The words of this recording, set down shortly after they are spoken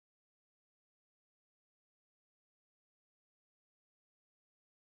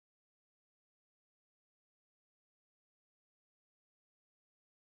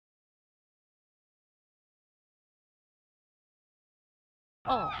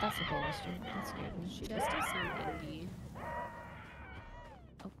Oh, that's a banister. That scared me. She does still sound indie.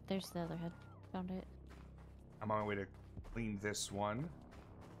 Oh, there's the other head. Found it. I'm on my way to clean this one.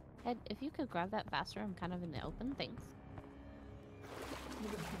 Ed, if you could grab that faster, I'm kind of in the open. Thanks.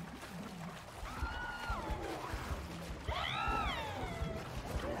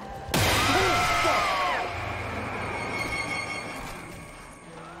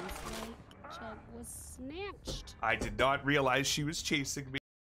 Jugg was snatched. I did not realize she was chasing me.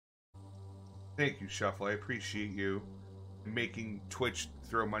 Thank you, Shuffle. I appreciate you making Twitch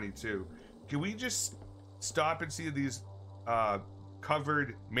throw money too. Can we just stop and see if these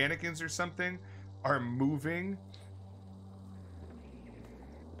covered mannequins or something are moving?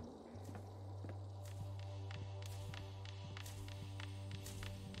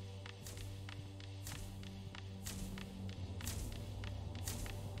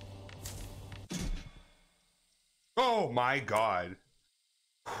 Oh my god.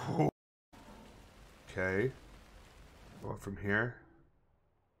 Okay. Go up from here.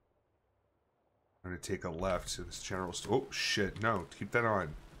 I'm gonna take a left to this general store. Oh shit, no, keep that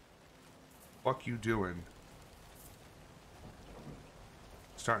on. Fuck you doing?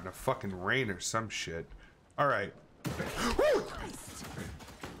 Starting to fucking rain or some shit. Alright.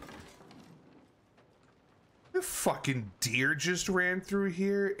 The fucking deer just ran through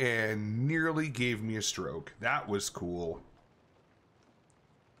here and nearly gave me a stroke. That was cool.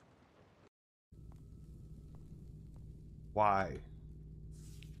 Why?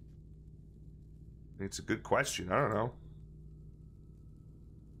 It's a good question. I don't know.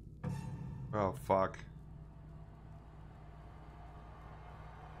 Oh, fuck.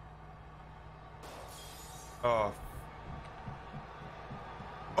 Oh.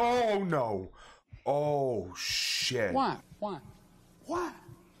 Oh, no. Oh, shit. Why? Why? Why?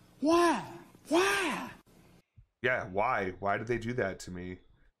 Why? Why? Yeah, why? Why did they do that to me?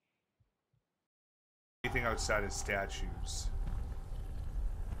 Anything outside of statues.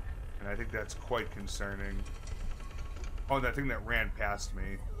 And I think that's quite concerning. Oh, that thing that ran past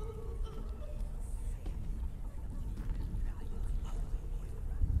me.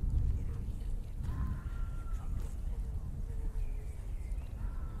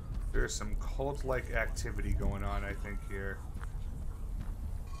 There's some cult-like activity going on, I think, here.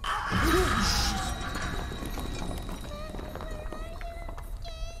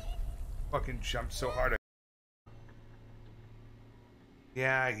 Fucking jumped so hard.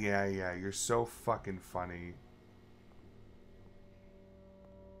 Yeah, you're so fucking funny.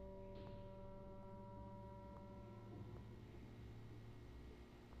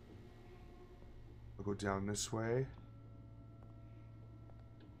 We'll go down this way.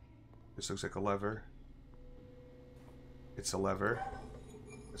 This looks like a lever. It's a lever.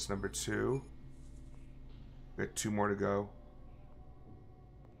 That's number 2. We got 2 more to go.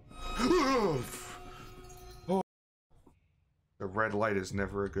 Oh. The red light is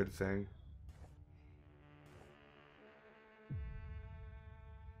never a good thing.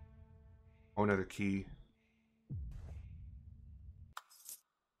 Oh, another key.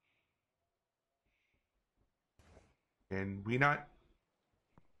 Can we not?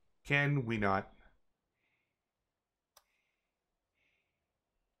 Can we not?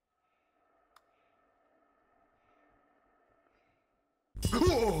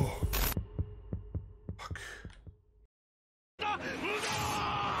 Oh! Fuck.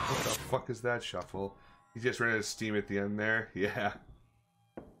 What the fuck is that, Shuffle? He just ran out of steam at the end there? Yeah.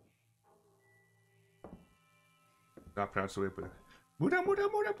 Not pronounced the way, but... Muda, muda,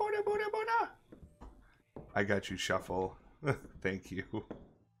 muda, muda, muda, muda! I got you, Shuffle. Thank you.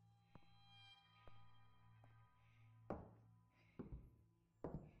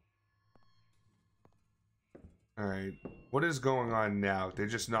 Alright. What is going on now? They're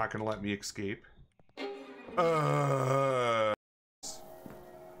just not gonna let me escape?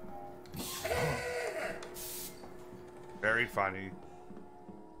 Very funny.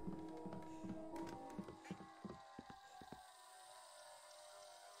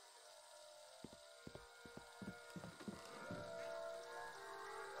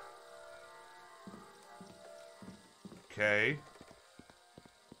 Okay.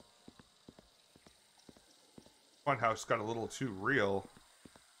 Funhouse got a little too real.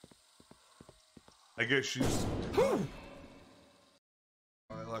 I guess she's... Oh,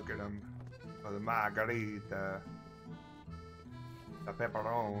 look at him. Oh, the margarita. The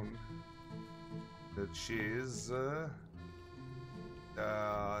pepperoni. The cheese.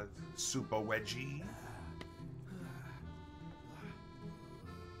 The super wedgie.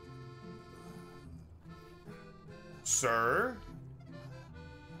 Sir?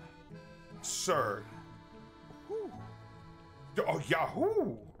 Sir? Oh,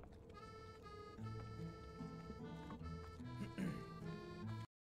 Yahoo!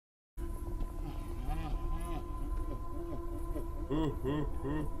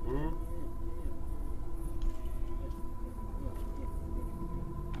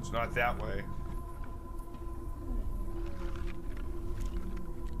 It's not that way.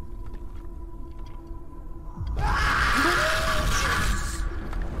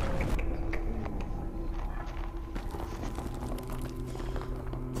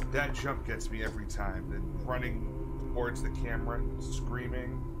 That jump gets me every time. Then running towards the camera,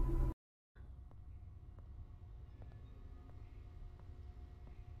 screaming.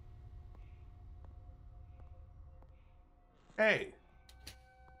 Hey!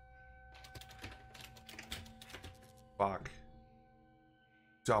 Fuck.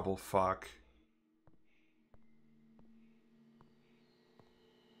 Double fuck.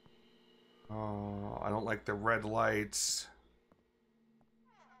 Oh, I don't like the red lights.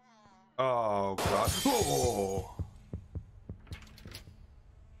 Oh, God. Oh!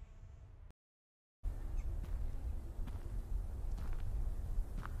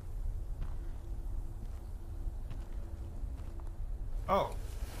 Oh.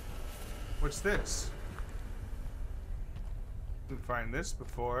 What's this? Didn't find this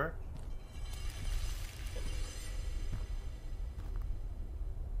before.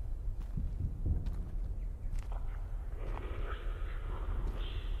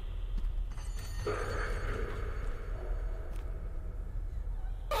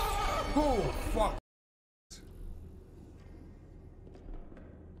 Oh, fuck.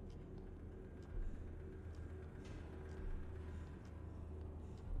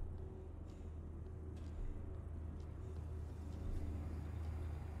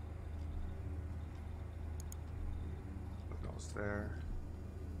 What else there?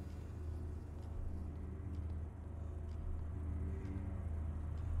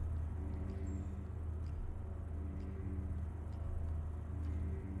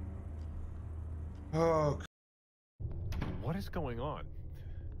 Oh, What is going on?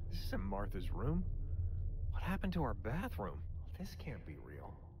 This isn't Martha's room. What happened to our bathroom? This can't be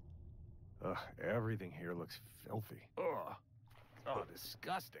real. Ugh, everything here looks filthy. Ugh. Oh,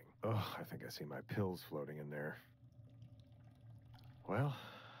 disgusting. Ugh, I think I see my pills floating in there. Well,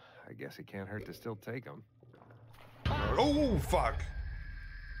 I guess it can't hurt to still take them. oh, fuck.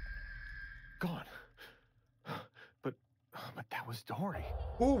 Gone. But that was Dory.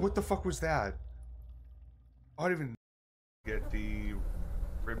 Oh, what the fuck was that? I don't even get the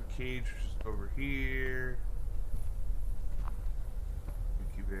rib cage, which is over here.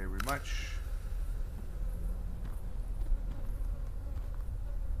 Thank you very much.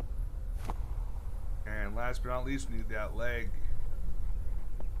 And last but not least, we need that leg,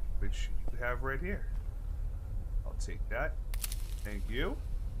 which you have right here. I'll take that. Thank you.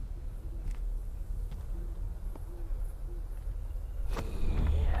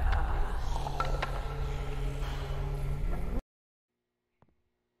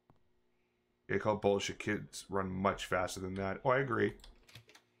 They call bullshit. Kids run much faster than that. Oh, I agree.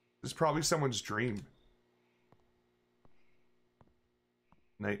 This is probably someone's dream.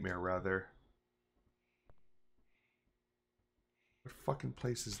 Nightmare, rather. What fucking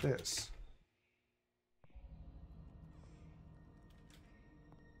place is this?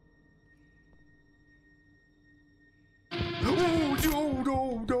 Oh, no,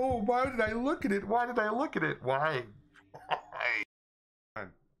 no, no. Why did I look at it? Why did I look at it? Why?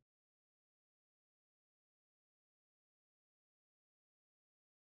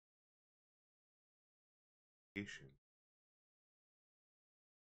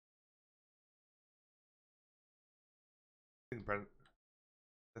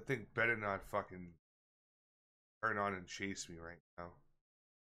 That thing better not fucking turn on and chase me right now.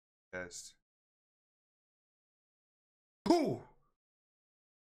 Best. Oh!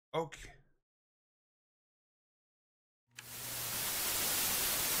 Okay.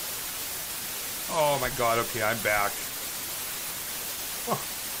 Oh my god, okay, I'm back. Oh.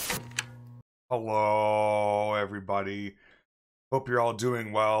 Hello, everybody. Hope you're all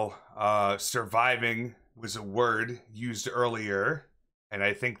doing well. Surviving was a word used earlier, and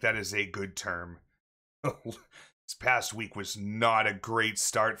I think that is a good term. This past week was not a great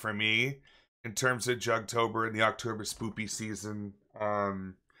start for me in terms of Juggtober and the October spoopy season.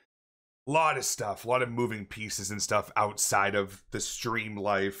 Lot of stuff, a lot of moving pieces and stuff outside of the stream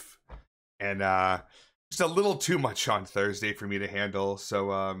life, and just a little too much on Thursday for me to handle.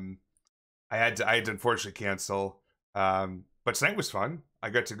 So I had to unfortunately cancel. But tonight was fun. I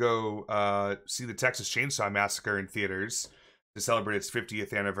got to go see the Texas Chainsaw Massacre in theaters to celebrate its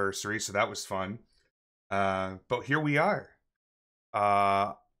 50th anniversary, so that was fun. But here we are.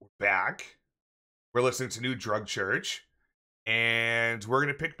 we're back. We're listening to New Drug Church. And we're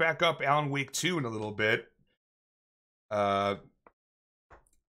going to pick back up Alan Wake 2 in a little bit. I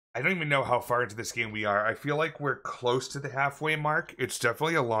don't even know how far into this game we are. I feel like we're close to the halfway mark. It's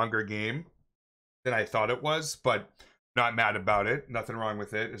definitely a longer game than I thought it was, but not mad about it. Nothing wrong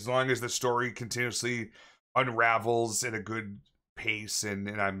with it. As long as the story continuously unravels at a good pace and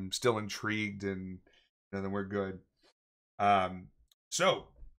I'm still intrigued, and then we're good. So,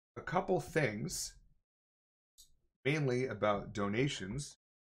 a couple things, mainly about donations.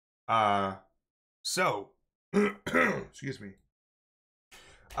 Excuse me.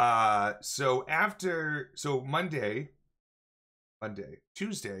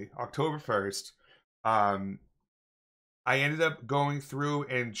 Tuesday, October 1st, I ended up going through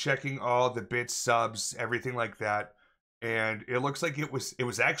and checking all the bits, subs, everything like that, and it looks like it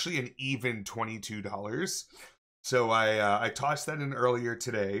was actually an even $22. So I tossed that in earlier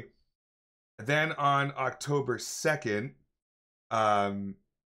today. Then on October 2nd,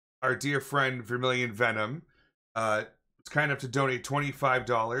 our dear friend Vermilion Venom was kind enough to donate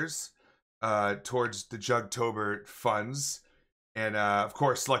 $25 towards the Juggtober funds, and of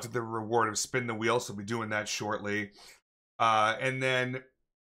course selected the reward of Spin the Wheel, so we'll be doing that shortly. And then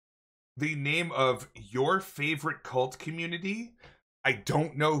the name of your favorite cult community, I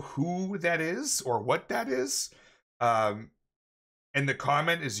don't know who that is or what that is. And the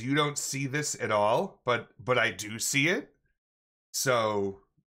comment is, you don't see this at all, but I do see it. So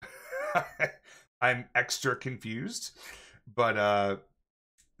I'm extra confused. But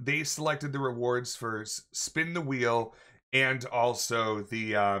they selected the rewards for Spin the Wheel and also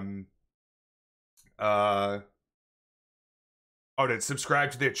the to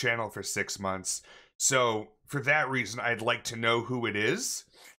subscribe to their channel for 6 months. So for that reason, I'd like to know who it is.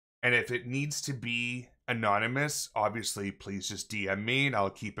 And if it needs to be anonymous, obviously, please just DM me and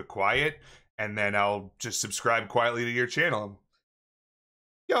I'll keep it quiet. And then I'll just subscribe quietly to your channel.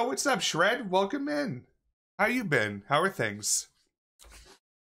 Yo, what's up, Shred? Welcome in. How you been? How are things?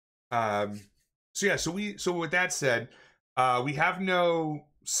 So with that said, we have no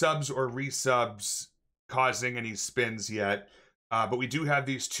subs or resubs causing any spins yet. But we do have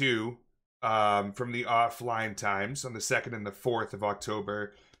these two from the offline times on the 2nd and the 4th of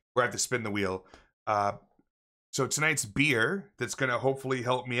October. We're at the Spin the Wheel. So tonight's beer that's going to hopefully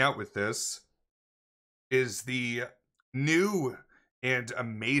help me out with this is the new and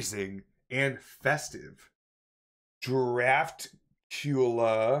amazing and festive Draftula.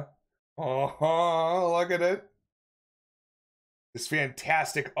 Look at it. This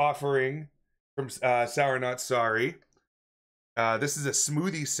fantastic offering from Sour Not Sorry. This is a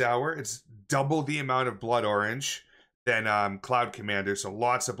smoothie sour. It's double the amount of blood orange than Cloud Commander. So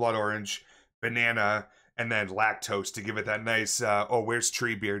lots of blood orange, banana, and then lactose to give it that nice, where's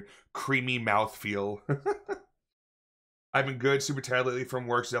Treebeard? Creamy mouthfeel. I've been good, super tired lately from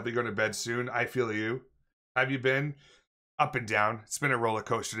work, so definitely going to bed soon. I feel you. Have you been? Up and down. It's been a roller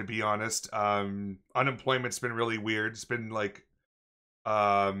coaster, to be honest. Unemployment's been really weird. It's been like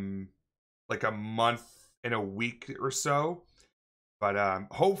a month and a week or so. But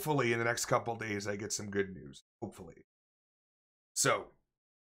hopefully in the next couple days I get some good news. Hopefully. So,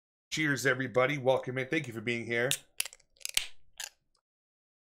 cheers everybody. Welcome in. Thank you for being here.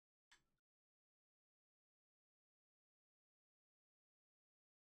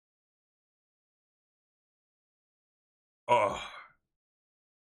 Oh.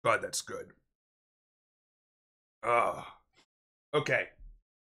 God, that's good. Oh. Okay.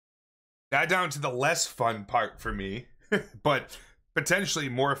 Now down to the less fun part for me. But potentially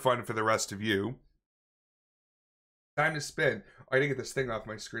more fun for the rest of you. Time to spin. Oh, I didn't get this thing off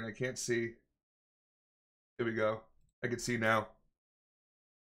my screen. I can't see. Here we go. I can see now.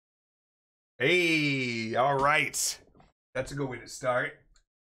 Hey, all right. That's a good way to start.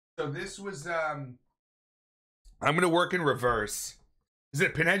 So this was, I'm going to work in reverse. Is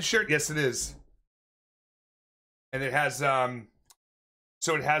it a Pinhead shirt? Yes, it is. And it has,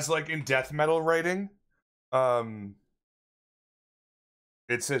 so it has like in death metal writing,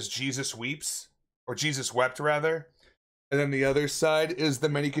 it says Jesus weeps, or Jesus wept rather. And then the other side is the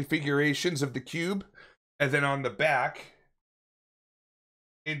many configurations of the cube. And then on the back,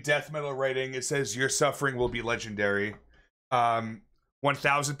 in death metal writing, it says your suffering will be legendary.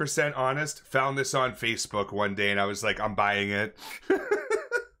 1000% honest, found this on Facebook one day and I was like, I'm buying it.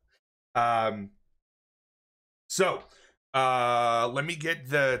 Let me get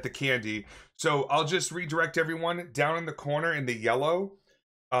the candy. So I'll just redirect everyone down in the corner in the yellow.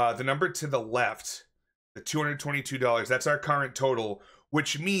 The number to the left, the $222, that's our current total,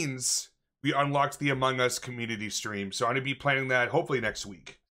 which means we unlocked the Among Us community stream. So I'm going to be playing that hopefully next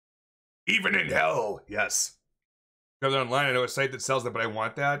week. Even in hell, yes. Because online, I know a site that sells that, but I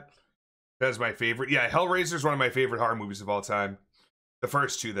want that. That's my favorite. Yeah, Hellraiser is one of my favorite horror movies of all time. The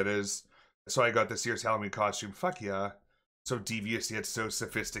first two, that is. So I got this year's Halloween costume. Fuck yeah. So devious yet so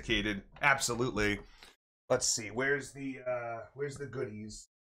sophisticated. Absolutely. Let's see. Where's the goodies?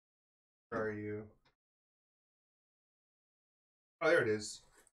 Where are you? Oh, there it is.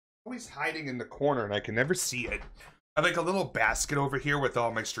 Always hiding in the corner and I can never see it. I have like a little basket over here with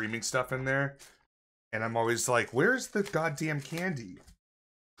all my streaming stuff in there. And I'm always like, where's the goddamn candy?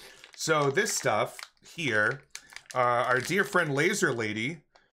 So this stuff here, our dear friend Laser Lady,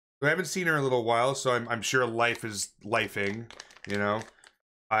 who I haven't seen her in a little while, so I'm sure life is lifing, you know.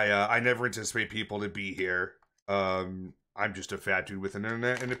 I never anticipate people to be here. I'm just a fat dude with an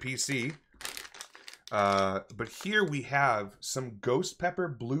internet and a PC. But here we have some ghost pepper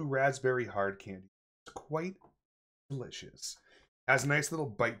blue raspberry hard candy. It's quite delicious. Has a nice little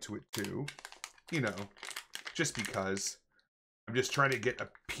bite to it too. You know, just because. I'm just trying to get a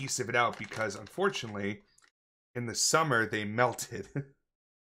piece of it out because unfortunately in the summer they melted.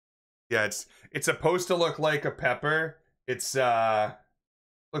 Yeah, it's supposed to look like a pepper. It's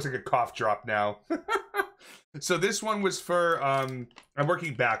looks like a cough drop now. So this one was for I'm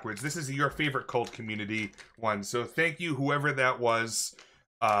working backwards. This is your favorite cult community one. So thank you, whoever that was.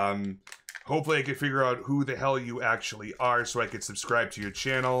 Hopefully I can figure out who the hell you actually are so I can subscribe to your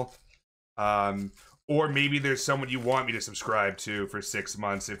channel. Or maybe there's someone you want me to subscribe to for 6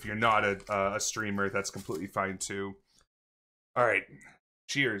 months. If you're not a streamer, that's completely fine too. All right,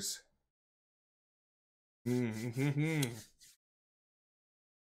 cheers.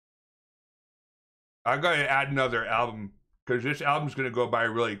 I gotta add another album because this album's gonna go by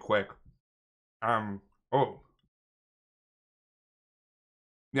really quick. Oh.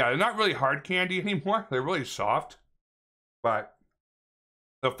 Yeah, they're not really hard candy anymore. They're really soft, but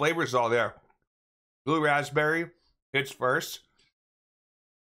the flavor's all there. Blue raspberry hits first,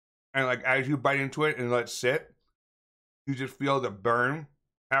 and like as you bite into it and let it sit, you just feel the burn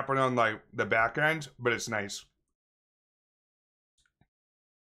happen on like the back end, but it's nice.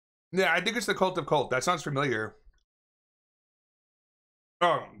 Yeah, I think it's the Cult of Cult. That sounds familiar.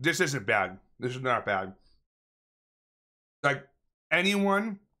 Oh, this isn't bad. This is not bad. Like,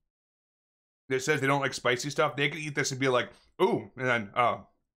 anyone that says they don't like spicy stuff, they can eat this and be like, ooh, and then, oh.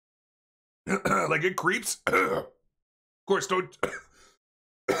 Like, it creeps. Of course, don't...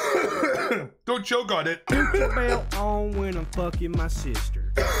 don't choke on it. Put your belt on when I'm fucking my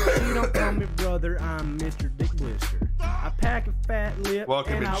sister. She don't call me brother, I'm Mr. Dick Blister. I pack a fat lip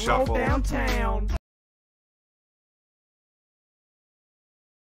Welcome and in, I Shuffle. roll downtown.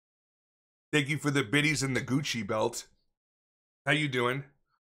 Thank you for the biddies and the Gucci belt. How you doing?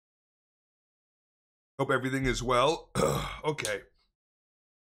 Hope everything is well. Okay.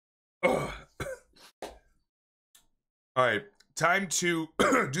 All right. Time to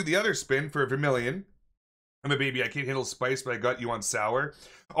do the other spin for Vermilion. I'm a baby. I can't handle spice, but I got you on sour.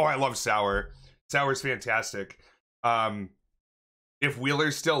 Oh, I love sour. Sour's fantastic. If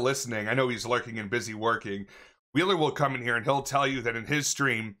Wheeler's still listening, I know he's lurking and busy working. Wheeler will come in here and he'll tell you that in his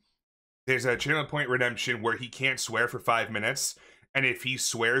stream, there's a channel point redemption where he can't swear for 5 minutes. And if he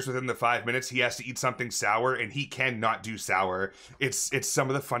swears within the 5 minutes, he has to eat something sour, and he cannot do sour. It's some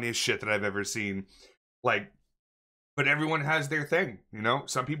of the funniest shit that I've ever seen. Like, but everyone has their thing, you know?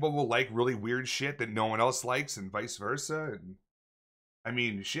 Some people will like really weird shit that no one else likes, and vice versa. And I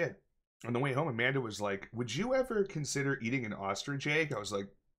mean, shit. On the way home, Amanda was like, would you ever consider eating an ostrich egg? I was like,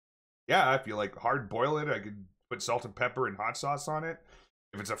 yeah, if you like hard boil it, I could put salt and pepper and hot sauce on it.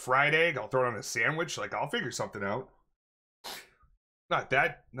 If it's a fried egg, I'll throw it on a sandwich. Like, I'll figure something out. Not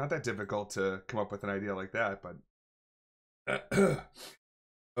that difficult to come up with an idea like that, but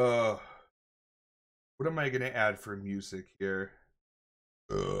what am I gonna add for music here?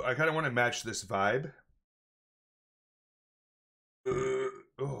 I kind of want to match this vibe.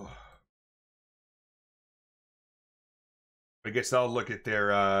 I guess I'll look at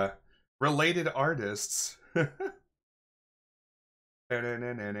their related artists. I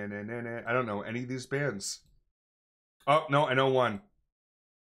don't know any of these bands. Oh, no, I know one.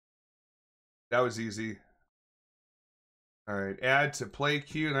 That was easy. Alright, add to play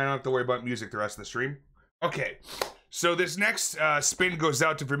queue, and I don't have to worry about music the rest of the stream. Okay, so this next spin goes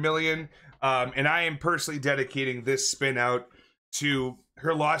out to Vermilion, and I am personally dedicating this spin out to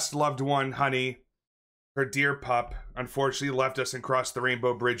her lost loved one, Honey. Her dear pup, unfortunately left us and crossed the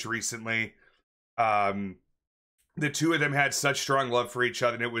Rainbow Bridge recently. The two of them had such strong love for each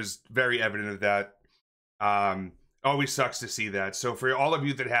other, and it was very evident of that. always sucks to see that. So for all of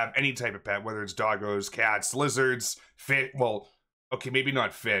you that have any type of pet, whether it's doggos, cats, lizards, fish, well, okay, maybe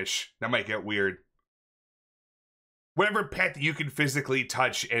not fish. That might get weird. Whatever pet that you can physically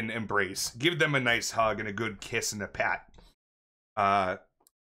touch and embrace, give them a nice hug and a good kiss and a pat. And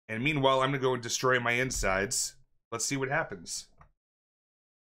meanwhile, I'm gonna go and destroy my insides. Let's see what happens.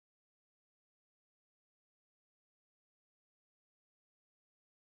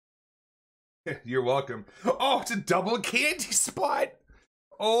 You're welcome. Oh, it's a double candy spot.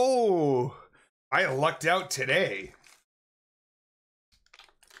 Oh, I lucked out today.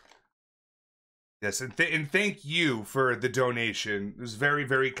 Yes, and thank you for the donation. It was very,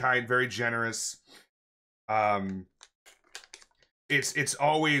 very kind, very generous. It's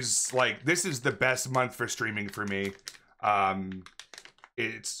always like, this is the best month for streaming for me.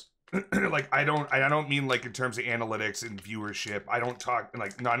 It's like I don't mean like in terms of analytics and viewership. I don't talk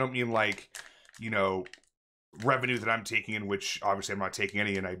like, no, I don't mean like, you know, revenue that I'm taking in, which obviously I'm not taking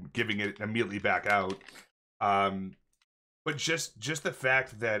any, and I'm giving it immediately back out. But just the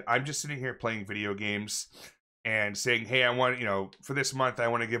fact that I'm just sitting here playing video games and saying, hey, I want, you know, for this month, I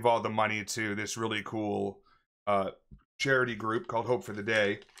want to give all the money to this really cool charity group called Hope for the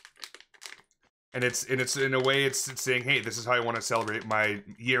Day. And it's in a way, it's saying, hey, this is how I want to celebrate my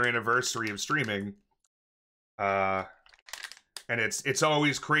year anniversary of streaming. And it's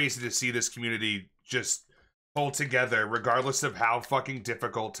always crazy to see this community just pull together, regardless of how fucking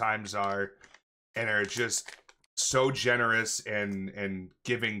difficult times are, and are just so generous and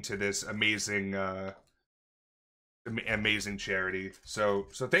giving to this amazing amazing charity. So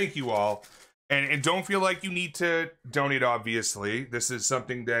thank you all, and don't feel like you need to donate. Obviously, this is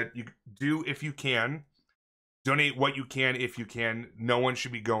something that you do if you can. Donate what you can if you can. No one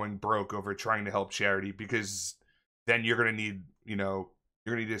should be going broke over trying to help charity, because then you're gonna need, you know,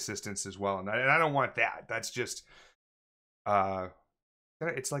 you're gonna need assistance as well, and I don't want that. That's just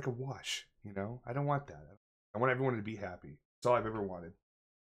it's like a wash, you know. I don't want that. I want everyone to be happy. That's all I've ever wanted.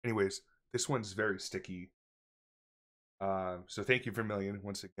 Anyways, this one's very sticky. So thank you, Vermilion,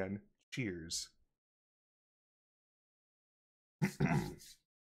 once again. Cheers.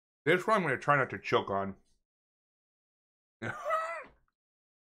 This one I'm going to try not to choke on.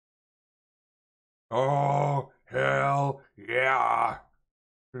 Oh, hell yeah.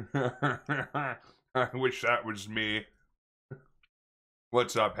 I wish that was me.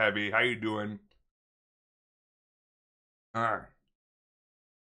 What's up, Heavy? How you doing? Oh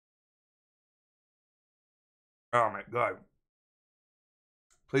my god.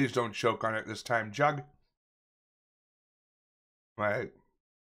 Please don't choke on it this time, Jugg. Alright.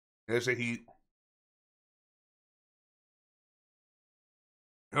 There's a heat.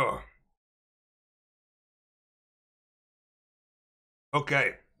 Oh.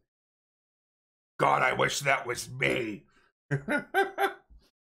 Okay. God, I wish that was me.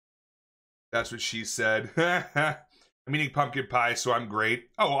 That's what she said. I'm eating pumpkin pie, so I'm great.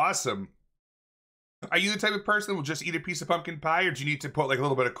 Oh, awesome. Are you the type of person that will just eat a piece of pumpkin pie, or do you need to put like a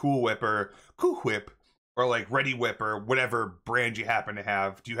little bit of Cool Whip, or like Ready Whip, or whatever brand you happen to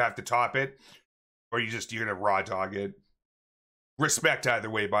have? Do you have to top it, or you're gonna raw dog it? Respect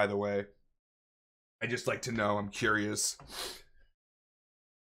either way, by the way. I just like to know. I'm curious.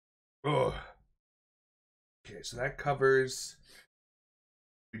 Oh. Okay, so that covers.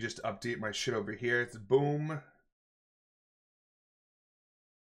 We just update my shit over here. It's boom.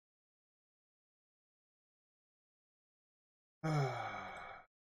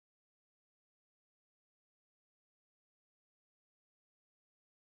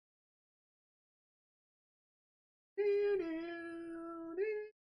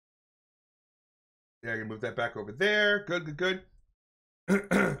 Yeah, I can move that back over there. Good, good, good.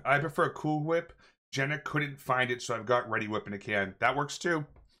 I prefer Cool Whip. Jenna couldn't find it, so I've got Ready Whip in a can. That works too.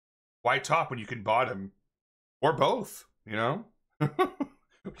 Why top when you can bottom? Or both, you know? You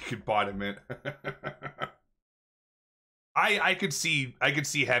could bottom it. I could see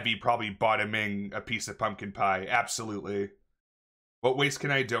Heavy probably bottoming a piece of pumpkin pie. Absolutely. What ways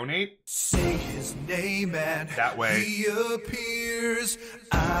can I donate? Say his name and that way. He appears.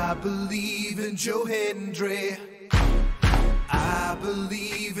 I believe in Joe Hendry. I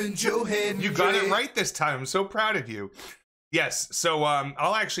believe in Joe Hendry. You got it right this time. I'm so proud of you. Yes. So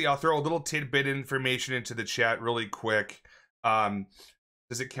I'll throw a little tidbit information into the chat really quick. Does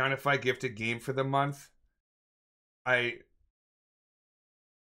it count if I gift a game for the month? I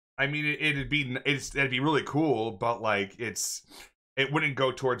mean, it'd be really cool, but like it wouldn't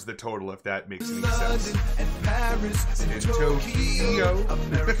go towards the total, if that makes any sense. London and Paris and Tokyo,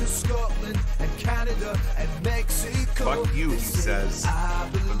 America, Scotland and Canada and Mexico. Fuck you, he says. I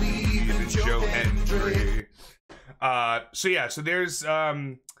believe in Joe Hendry. So yeah, so there's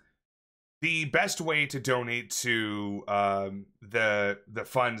the best way to donate to the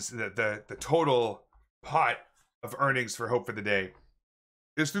funds, the total pot of earnings for Hope for the Day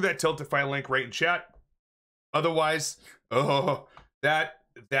is through that Tiltify link right in chat. Otherwise, that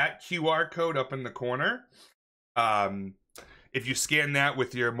QR code up in the corner, if you scan that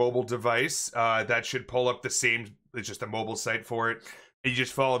with your mobile device, that should pull up the same, it's just a mobile site for it. You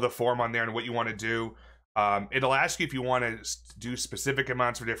just follow the form on there and what you want to do. It'll ask you if you want to do specific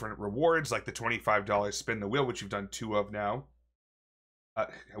amounts for different rewards, like the $25 spin the wheel, which you've done 2 of now. I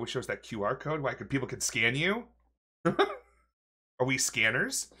wish there was that QR code. Why people could scan you? Are we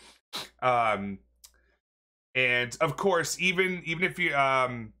scanners? And of course, even if you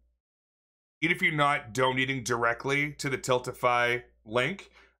even if you're not donating directly to the Tiltify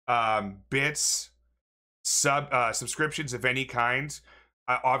link, bits, subscriptions of any kind,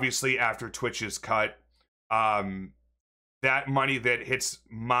 obviously after Twitch is cut, that money that hits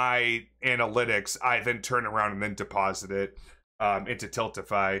my analytics, I then turn around and then deposit it into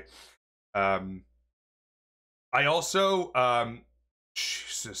Tiltify. I also,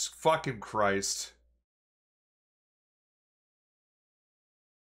 Jesus fucking Christ.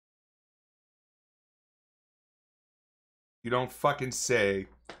 You don't fucking say.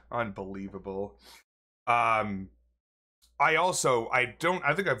 Unbelievable. I don't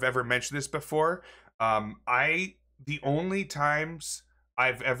think I've ever mentioned this before. The only times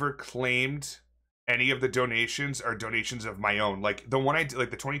I've ever claimed any of the donations are donations of my own. Like the one I did,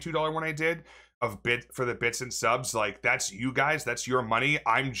 like the $22 one I did for the bits and subs, like that's you guys, that's your money.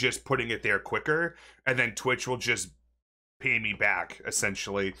 I'm just putting it there quicker, and then Twitch will just pay me back,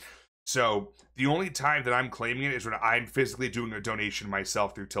 essentially. So the only time that I'm claiming it is when I'm physically doing a donation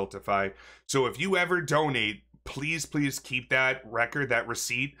myself through Tiltify. So if you ever donate, please keep that record, that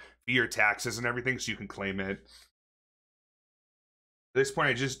receipt for your taxes and everything, so you can claim it. At this point,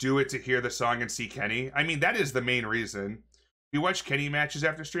 I just do it to hear the song and see Kenny. I mean, that is the main reason. You watch Kenny matches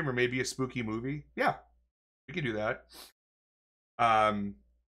after stream, or maybe a spooky movie? Yeah, we can do that. What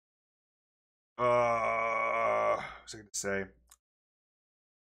was I going to say?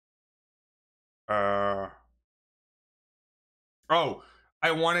 Oh,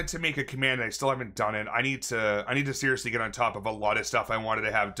 I wanted to make a command and I still haven't done it. I need to seriously get on top of a lot of stuff I wanted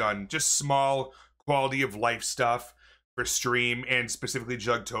to have done. Just small quality of life stuff for stream, and specifically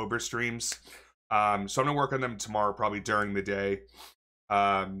Juggtober streams. So I'm gonna work on them tomorrow, probably during the day.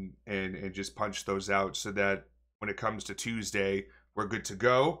 And just punch those out so that when it comes to Tuesday, we're good to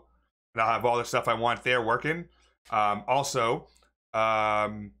go. And I'll have all the stuff I want there working. Also,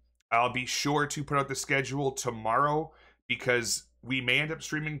 I'll be sure to put out the schedule tomorrow, because we may end up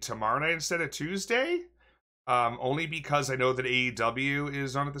streaming tomorrow night instead of Tuesday. Only because I know that AEW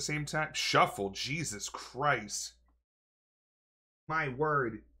is on at the same time. Shuffle, Jesus Christ. My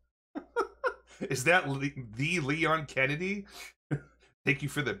word. Is that the Leon Kennedy? Thank you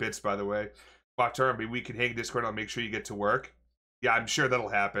for the bits, by the way. Maybe we can hang Discord. I'll make sure you get to work. Yeah, I'm sure that'll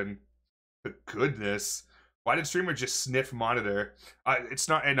happen. But goodness. Why did streamer just sniff monitor? It's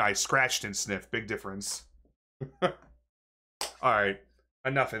not, and I scratched and sniff. Big difference. Alright,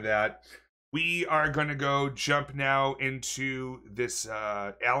 enough of that. We are going to go jump now into this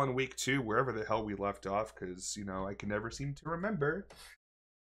Alan Week 2, wherever the hell we left off, because, you know, I can never seem to remember.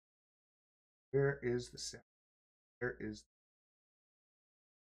 Where is the sound? Where is...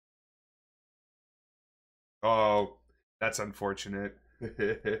 Oh, that's unfortunate.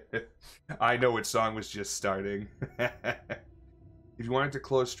 I know what song was just starting. If you wanted to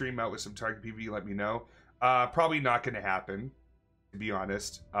close stream out with some target PvE, let me know. Probably not going to happen, to be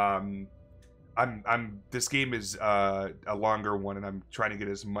honest. This game is a longer one, and I'm trying to get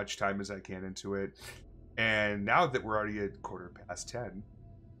as much time as I can into it. And now that we're already at 10:15,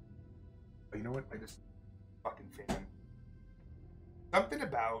 you know what? I just fucking fan. Something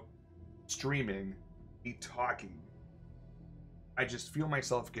about streaming, me talking, I just feel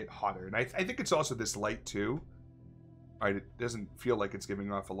myself get hotter. And I think it's also this light too. It doesn't feel like it's giving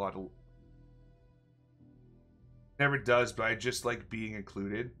off a lot of... Never does, but I just like being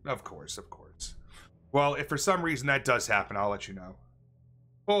included. Of course. Well, if for some reason that does happen, I'll let you know.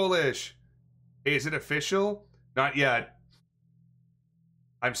 Polish! Hey, is it official? Not yet.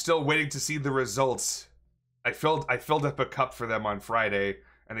 I'm still waiting to see the results. I filled up a cup for them on Friday,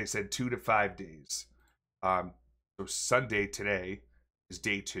 and they said 2 to 5 days. So Sunday today is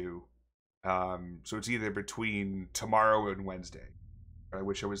day 2. So it's either between tomorrow and Wednesday. I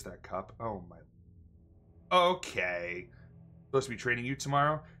wish I was that cup. Oh my. Okay. Supposed to be training you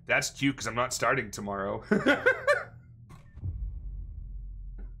tomorrow? That's cute, because I'm not starting tomorrow.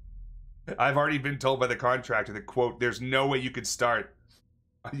 I've already been told by the contractor that, quote, there's no way you could start.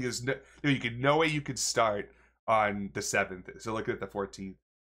 No way you could start on the 7th. So look at the 14th.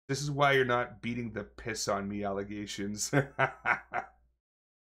 This is why you're not beating the piss on me allegations.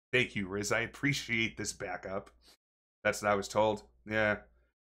 Thank you, Riz. I appreciate this backup. That's what I was told. Yeah.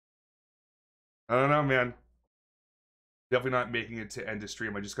 I don't know, man. Definitely not making it to end of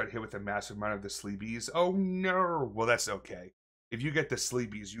stream. I just got hit with a massive amount of the sleepies. Oh, no. Well, that's okay. If you get the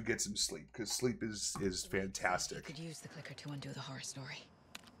sleepies, you get some sleep, because sleep is fantastic. You could use the clicker to undo the horror story.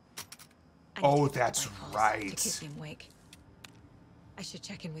 Oh, that's right. To keep him awake. I should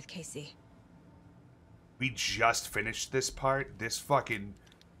check in with Casey. We just finished this part. This fucking...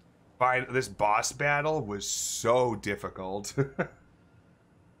 This boss battle was so difficult.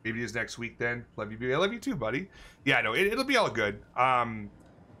 Maybe it's next week then. Love you. I love you too, buddy. Yeah, no, it'll be all good.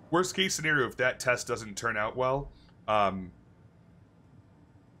 Worst case scenario, if that test doesn't turn out well, I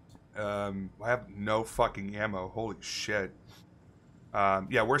have no fucking ammo. Holy shit.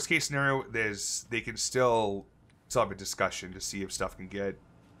 Yeah, worst case scenario, they can still have a discussion to see if stuff can get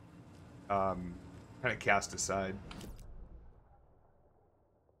kind of cast aside.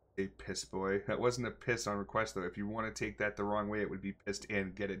 A piss boy. That wasn't a piss on request though. If you want to take that the wrong way, it would be pissed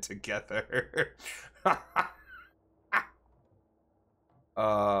and get it together.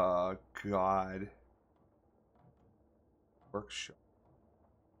 Oh god. Workshop.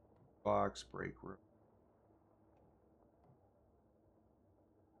 Box break room.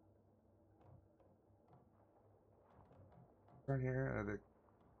 Right here, the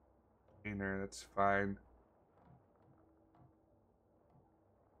container, that's fine.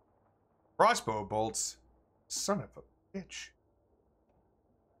 Crossbow bolts. Son of a bitch.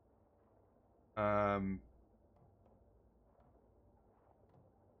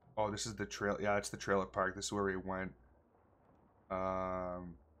 Oh, this is the trail. Yeah, it's the trailer park. This is where we went. The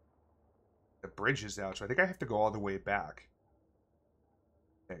bridge is out, so I think I have to go all the way back.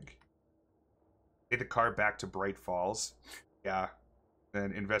 I think. Take the car back to Bright Falls. Yeah.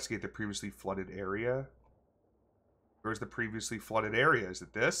 Then investigate the previously flooded area. Where's the previously flooded area? Is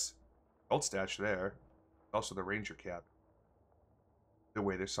it this? Gold stash there. Also the ranger cap. The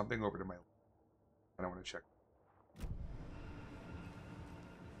way there's something over to my left. I don't want to check.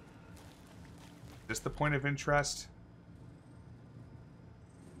 Is this the point of interest?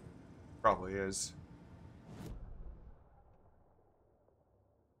 Probably is.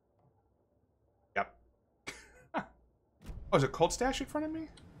 Yep. Oh, is a cold stash in front of me?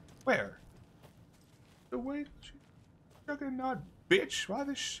 Where? The way juggernaut bitch. Why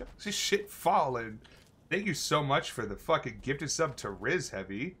this shit falling? Thank you so much for the fucking gifted sub to Riz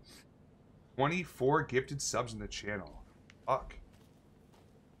Heavy. 24 gifted subs in the channel. Fuck.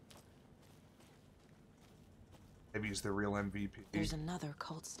 Maybe he's the real MVP. There's another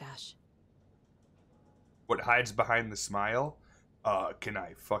cold stash. What hides behind the smile? Can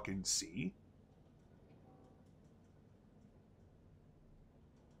I fucking see?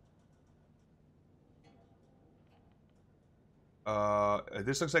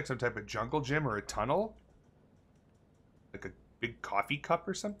 This looks like some type of jungle gym or a tunnel. Like a big coffee cup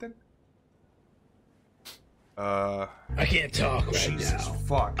or something. I can't talk right Jesus now.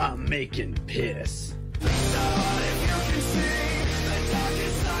 Fuck. I'm making piss.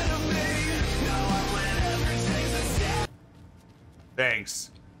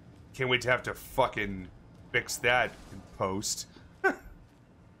 Thanks. Can't wait to have to fucking fix that in post.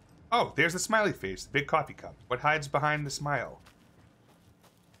 Oh, there's the smiley face, the big coffee cup. What hides behind the smile?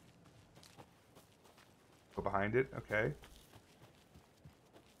 Go behind it, okay.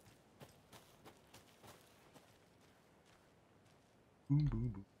 Boom,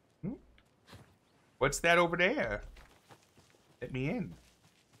 boom, boom. Hmm? What's that over there? Let me in.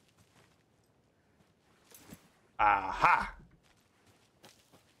 Aha!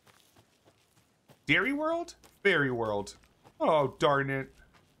 Dairy World? Fairy World. Oh, darn it.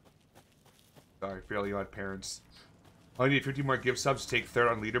 Sorry, Fairly Odd Parents. I need 50 more gift subs to take third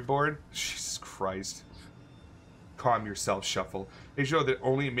on leaderboard. Jesus Christ. Calm yourself, Shuffle. They show that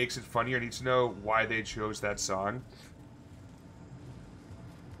only makes it funnier. I need to know why they chose that song.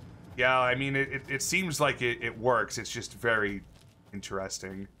 Yeah, I mean, it seems like it works. It's just very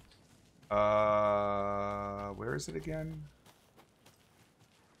interesting. Where is it again?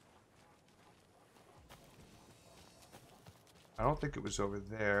 I don't think it was over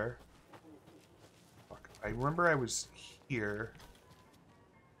there. Fuck. I remember I was here.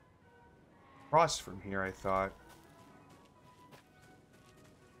 Across from here, I thought.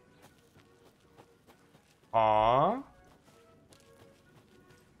 Aww.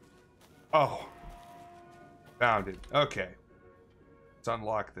 Oh. Found it. Okay. Let's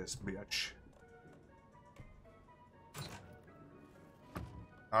unlock this bitch.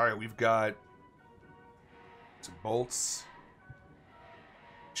 Alright, we've got some bolts,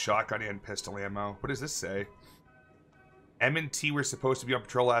 shotgun and pistol ammo. What does this say? M&T were supposed to be on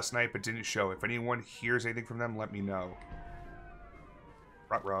patrol last night, but didn't show. If anyone hears anything from them, let me know.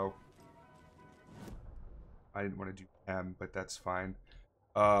 Ruh-roh. I didn't want to do M, but that's fine.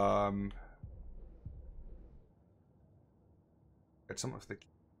 Got some of the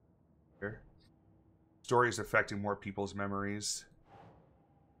here. Stories affecting more people's memories.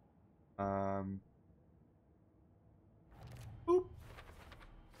 Boop.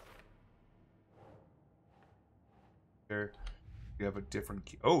 There. We have a different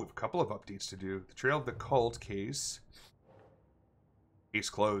key. Oh, a couple of updates to do. The Trail of the Cult case. Case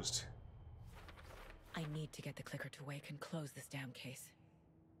closed. I need to get the clicker to wake and close this damn case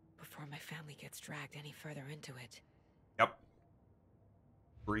before my family gets dragged any further into it. Yep.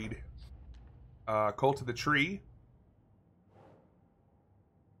 Breed. Cult of the Tree.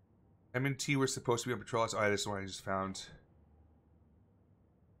 M&T were supposed to be on patrol. Oh, this is one I just found.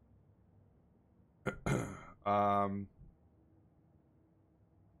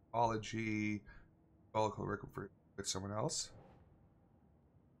 Ology. Follicle record with someone else.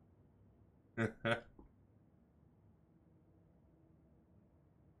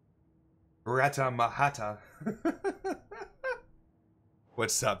 Rata Mahata.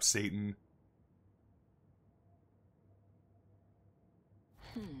 What's up, Satan?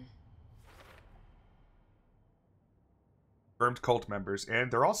 Confirmed cult members, and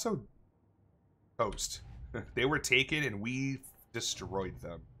they're also toast. They were taken and we destroyed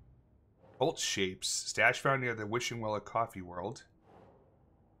them. Cult shapes. Stash found near the Wishing Well at Coffee World.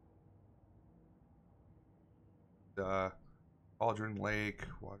 Cauldron Lake.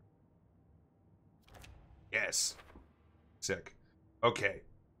 Water. Yes. Sick. Okay.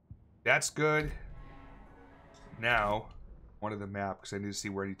 That's good. Now, one of the map, because I need to see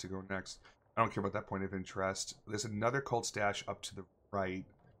where I need to go next. I don't care about that point of interest. There's another cult stash up to the right,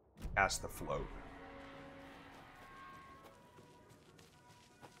 past the float.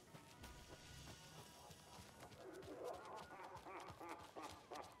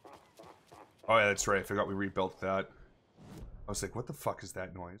 Oh yeah, that's right. I forgot we rebuilt that. I was like, what the fuck is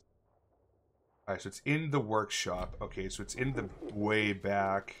that noise? Alright, so it's in the workshop. Okay, so it's in the way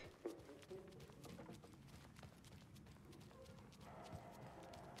back.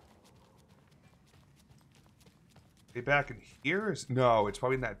 Way back in here? Is no, it's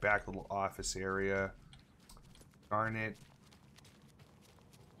probably in that back little office area. Darn it.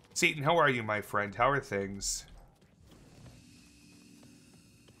 Satan, how are you, my friend? How are things?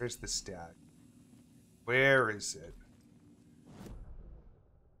 Where's the stat? Where is it?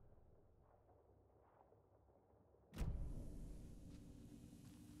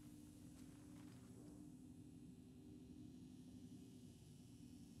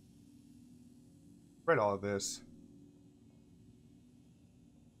 Read all of this.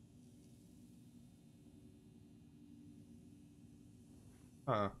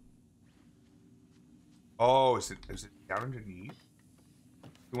 Huh. Oh, is it down underneath?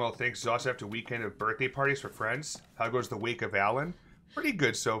 Well, thanks. Also after a weekend of birthday parties for friends. How goes the wake of Alan? Pretty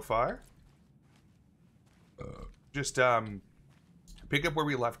good so far. Just pick up where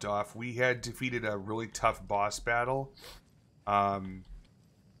we left off. We had defeated a really tough boss battle. And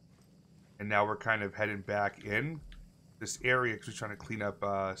now we're kind of heading back in this area because we're trying to clean up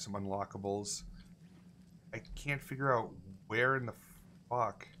some unlockables. I can't figure out where in the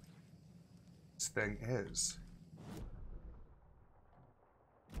fuck this thing is.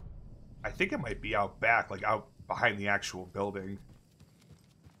 I think it might be out back, like out behind the actual building.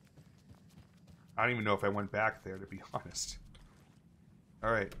 I don't even know if I went back there, to be honest.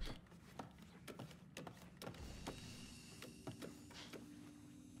 Alright.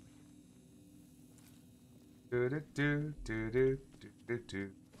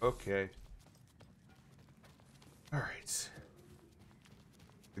 Okay. Alright.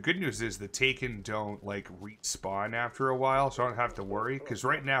 The good news is the Taken don't, like, respawn after a while, so I don't have to worry. Because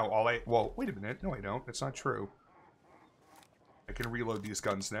right now, well, wait a minute. No, I don't. That's not true. I can reload these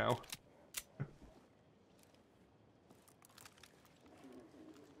guns now.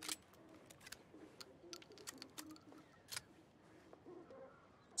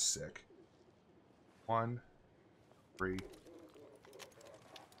 Sick. 1, 3.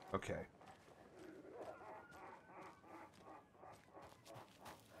 Okay.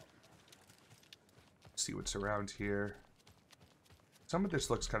 See what's around here. Some of this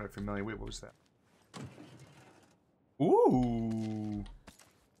looks kind of familiar. Wait, what was that? Ooh.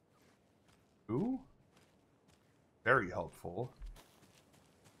 Ooh. Very helpful.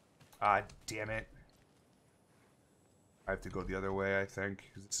 Ah, damn it. I have to go the other way, I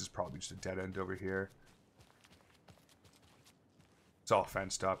think. 'Cause this is probably just a dead end over here. It's all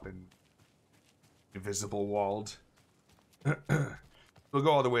fenced up and invisible walled. We'll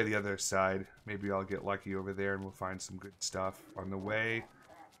go all the way to the other side. Maybe I'll get lucky over there and we'll find some good stuff on the way.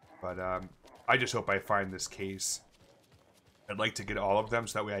 But I just hope I find this case. I'd like to get all of them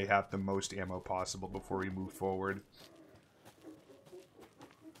so that way I have the most ammo possible before we move forward.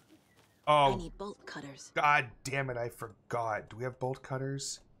 Oh, I need bolt cutters. God damn it, I forgot. Do we have bolt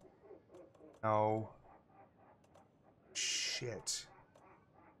cutters? No. Shit.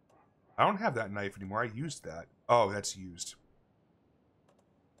 I don't have that knife anymore. I used that. Oh, that's used.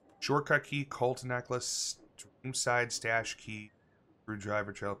 Shortcut key, Colt necklace, Dreamside stash key,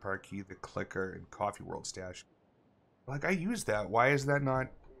 screwdriver, trailer park key, the clicker, and Coffee World stash. Like, I used that. Why is that not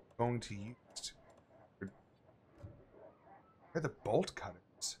going to use? Where are the bolt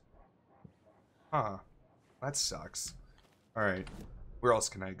cutters? Huh. That sucks. Alright. Where else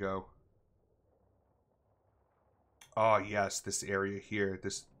can I go? Oh, yes. This area here.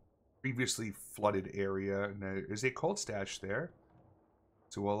 This previously flooded area. And there is a cold stash there.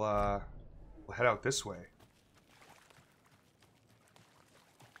 So we'll head out this way.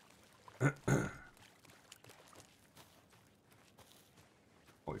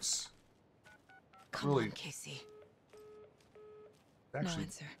 Oh, it's Come really on, Casey. actually No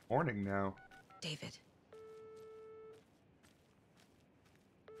answer. morning now. David.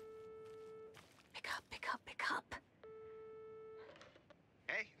 Pick up, pick up, pick up.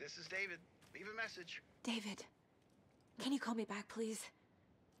 Hey, this is David. Leave a message. David, can you call me back, please?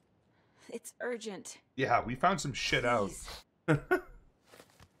 It's urgent. Yeah, we found some shit Please. out.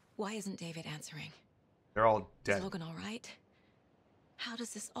 Why isn't David answering? They're all Is dead. Logan all right? How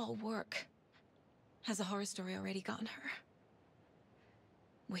does this all work? Has the horror story already gotten her?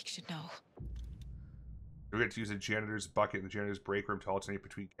 Wake should know. We get to use a janitor's bucket in the janitor's break room to alternate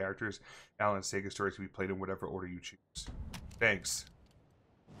between characters. Alan and Sega stories can be played in whatever order you choose. Thanks.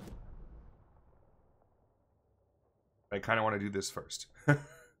 I kind of want to do this first.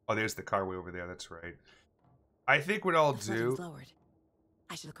 Oh, there's the car way over there. That's right. I think what I'll The flooding's do... lowered.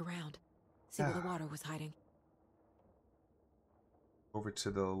 I should look around. See where the water was hiding. Over to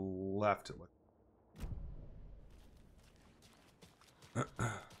the left, it looks.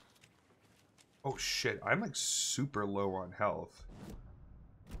 Oh shit, I'm like super low on health.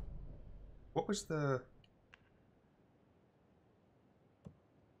 What was the...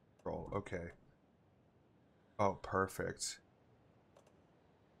 Roll, okay. Oh, perfect.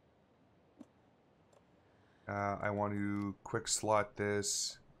 I want to quick slot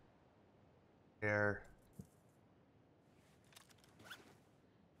this. There.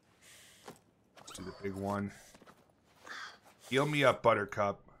 Let's do the big one. Heal me up,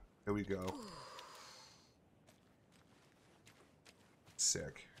 Buttercup. There we go.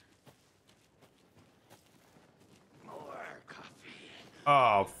 Sick. More coffee.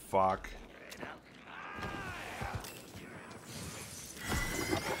 Oh, fuck.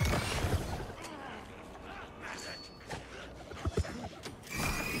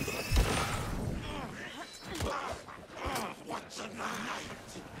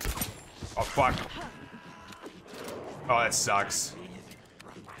 Oh, fuck. Oh, that sucks.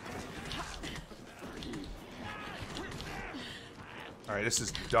 Alright, this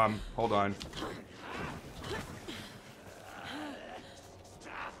is dumb. Hold on.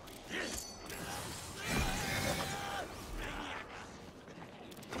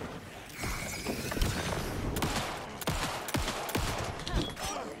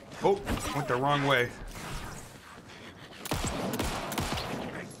 Oh, went the wrong way.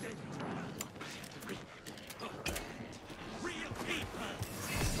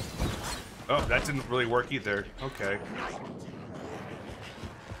 Oh, that didn't really work either. Okay.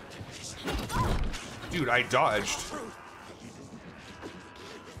 Dude, I dodged.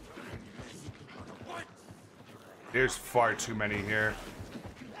 There's far too many here.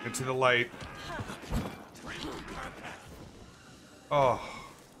 Into the light. Oh,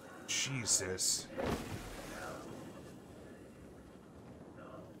 Jesus.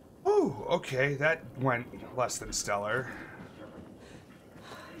 Ooh, okay, that went less than stellar.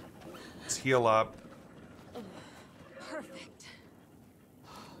 Let's heal up. Perfect.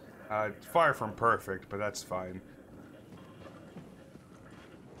 Far from perfect, but that's fine.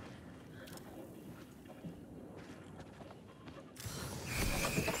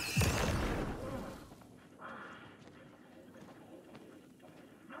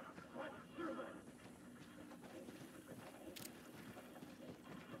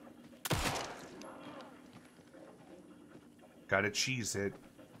 Gotta cheese it.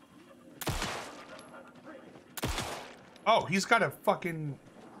 Oh, he's got a fucking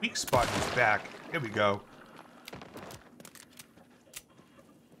weak spot in his back. Here we go.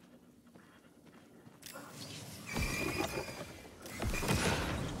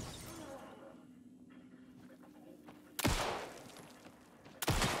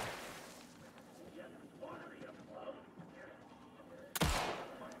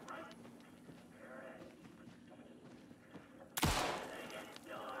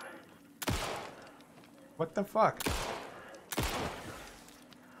 What the fuck?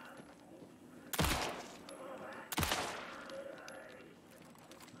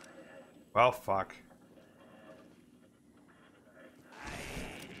 Well, fuck.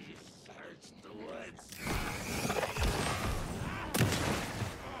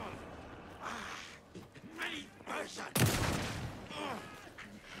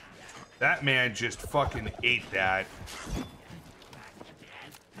 That man just fucking ate that.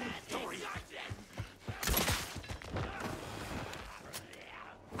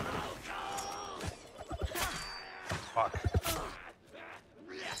 Fuck.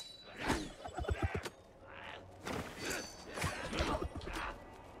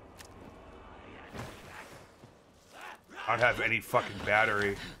 I don't have any fucking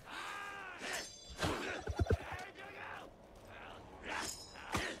battery.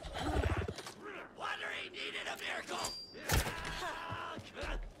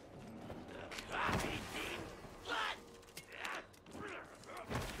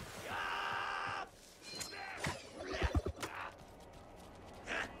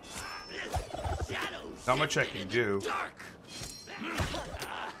 Not much I can do.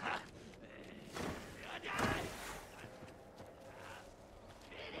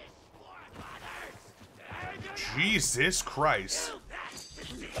 Jesus Christ.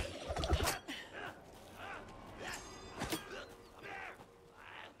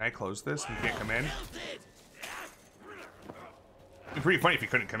 Can I close this? You can't come in? It'd be pretty funny if you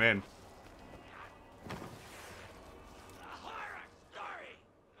couldn't come in.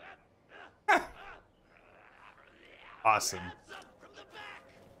 Awesome.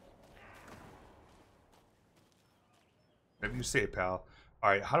 Whatever you say, pal.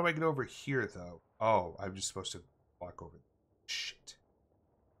 Alright, how do I get over here, though? Oh, I'm just supposed to walk over. Shit.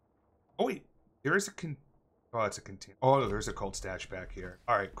 Oh, wait. There is a oh, it's a container. Oh, no, there's a cold stash back here.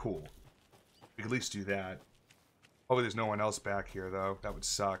 Alright, cool. We can at least do that. Hopefully there's no one else back here, though. That would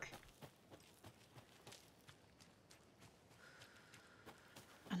suck.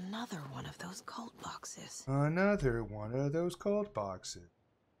 Another one of those cult boxes. Another one of those cold boxes.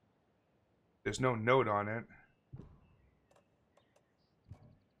 There's no note on it.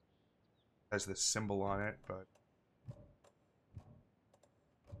 Has the symbol on it, but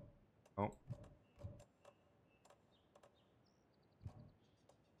oh.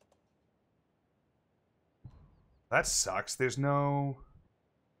 That sucks. There's no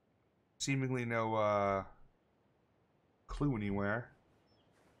seemingly no clue anywhere.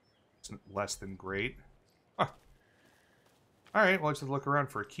 It's less than great. Huh. Alright, well, let's just look around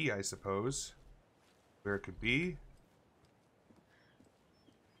for a key, I suppose. Where it could be.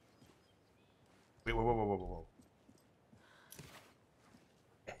 Wait, whoa, whoa, whoa, whoa, whoa.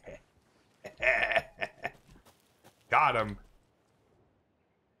 Got him.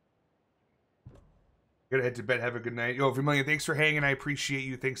 Gotta head to bed. Have a good night. Yo, Vermilion, thanks for hanging. I appreciate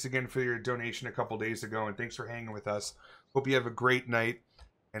you. Thanks again for your donation a couple days ago, and thanks for hanging with us. Hope you have a great night,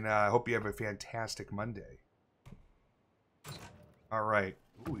 and I hope you have a fantastic Monday. All right.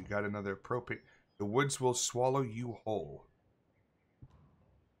 Ooh, we got another propane. The woods will swallow you whole.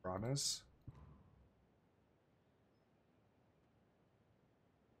 Promise.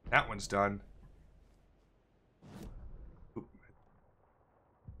 That one's done. Oop.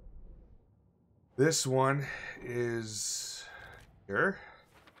 This one is here.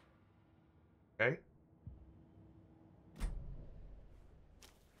 Okay.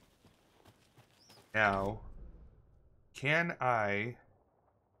 Now, can I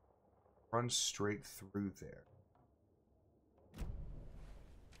run straight through there?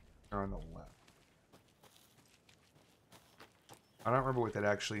 Or on the left? I don't remember what that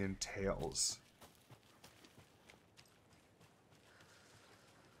actually entails.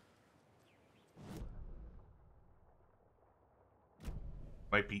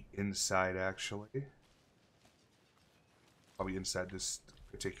 Might be inside, actually. Probably inside this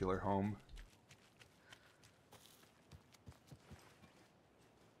particular home.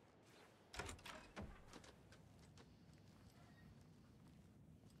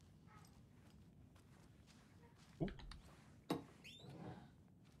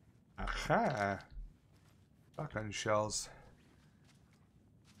 Aha! Shotgun shells.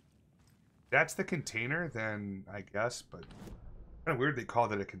 that's the container, then I guess, but kind of weird they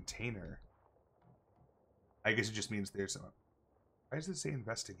called it a container. I guess it just means there's a... Why does it say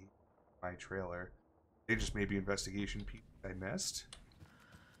investigate my trailer? It just may be investigation piece I missed.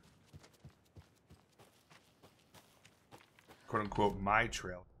 Quote unquote, my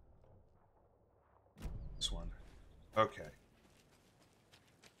trailer. This one. Okay.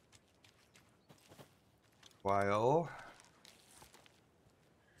 While...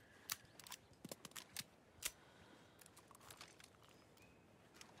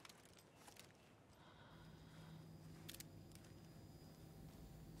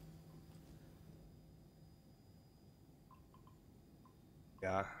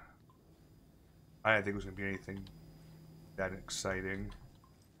 Yeah. I didn't think it was going to be anything that exciting.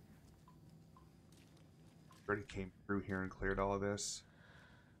 Already came through here and cleared all of this.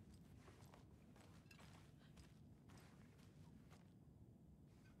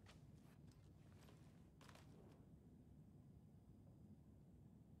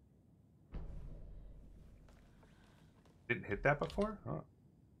 Didn't hit that before? Huh.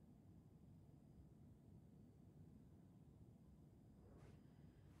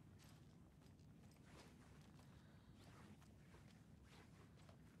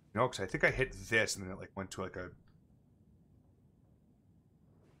 No, because I think I hit this and then it like went to like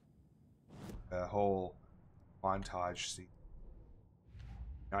a whole montage scene.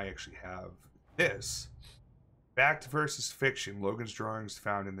 Now I actually have this. Fact versus fiction. Logan's drawings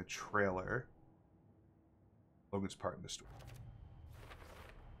found in the trailer. Logan's part in the story.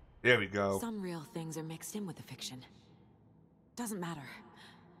 There we go. Some real things are mixed in with the fiction. Doesn't matter.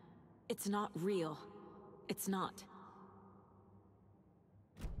 It's not real. It's not.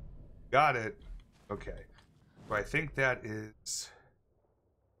 Got it. Okay. So I think that is...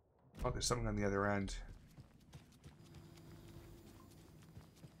 Oh, there's something on the other end.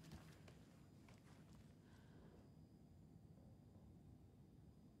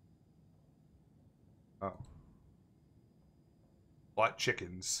 Oh. Lot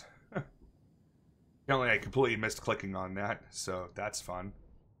chickens. Apparently I completely missed clicking on that, so that's fun.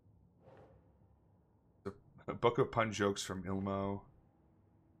 A book of pun jokes from Ilmo.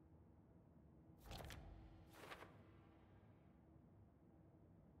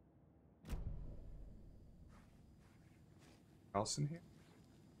 Else in here?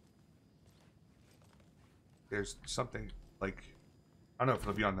 There's something like, I don't know if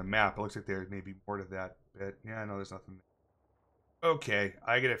it'll be on the map. It looks like there may be more to that bit. Yeah, no, there's nothing there. Okay,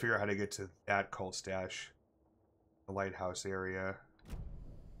 I gotta figure out how to get to that coal stash, the lighthouse area,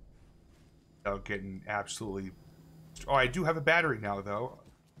 without getting absolutely... Oh, I do have a battery now, though.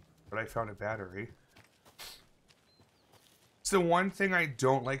 But I found a battery. So the one thing I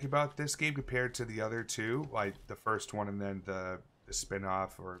don't like about this game compared to the other two, like the first one and then the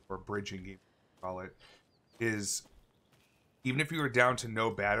spin-off or bridging game, call it, is even if you were down to no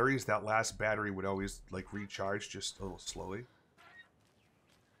batteries, that last battery would always like recharge just a little slowly.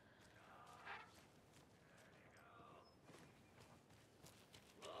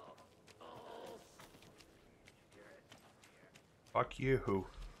 Fuck you.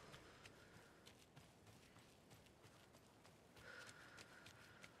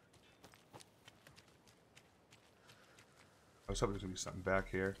 I was hoping there's gonna be something back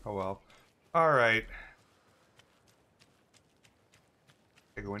here. Oh well. Alright.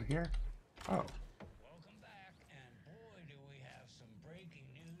 Can I go in here? Oh. Welcome back, and boy do we have some breaking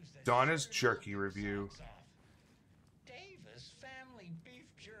news that Donna's jerky review. Davis Family Beef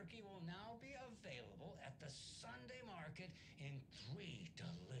Jerky will now be available at the Sunday market in 3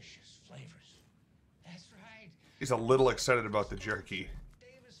 delicious flavors. That's right. He's a little excited about the jerky.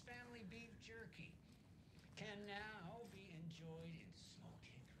 Davis Family Beef Jerky can now be enjoyed in smoked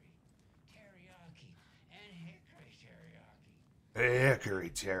hickory, teriyaki, and hickory teriyaki. Hickory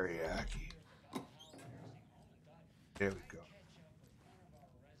teriyaki. There we go.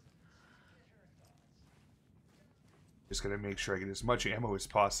 Just gotta make sure I get as much ammo as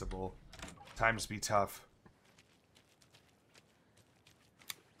possible. Times be tough.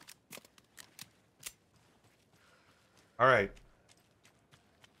 Alright.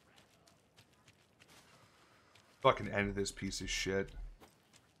 Fucking end this piece of shit.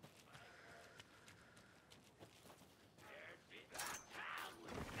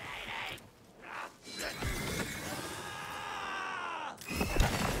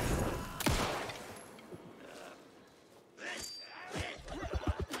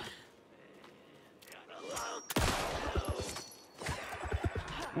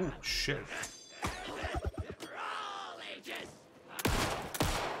 Ooh, shit.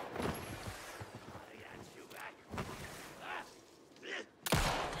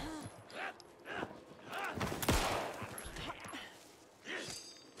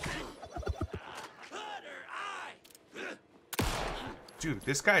 Dude,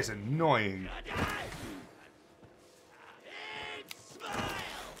 this guy's annoying.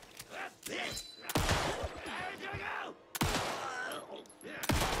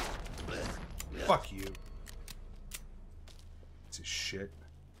 Fuck you. This is shit.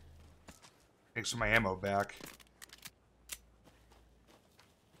 Thanks for my ammo back.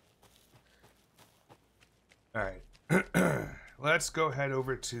 Alright. Let's go head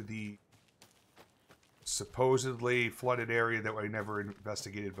over to the supposedly flooded area that I never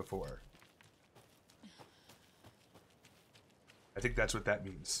investigated before. I think that's what that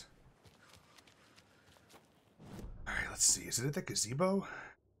means. Alright, let's see. Is it at the gazebo?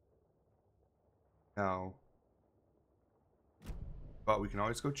 No. But we can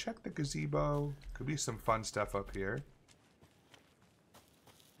always go check the gazebo. Could be some fun stuff up here.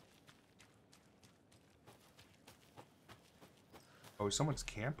 Oh, someone's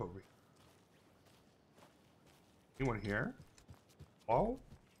camp over here. Anyone here? Oh?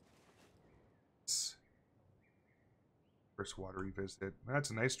 First water revisit. That's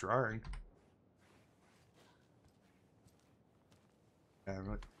a nice drawing.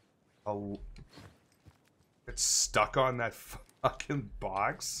 Oh, it's stuck on that fucking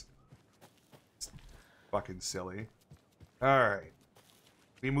box. It's fucking silly. Alright.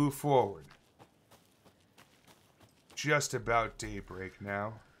 We move forward. Just about daybreak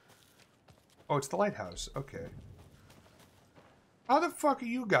now. Oh, it's the lighthouse. Okay. How the fuck are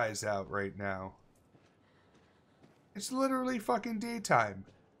you guys out right now? It's literally fucking daytime.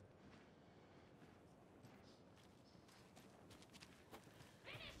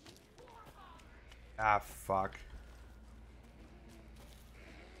 Ah, fuck.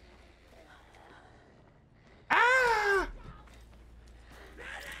 Ah!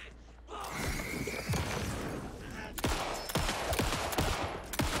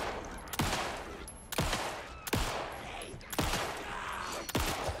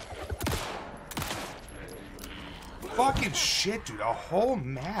 Fucking shit, dude. A whole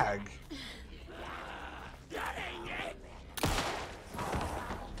mag.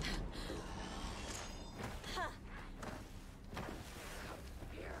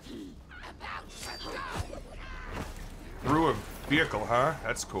 Through a vehicle, huh?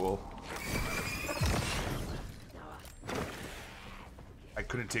 That's cool. I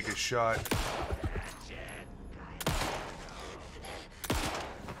couldn't take a shot.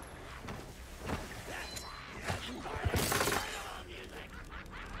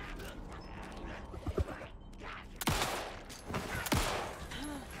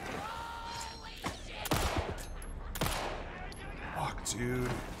 Fuck, dude.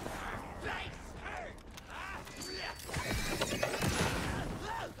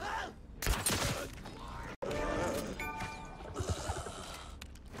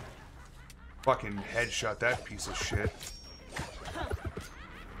 Fucking headshot that piece of shit.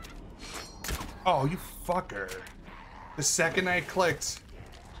 Oh, you fucker. The second I clicked.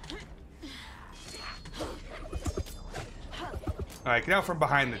 Alright, get out from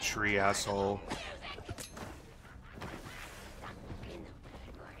behind the tree, asshole.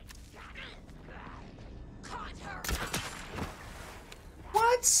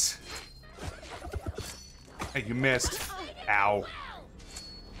 What? Hey, you missed. Ow.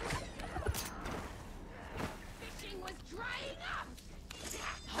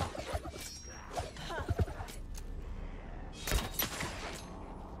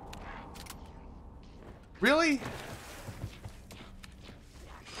 Really?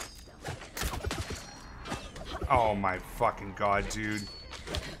 Oh my fucking god, dude.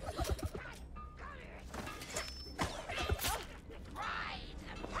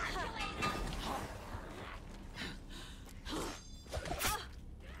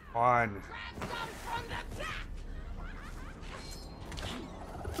 On.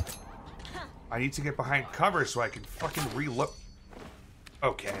 I need to get behind cover so I can fucking reload.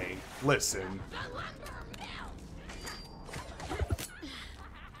 Okay, listen.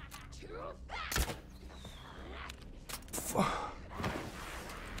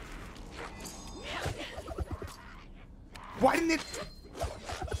 Why didn't it?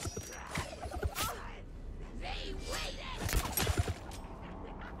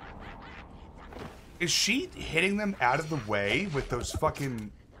 Is she hitting them out of the way with those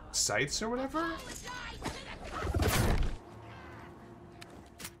fucking scythes or whatever?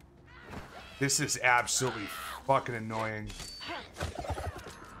 This is absolutely fucking annoying.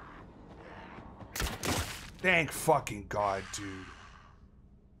 Thank fucking God, dude.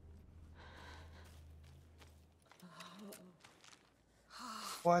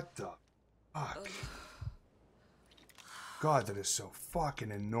 What the fuck? God, that is so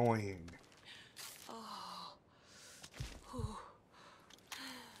fucking annoying.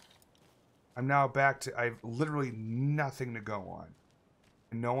 I'm now back to... I have literally nothing to go on.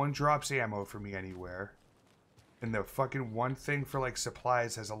 And no one drops ammo for me anywhere. And the fucking one thing for, like,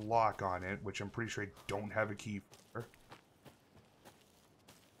 supplies has a lock on it, which I'm pretty sure I don't have a key for.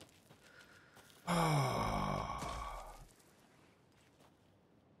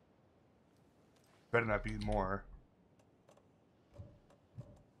 Better not be more.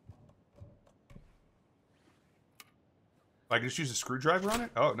 I can just use a screwdriver on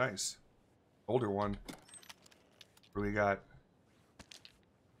it? Oh, nice. Older one. What do we got?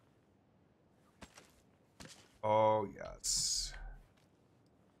 Oh, yes.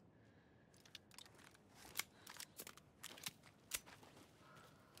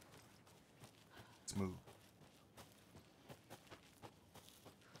 Let's move.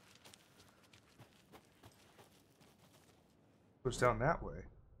 Goes down that way.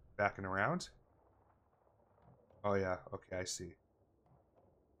 Backing around? Oh, yeah. Okay, I see.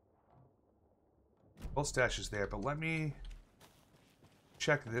 Full stash is there, but let me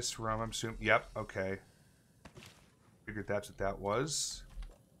check this room. I'm assuming... Yep, okay. Figured that's what that was.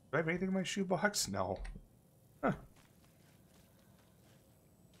 Do I have anything in my shoebox? No. Huh.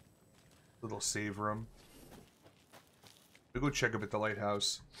 Little save room. We'll go check up at the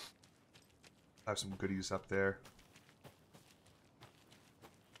lighthouse. Have some goodies up there.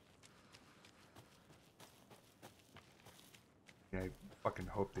 Yeah, I fucking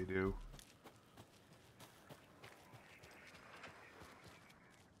hope they do.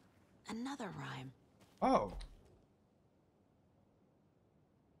 Another rhyme. Oh.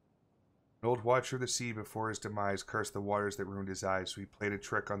 An old watcher of the sea before his demise cursed the waters that ruined his eyes, so he played a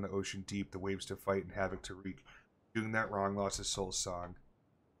trick on the ocean deep, the waves to fight and havoc to wreak. Doing that wrong lost his soul's song.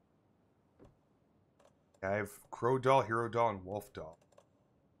 Yeah, I have Crow Doll, Hero Doll, and Wolf Doll.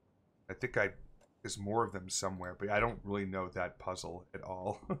 I think there's more of them somewhere, but I don't really know that puzzle at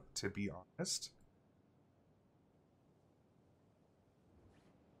all, to be honest.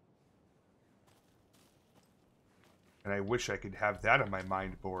 And I wish I could have that on my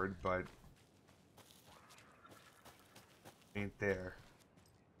mind board, but ain't there.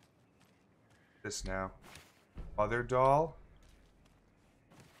 This now. Mother Doll.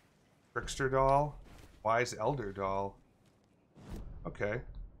 Trickster Doll. Wise Elder Doll. Okay.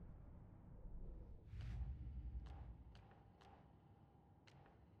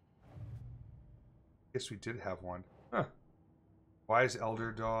 Guess we did have one. Huh. Wise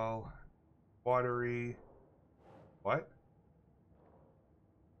Elder Doll. Watery. What?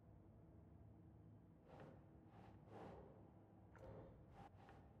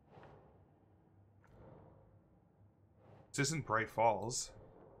 This isn't Bright Falls.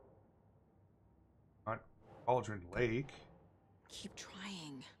 Not Cauldron Lake. Keep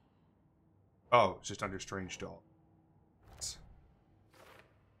trying. Oh, it's just under Strange Doll.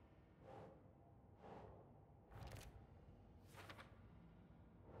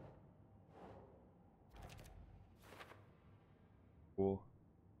 Cool.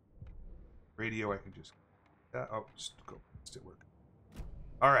 Radio, I can just... oh, just go. Still working.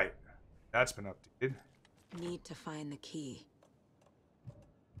 Alright. That's been updated. Need to find the key.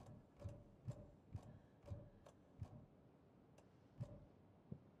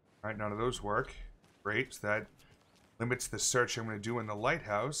 Alright, none of those work. Great, so that limits the search I'm going to do in the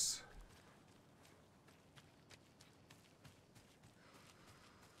lighthouse.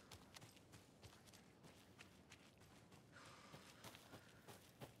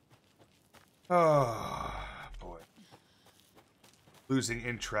 Oh, boy. Losing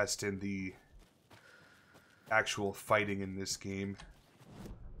interest in the actual fighting in this game.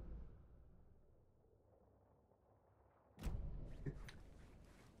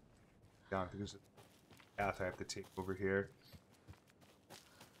 Yeah, I think there's a path I have to take over here.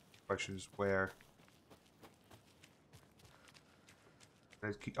 Question is where.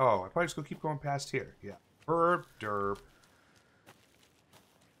 Oh, I probably just go keep going past here. Yeah. Burp, derp.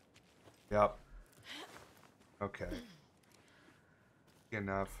 Yep. Okay.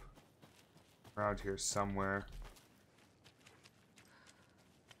 Enough. Around here somewhere.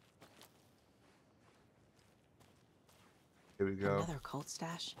 Here we go. Another cult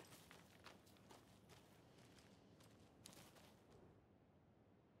stash.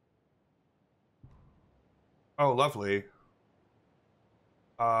 Oh, lovely.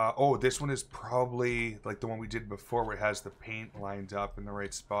 Oh, this one is probably like the one we did before where it has the paint lined up in the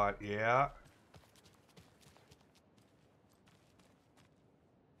right spot. Yeah.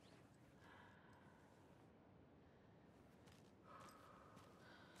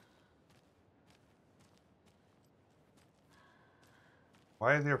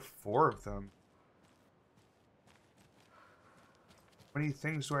 Why are there 4 of them? How many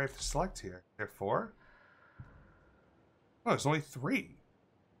things do I have to select here? There are 4? Oh, there's only 3.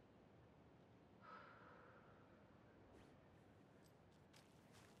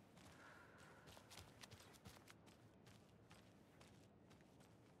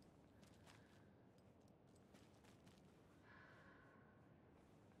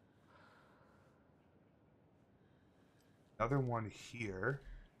 Another one here.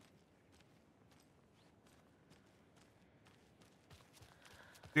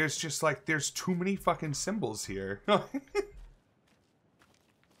 There's just like, there's too many fucking symbols here.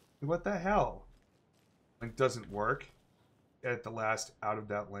 What the hell? Link doesn't work. At the last out of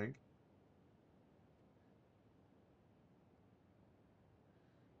that link.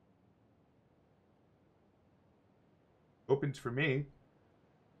 Opens for me.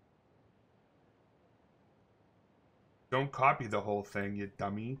 Don't copy the whole thing, you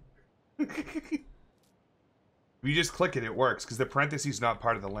dummy. If you just click it, it works, because the parentheses is not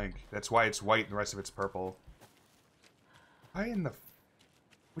part of the link. That's why it's white and the rest of it's purple. Why in the...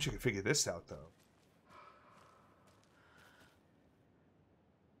 Wish I could figure this out, though.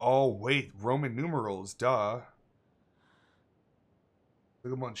 Oh, wait. Roman numerals, duh.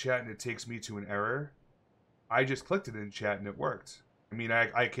 Look them on chat and it takes me to an error. I just clicked it in chat and it worked. I mean,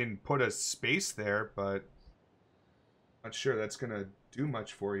 I can put a space there, but... Not sure that's going to do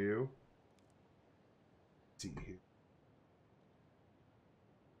much for you. Let's see here.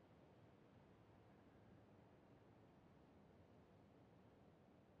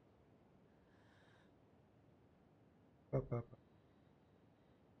 Up.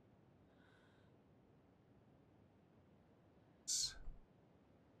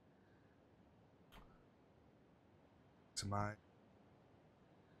 To my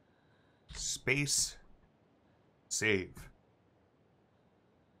space save.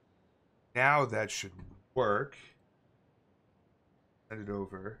 Now that should work. Send it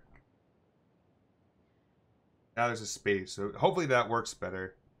over. Now there's a space, so hopefully that works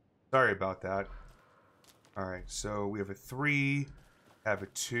better. Sorry about that. Alright, so we have a 3, have a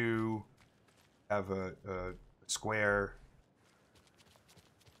 2, have a square,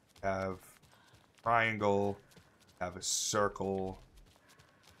 have triangle, have a circle.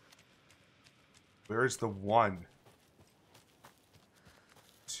 Where's the 1?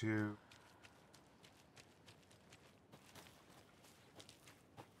 2.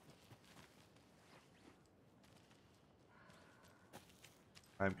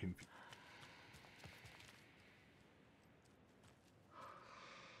 I'm confused.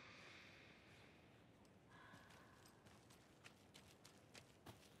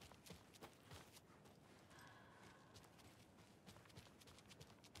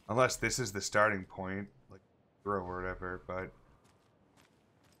 Unless this is the starting point, like 0 or whatever, but...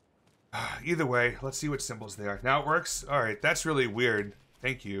 Either way, let's see what symbols they are. Now it works? Alright, that's really weird.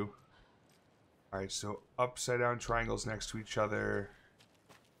 Thank you. Alright, so upside down triangles next to each other.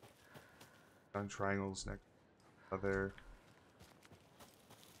 Down triangles next to each other.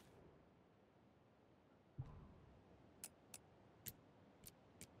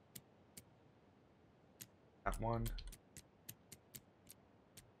 That one.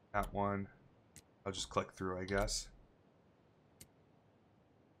 That one. I'll just click through, I guess.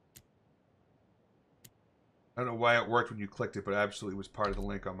 I don't know why it worked when you clicked it, but it absolutely was part of the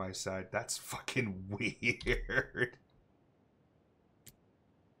link on my side. That's fucking weird.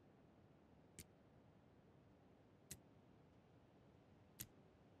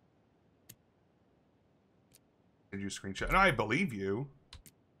 Did you screenshot? No, I believe you.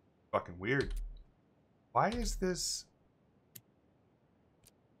 Fucking weird. Why is this...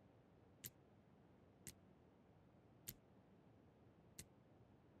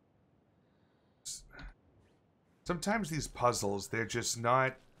 Sometimes these puzzles, they're just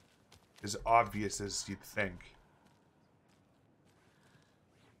not as obvious as you'd think.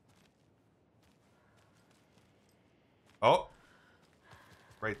 Oh!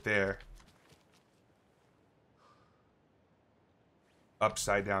 Right there.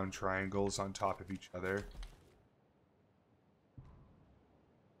 Upside down triangles on top of each other.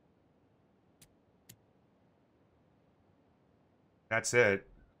 That's it.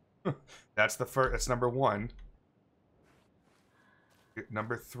 That's the first, that's number 1.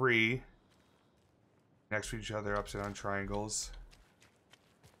 Number 3, next to each other, upside down triangles.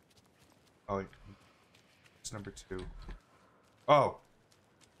 Oh, wait. It's number 2. Oh!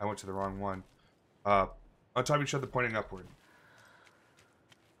 I went to the wrong one. On top of each other, pointing upward.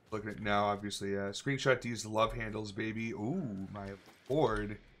 Looking at it now, obviously. Screenshot these love handles, baby. Ooh, my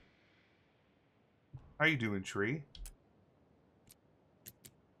lord. How you doing, tree?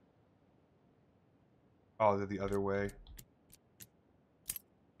 Oh, they're the other way.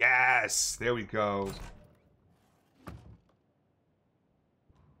 Yes! There we go.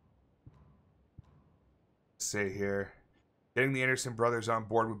 Say here. Getting the Anderson brothers on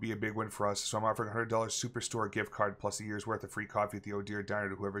board would be a big win for us, so I'm offering a $100 Superstore gift card plus a year's worth of free coffee at the Oh Dear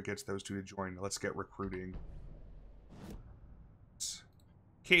Diner to whoever gets those two to join. Let's get recruiting.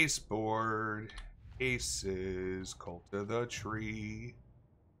 Case board. Aces. Cult of the Tree.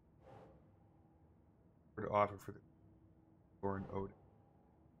 To offer for the Thorn Odin.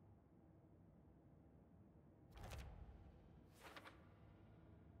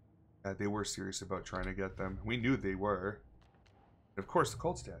 They were serious about trying to get them. We knew they were. And of course, the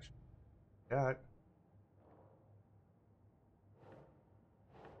Cold Stash. That.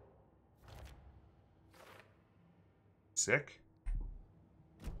 Sick.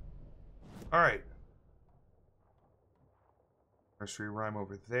 Alright. Nursery rhyme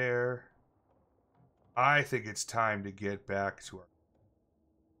over there. I think it's time to get back to our...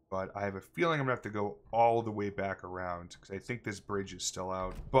 But I have a feeling I'm going to have to go all the way back around. Because I think this bridge is still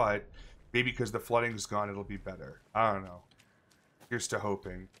out. But maybe because the flooding's gone, it'll be better. I don't know. Here's to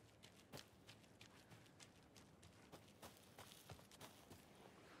hoping.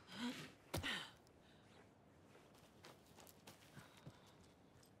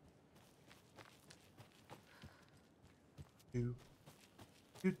 Be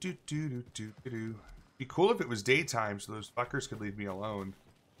cool if it was daytime so those fuckers could leave me alone.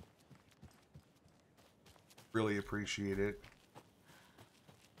 Really appreciate it.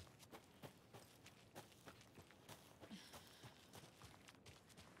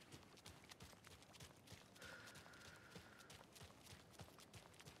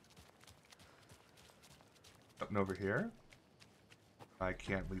 Up and over here. I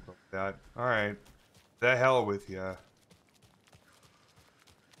can't leap up that. Alright. The hell with ya.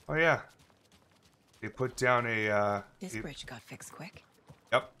 Oh yeah. They put down a This bridge got fixed quick.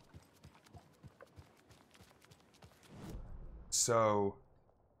 Yep. So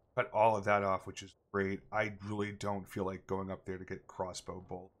cut all of that off, which is great. I really don't feel like going up there to get crossbow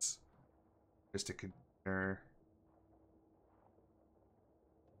bolts. Just a container.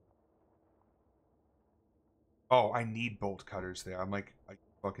 Oh, I need bolt cutters there. I'm like, are you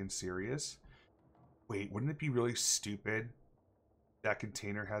fucking serious? Wait, wouldn't it be really stupid that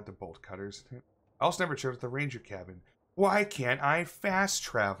container had the bolt cutters in it? I also never checked the ranger cabin. Why can't I fast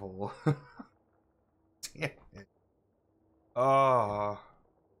travel? Damn it. Oh.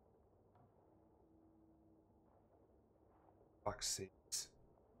 Fuck's sakes.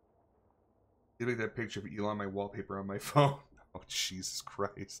 Look at that picture of Elon, my wallpaper on my phone. Oh, Jesus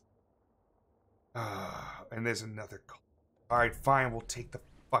Christ. And there's another call. Alright, fine, we'll take the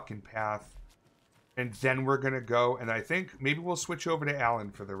fucking path. And then we're gonna go, and I think maybe we'll switch over to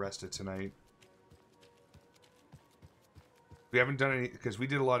Alan for the rest of tonight. We haven't done any, because we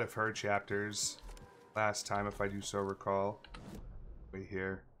did a lot of her chapters last time, if I do so recall. Wait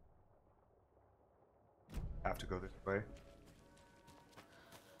here. Have to go this way.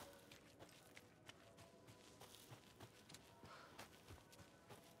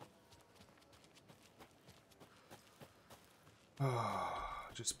 Oh,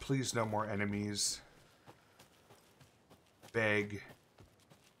 just please no more enemies. Beg.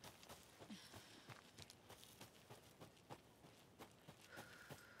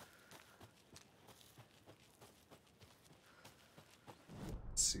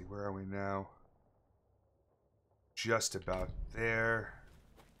 Let's see, where are we now? Just about there.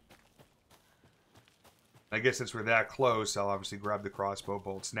 I guess since we're that close, I'll obviously grab the crossbow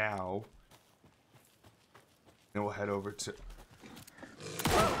bolts now. Then we'll head over to...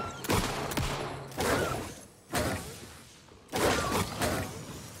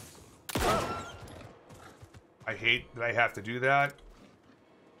 I hate that I have to do that.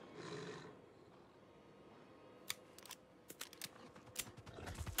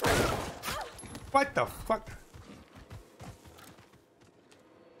 What the fuck?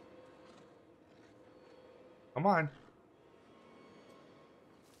 Come on.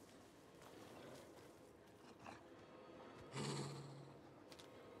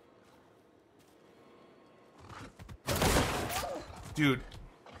 Dude.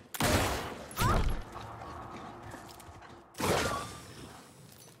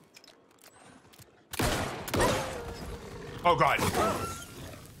 Oh god.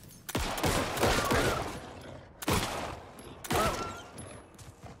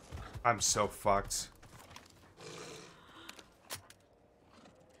 I'm so fucked.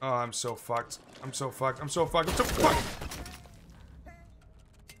 Oh, I'm so fucked. I'm so fucked. I'm so fucked. I'm so fucked.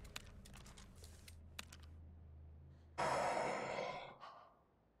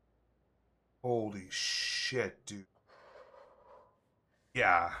 Holy shit, dude.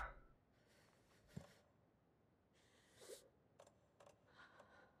 Yeah.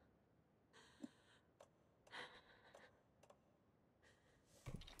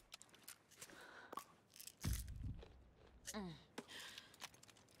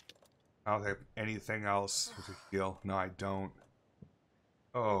 I don't have anything else with a heal. No, I don't.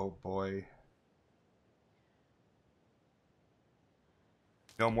 Oh, boy.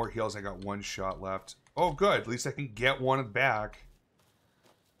 No more heals. I got one shot left. Oh, good. At least I can get one back.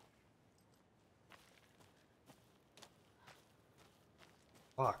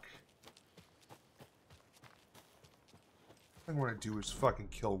 Fuck. All I want to do is fucking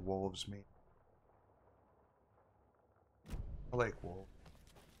kill wolves, mate. I like wolves.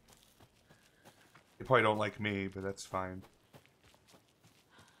 They probably don't like me, but that's fine.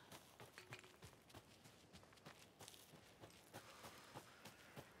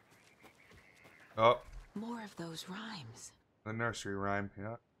 Oh. More of those rhymes. The nursery rhyme,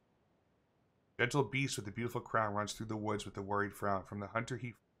 yeah. Gentle beast with a beautiful crown runs through the woods with a worried frown. From the hunter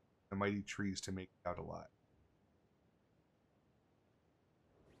he the mighty trees to make it out alive.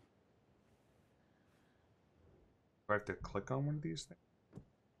 Do I have to click on one of these things?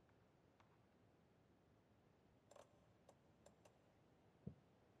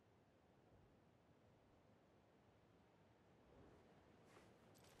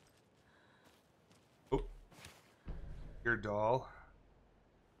 Oh. Your doll.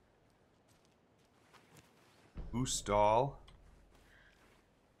 Goose doll.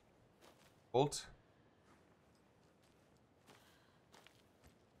 Bolt.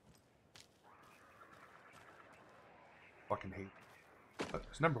 Fucking hate.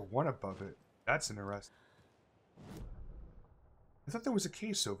 There's number 1 above it. That's interesting. I thought there was a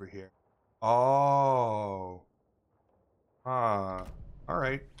case over here. Oh. Ah.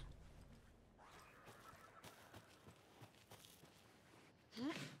 Alright.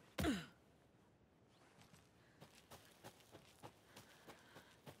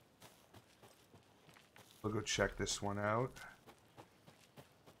 We'll go check this one out.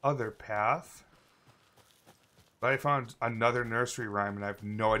 Other path. But I found another nursery rhyme and I have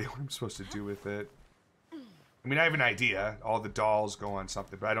no idea what I'm supposed to do with it. I mean, I have an idea. All the dolls go on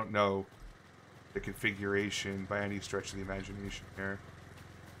something, but I don't know the configuration by any stretch of the imagination here.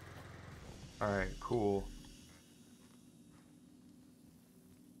 Alright, cool.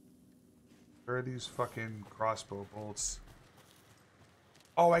 Where are these fucking crossbow bolts?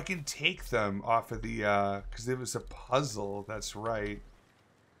 Oh, I can take them off of the, because it was a puzzle, that's right.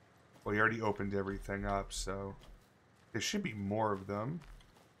 Well, you already opened everything up, so... There should be more of them.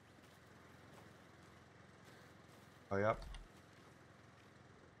 Oh, yep.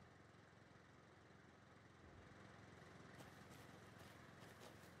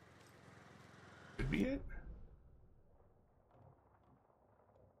 Could be it.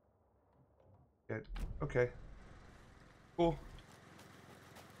 Good. Okay. Cool.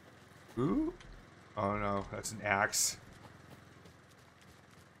 Ooh. Oh no, that's an axe.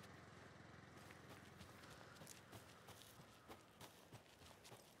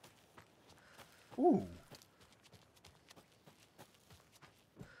 Ooh.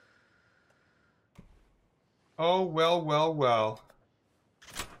 Oh, well, well, well.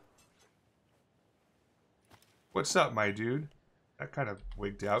 What's up, my dude? That kind of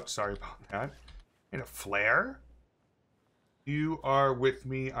wigged out. Sorry about that. And a flare? You are with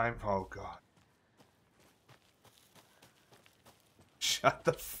me. I'm... Oh, God. Shut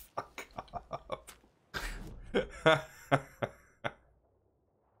the fuck up.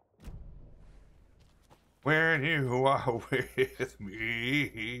 When you are with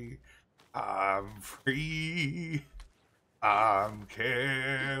me, I'm free. I'm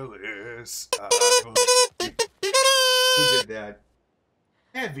careless. Who did that?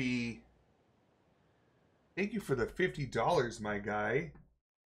 Heavy. Thank you for the $50, my guy.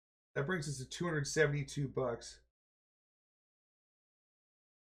 That brings us to 272 bucks.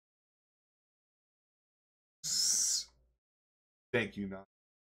 Thank you, Nat.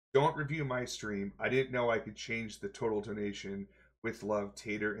 Don't review my stream. I didn't know I could change the total donation. With love,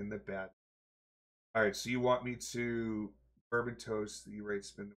 Tater in the Bat. Alright, so you want me to bourbon toast the right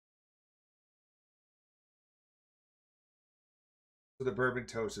spin. So the bourbon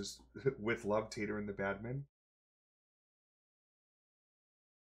toast is with love, Tater in the Badman.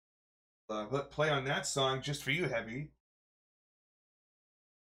 Play on that song just for you, Heavy.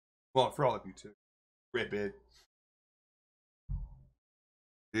 Well, for all of you too. Ribbit.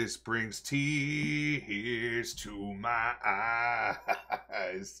 This brings tears to my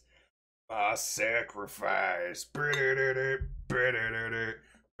eyes. My sacrifice.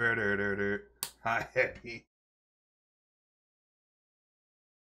 Hi, Happy.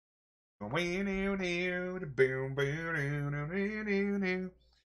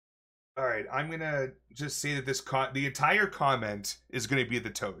 Alright, I'm gonna just say that this the entire comment is gonna be the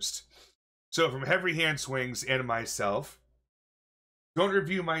toast. So from Heavy Hand Swings and myself, Don't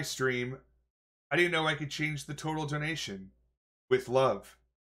review my stream. I didn't know I could change the total donation. With love.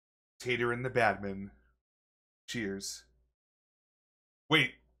 Tater and the Badman. Cheers.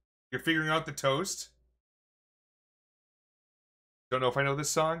 Wait, you're figuring out the toast? Don't know if I know this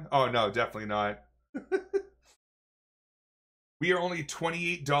song? Oh, no, definitely not. We are only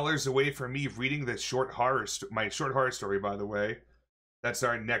 $28 away from me reading the my short horror story, by the way. That's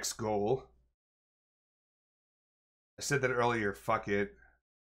our next goal. I said that earlier, fuck it.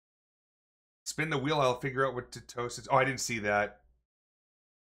 Spin the wheel, I'll figure out what to toast it. Oh, I didn't see that.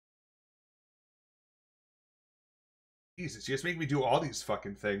 Jesus, you just make me do all these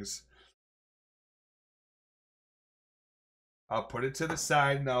fucking things. I'll put it to the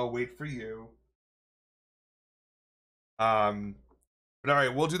side and I'll wait for you. But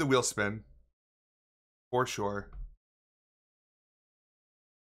alright, we'll do the wheel spin. For sure.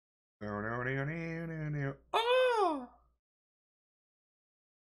 Oh!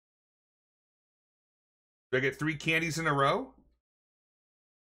 Do I get 3 candies in a row?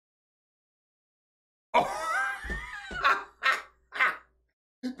 Oh!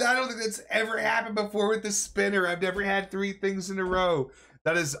 I don't think that's ever happened before with the spinner. I've never had 3 things in a row.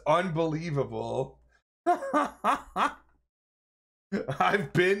 That is unbelievable.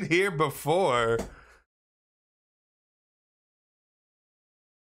 I've been here before.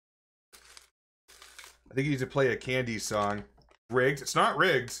 I think you need to play a candy song. Rigged? It's not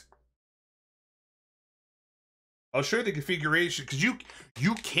rigged. I'll show you the configuration, because you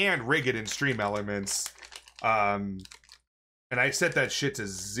can rig it in Stream Elements. And I set that shit to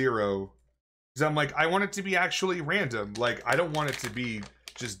 0. Because I'm like, I want it to be actually random. Like, I don't want it to be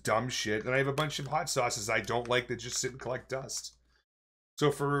just dumb shit. And I have a bunch of hot sauces I don't like that just sit and collect dust.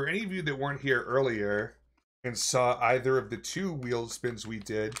 So for any of you that weren't here earlier and saw either of the 2 wheel spins we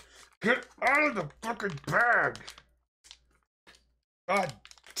did, get out of the fucking bag! God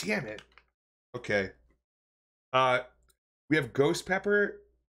damn it. Okay. We have ghost pepper,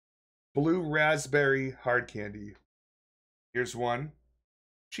 blue raspberry hard candy. Here's one.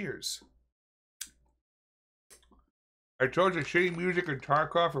 Cheers. I chose the shitty music in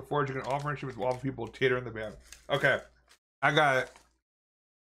Tarkov for forging an all-friendship with all people Tater in the band. Okay. I got it.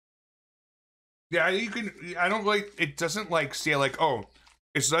 Yeah, you can, I don't like, it doesn't like say like, oh,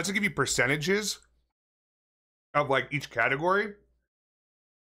 it doesn't give you percentages of like each category.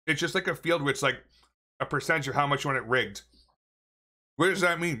 It's just like a field where it's like a percentage of how much you want it rigged. What does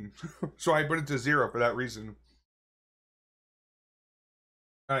that mean? So I put it to 0 for that reason.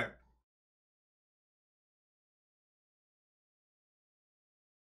 Alright.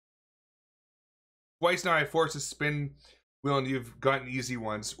 Twice now I forced a spin wheel and you've gotten easy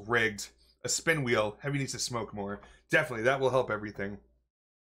ones. Rigged. A spin wheel. Heavy needs to smoke more. Definitely, that will help everything.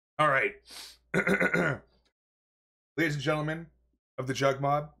 Alright. Ladies and gentlemen of the Jug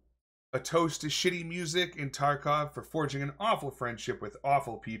Mob, a toast to shitty music in Tarkov for forging an awful friendship with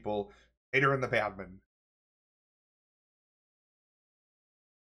awful people. Tater and the Badman.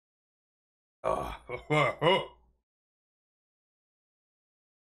 Oh,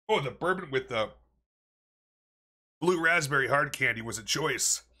 the bourbon with the blue raspberry hard candy was a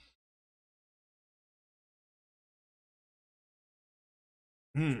choice.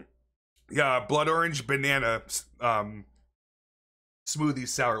 Yeah, blood orange banana smoothie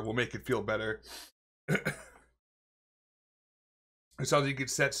sour will make it feel better. It sounds like you could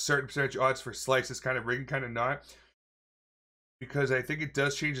set certain percentage odds for slices, kind of rigging, kind of not. Because I think it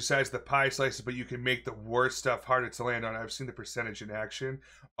does change the size of the pie slices, but you can make the worst stuff harder to land on. I've seen the percentage in action.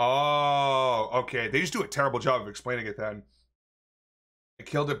 Oh, okay. They just do a terrible job of explaining it then. I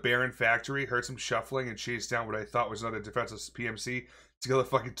killed a barren factory, heard some shuffling, and chased down what I thought was another defenseless PMC. Till it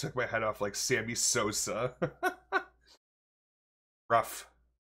fucking took my head off like Sammy Sosa. Rough.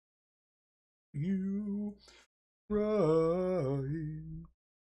 You crying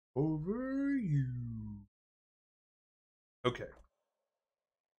over you. Okay.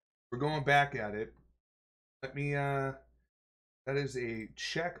 We're going back at it. Let me, that is a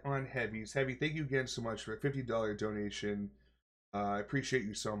check on Heavy's. Heavy, thank you again so much for a $50 donation. I appreciate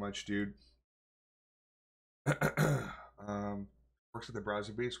you so much, dude. Works with the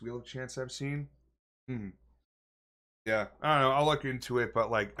browser-based wheel of chance I've seen. Yeah, I don't know. I'll look into it,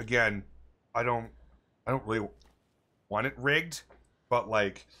 but like again, I don't really want it rigged. But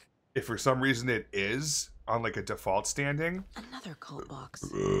like, if for some reason it is on like a default standing, another cold box.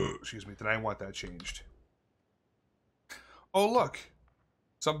 Excuse me. Then I want that changed. Oh look,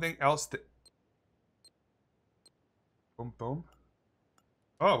 something else that. Boom boom.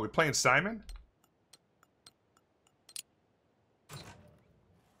 Oh, we're playing Simon.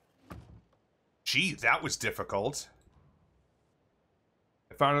 Gee, that was difficult.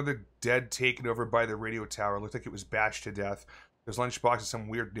 found another dead taken over by the radio tower. Looked like it was bashed to death. There's lunchbox and some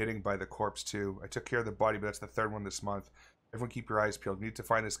weird knitting by the corpse too. I took care of the body, but that's the third one this month. Everyone keep your eyes peeled. We need to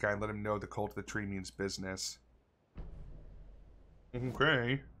find this guy and let him know the cult of the tree means business.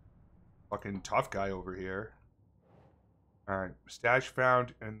 Okay. Fucking tough guy over here. Alright. Stash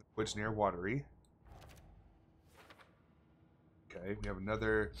found in the woods near Watery. Okay, we have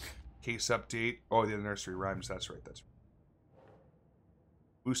another case update. Oh, the nursery rhymes. That's right, that's right.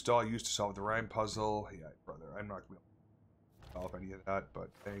 Boost doll used to solve the rhyme puzzle. Yeah, brother, I'm not going to solve any of that, but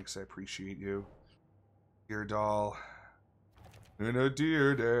thanks, I appreciate you. Deer doll. In a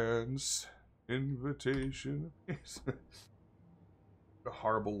deer dance. Invitation. A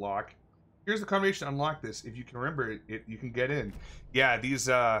horrible lock. Here's the combination to unlock this. If you can remember it, you can get in. Yeah, these,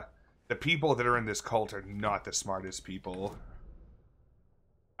 the people that are in this cult are not the smartest people.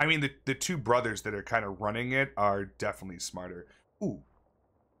 I mean, the two brothers that are kind of running it are definitely smarter. Ooh.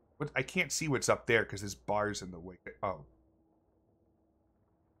 But I can't see what's up there because there's bars in the way. Oh.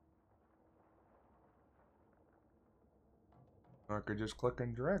 I could just click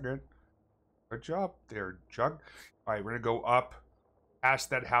and drag it. Good job there, Jugg. Alright, we're going to go up past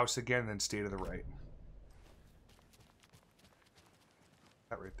that house again, then stay to the right.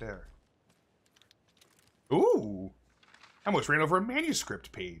 That right there. Ooh! I almost ran over a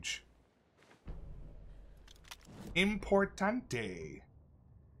manuscript page. Importante.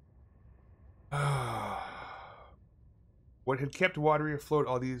 What had kept Watery afloat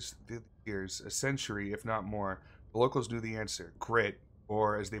all these years, a century, if not more, the locals knew the answer. Grit,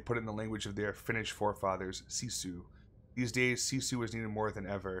 or as they put it in the language of their Finnish forefathers, sisu. These days, sisu was needed more than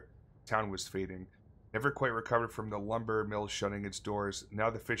ever. The town was fading. Never quite recovered from the lumber mill shutting its doors. Now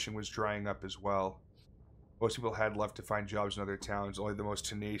the fishing was drying up as well. Most people had left to find jobs in other towns. Only the most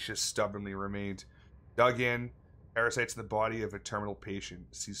tenacious stubbornly remained. Dug in, parasites in the body of a terminal patient,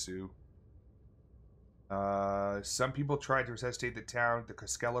 sisu. Some people tried to resuscitate the town. The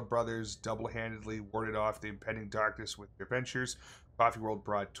Koskela brothers double-handedly warded off the impending darkness with their ventures. Coffee World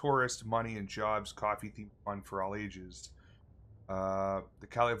brought tourists, money, and jobs. Coffee-themed fun for all ages. The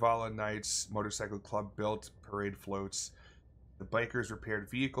Kalevala Knights Motorcycle Club built parade floats. The bikers repaired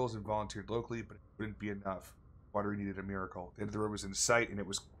vehicles and volunteered locally, but it wouldn't be enough. Watery needed a miracle. The end of the road was in sight, and it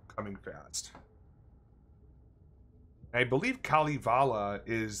was coming fast. And I believe Kalevala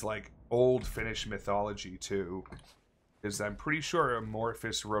is, like, old Finnish mythology, too. Because I'm pretty sure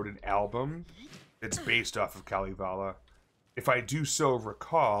Amorphous wrote an album that's based off of Kalevala. If I do so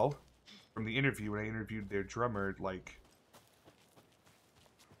recall, from the interview, when I interviewed their drummer, like...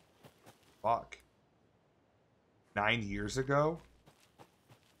 Fuck. 9 years ago?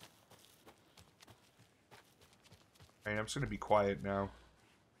 Alright, I'm just gonna be quiet now.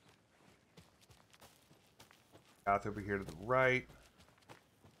 Path over here to the right.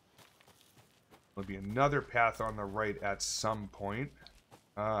 There'll be another path on the right at some point.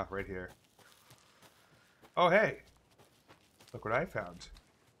 Ah, right here. Oh, hey! Look what I found.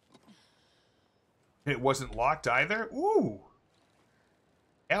 It wasn't locked either? Ooh!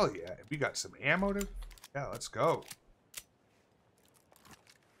 Hell yeah. We got some ammo to... Yeah, let's go.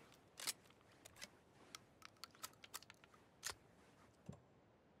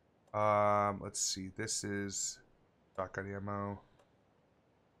 Let's see. This is shotgun ammo.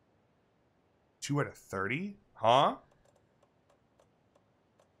 2 out of 30? Huh?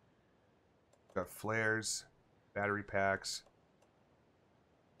 Got flares, battery packs.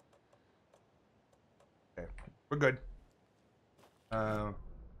 Okay, we're good.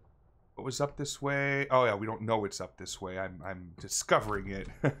 What was up this way? Oh yeah, we don't know what's up this way. I'm discovering it,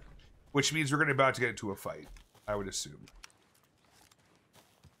 which means we're about to get into a fight, I would assume.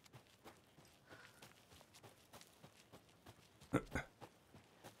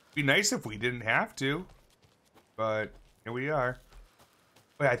 Be nice if we didn't have to, but here we are.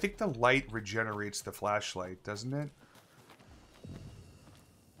 Wait, I think the light regenerates the flashlight, doesn't it?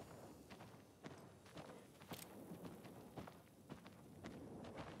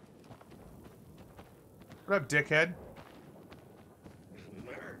 What up, dickhead?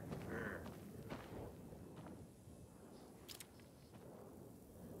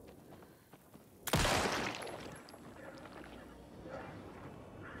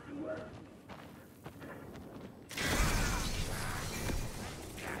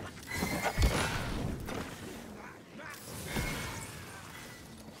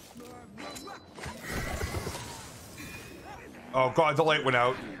 Oh god, the light went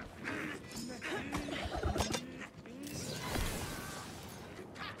out.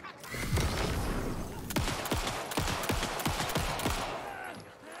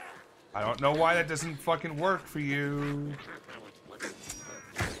 I don't know why that doesn't fucking work for you.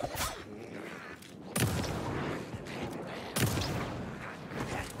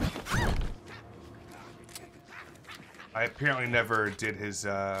 I apparently never did his,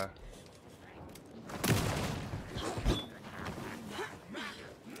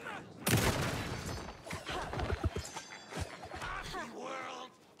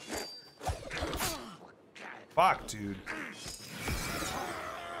 Fuck, dude.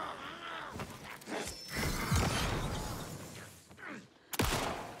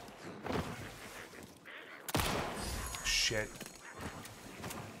 Shit.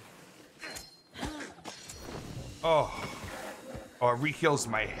 Oh. Oh, it re-heals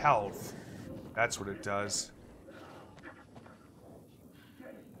my health. That's what it does.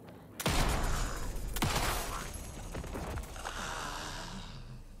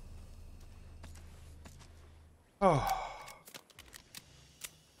 Oh.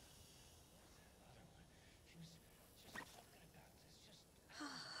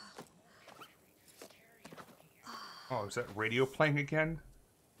 Oh, is that radio playing again?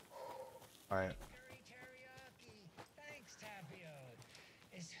 Alright. Thanks, Tapio.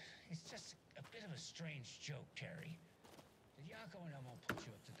 It's just a bit of a strange joke, Terry. Did Yako and Elmo put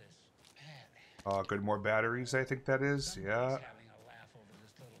you up to this? Man. Oh, good, more batteries, I think that is. Yeah. Having a laugh over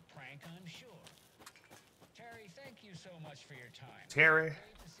this little prank, I'm sure. Terry, thank you so much for your time. Terry.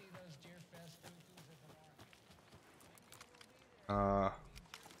 Great to see those Deerfest booths at the market.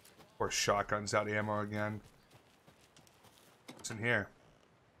 Or shotguns out ammo again. What's in here?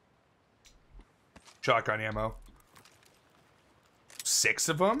 Shotgun ammo. 6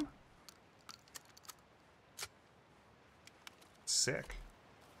 of them? Sick.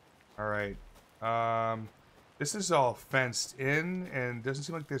 Alright. This is all fenced in, and doesn't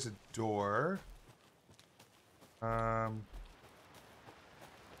seem like there's a door. Or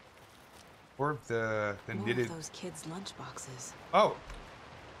the More knitted... of those kids' lunchboxes. Oh!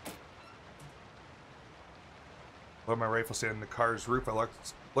 Below my rifle stand on the car's roof, I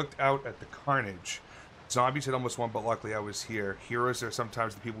looked out at the carnage. Zombies had almost won, but luckily I was here. Heroes are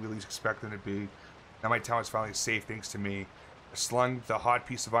sometimes the people we least expect them to be. Now my town is finally safe thanks to me. I slung the hot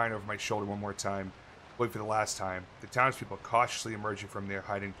piece of iron over my shoulder one more time. Wait for the last time. The townspeople cautiously emerging from their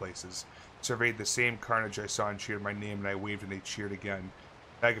hiding places surveyed the same carnage I saw and cheered my name, and I waved and they cheered again.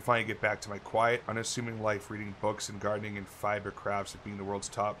 Now I could finally get back to my quiet, unassuming life, reading books and gardening and fiber crafts and being the world's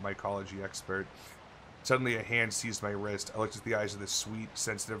top mycology expert. Suddenly a hand seized my wrist. I looked at the eyes of this sweet,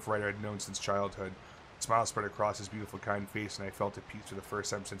 sensitive writer I'd known since childhood. A smile spread across his beautiful, kind face, and I felt at peace for the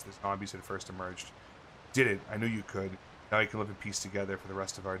first time since the zombies had first emerged. Did it. I knew you could. Now we can live in peace together for the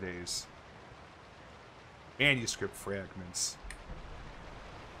rest of our days. Manuscript fragments.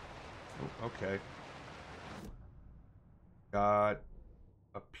 Oh, okay. Got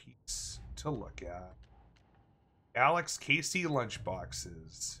a piece to look at. Alex Casey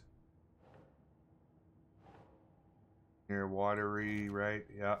lunchboxes. Near watery, right?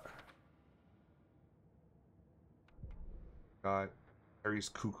 Yeah. Got Harry's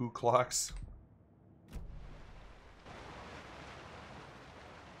cuckoo clocks.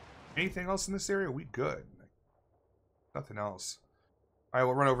 Anything else in this area? We good. Nothing else. Alright,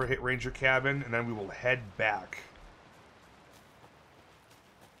 we'll run over, hit Ranger Cabin, and then we will head back.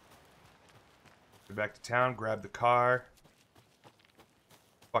 Go back to town, grab the car.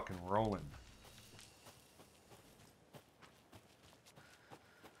 Fucking rolling.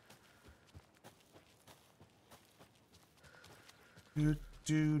 Do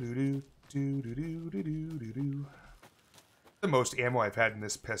do do do do do do do do. The most ammo I've had in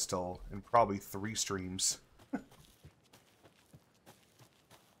this pistol in probably 3 streams.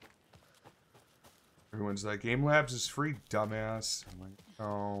 Everyone's like, Game Labs is free, dumbass. I'm like,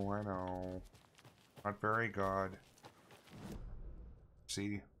 oh, I know. Not very good.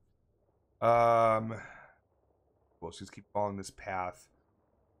 See? Well, so just keep following this path.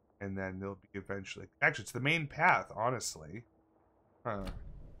 And then they'll be eventually... Actually, it's the main path, honestly. Huh.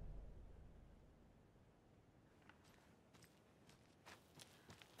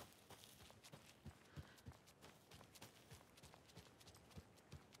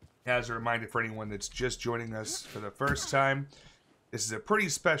 As a reminder for anyone that's just joining us for the first time, this is a pretty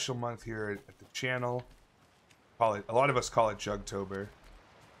special month here at the channel. A lot of us call it Juggtober.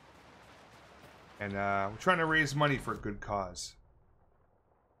 And we're trying to raise money for a good cause.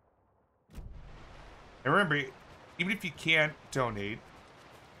 And remember, even if you can't donate,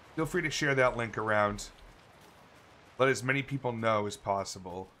 feel free to share that link around. Let as many people know as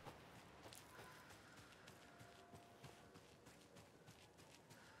possible.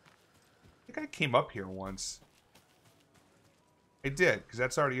 I think I came up here once. I did, because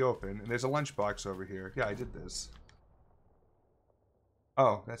that's already open. And there's a lunchbox over here. Yeah, I did this.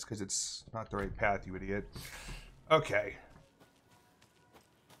 Oh, that's because it's not the right path, you idiot. Okay.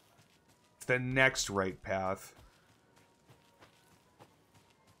 It's the next right path.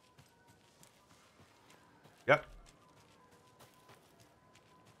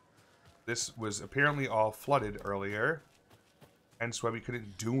 This was apparently all flooded earlier. Hence why we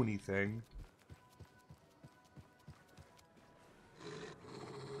couldn't do anything.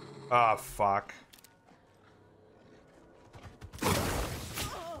 Ah, fuck.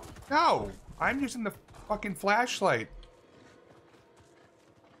 No! I'm using the fucking flashlight.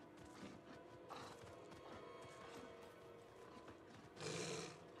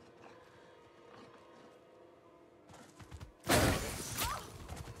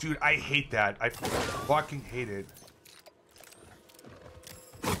 Dude, I hate that. I fucking hate it.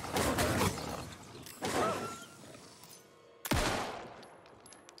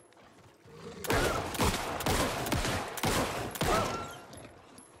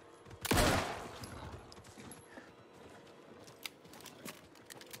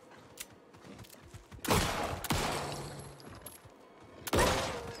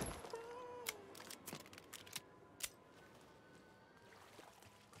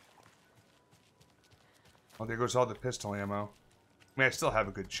 Oh, there goes all the pistol ammo. I mean, I still have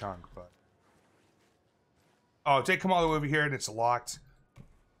a good chunk, but... Oh, they come all the way over here and it's locked.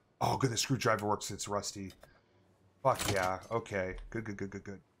 Oh, good, the screwdriver works, it's rusty. Fuck yeah, okay. Good, good, good, good,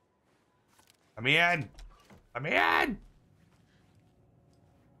 good. I'm in! I'm in!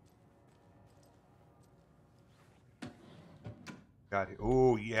 Got it.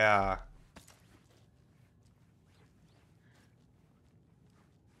 Oh, yeah.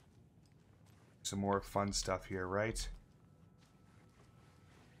 Some more fun stuff here, right?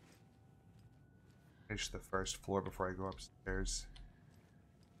 Finish the first floor before I go upstairs.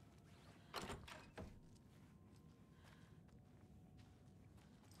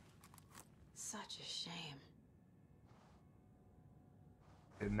 Such a shame.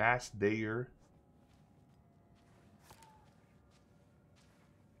 And that's there.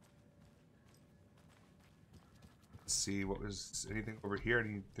 Let's see, what was anything over here?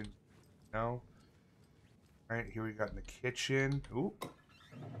 Anything? No. All right, here we got in the kitchen. Ooh.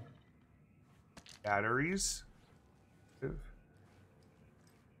 Batteries.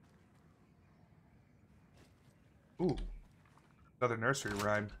 Ooh. Another nursery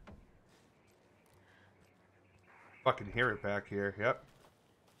rhyme. Fucking hear it back here. Yep.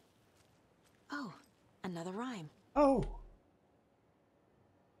 Oh, another rhyme. Oh.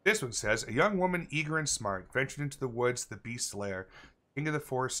 This one says, a young woman eager and smart ventured into the woods, the beast's lair. King of the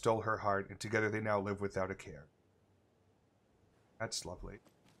forest stole her heart, and together they now live without a care. That's lovely.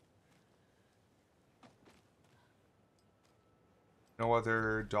 No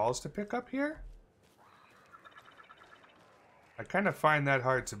other dolls to pick up here? I kind of find that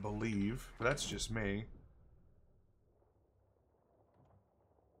hard to believe, but that's just me.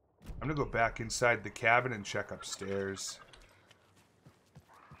 I'm gonna go back inside the cabin and check upstairs.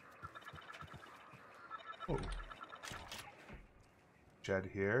 Oh. Shed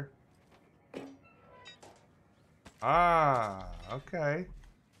here. Ah, okay.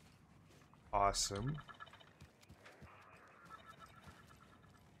 Awesome.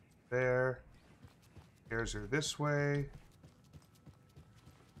 There. Stairs are this way.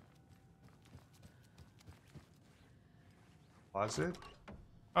 Closet.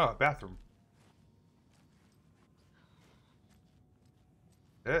 Oh, bathroom.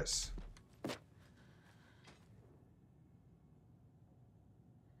 This.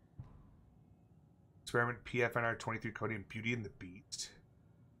 Experiment PFNR 23 coding Beauty and the Beast.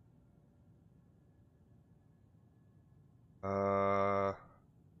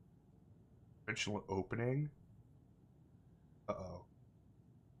 Dimensional opening. Uh-oh.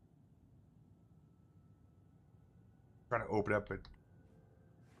 Trying to open up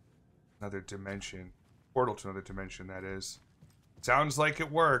another dimension. Portal to another dimension, that is. Sounds like it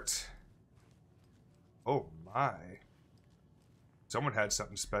worked. Oh my. Someone had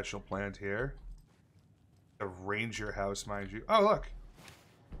something special planned here. A ranger house, mind you. Oh, look.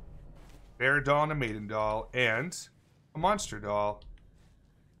 Bear doll and a maiden doll. And a monster doll.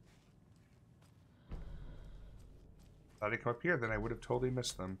 Thought I'd come up here, then I would have totally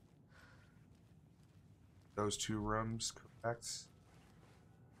missed them. Those two rooms, correct.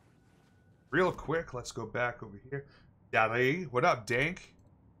 Real quick, let's go back over here. Daddy, what up, Dank?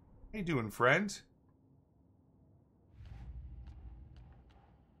 How you doing, friend?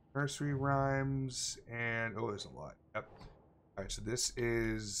 Nursery rhymes, and oh, there's a lot. Yep. All right, so this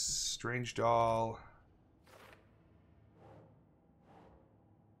is Strange Doll.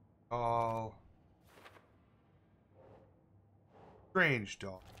 Strange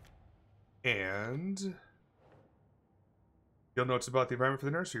Doll. And you'll notice about the environment for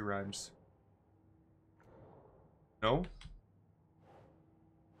the nursery rhymes. No?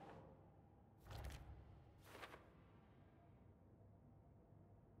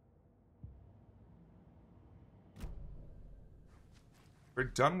 we're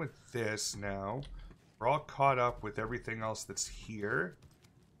done with this now. We're all caught up with everything else that's here.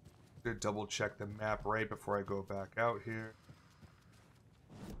 I'm gonna double check the map right before I go back out here.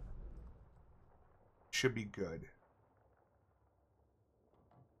 Should be good.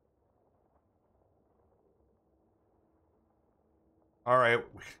 Alright.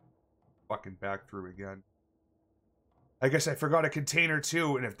 Fucking back through again. I guess I forgot a container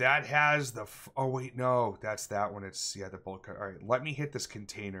too, and if that has the... oh, wait, no. That's that one. It's, yeah, the bulk... Alright, let me hit this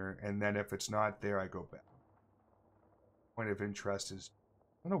container, and then if it's not there, I go back. Point of interest is...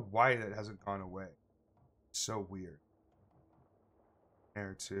 I don't know why that hasn't gone away. It's so weird.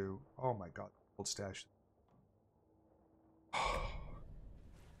 There too. Oh my god. Old stash.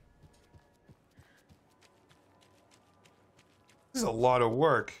 This is a lot of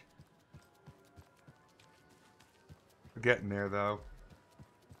work. We're getting there though.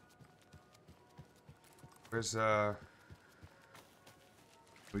 Where's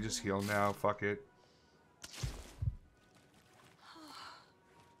we just heal now, fuck it.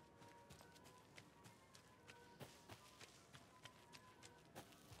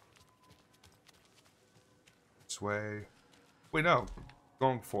 This way. Wait, no.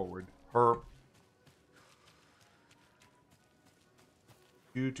 Going forward. Herp.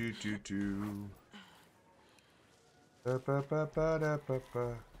 Do. Ba ba ba ba da ba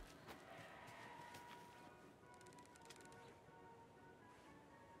ba.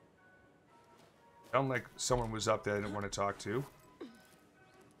 Sound like someone was up there I didn't want to talk to.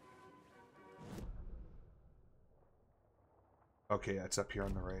 Okay, that's up here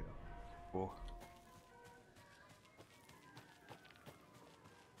on the right. Cool.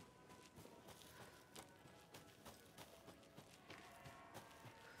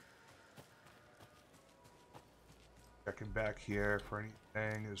 Checking back here for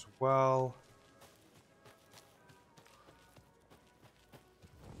anything as well.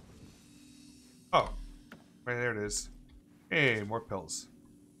 Oh, right there it is. Hey, more pills.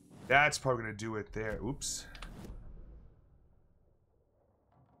 That's probably gonna do it there. Oops.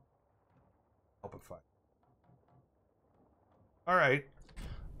 Helpify. All right.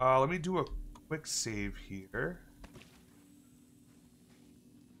 Let me do a quick save here.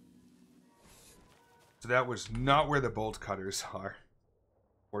 So that was not where the bolt cutters are,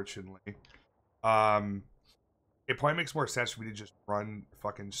 fortunately. It probably makes more sense for me to just run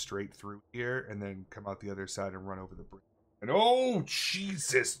fucking straight through here and then come out the other side and run over the bridge. And oh,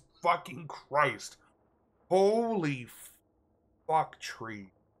 Jesus fucking Christ. Holy fuck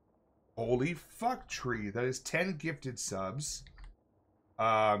tree. Holy fuck tree. That is 10 gifted subs.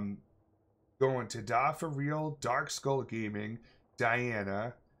 Going to Da For Real, Dark Skull Gaming,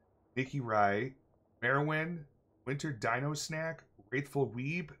 Diana, Mickey Rye, Merwin, Winter Dino Snack, Wraithful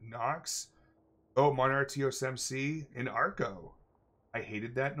Weeb, Nox, Monartios MC, and Arco. I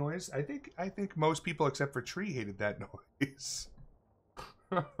hated that noise. I think most people except for Tree hated that noise.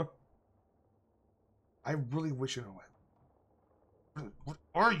 I really wish I knew. What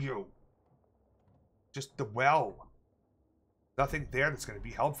are you? Just the well. Nothing there that's going to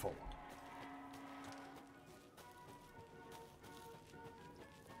be helpful.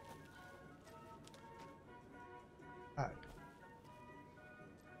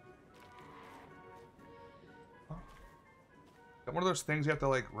 Is that one of those things you have to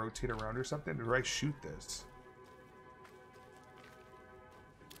like rotate around or something? Or do I shoot this?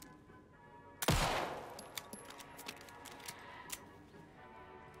 I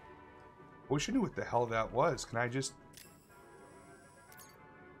wish I knew what the hell that was. Can I just...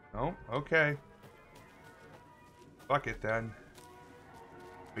 Oh, okay. Fuck it then.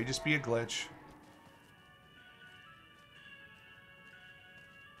 May just be a glitch.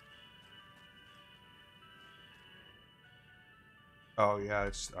 Oh yeah,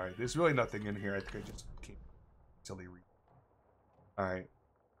 it's alright. There's really nothing in here. I think I just came silly read. Alright.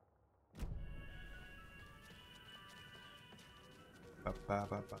 I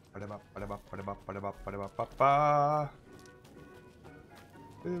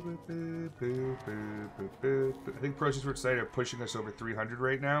think Proceeds for Tonight are pushing us over 300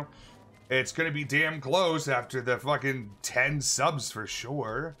 right now. It's gonna be damn close after the fucking 10 subs for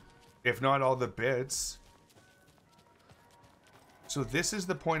sure. If not all the bits. So this is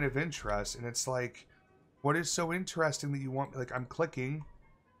the point of interest, and it's like, what is so interesting that you want, like, I'm clicking.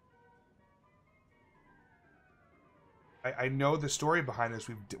 I know the story behind this,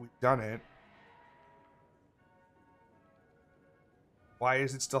 we've done it. Why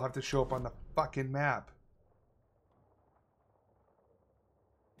does it still have to show up on the fucking map?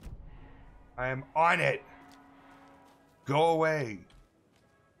 I am on it. Go away.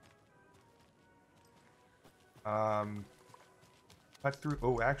 cut through.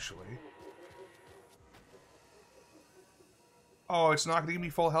 Oh, actually. Oh, it's not gonna give me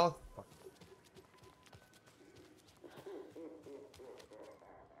full health.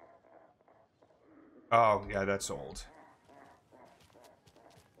 Oh, yeah, that's old.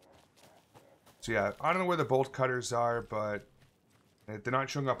 So yeah, I don't know where the bolt cutters are, but they're not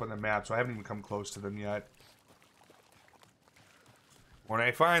showing up on the map, so I haven't even come close to them yet. When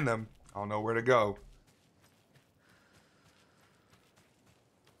I find them, I'll know where to go.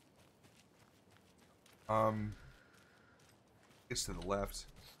 It's to the left.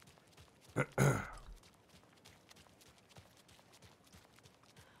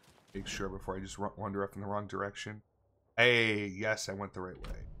 Make sure before I just wander up in the wrong direction. Hey, yes, I went the right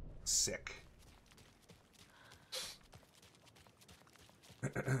way. Sick. So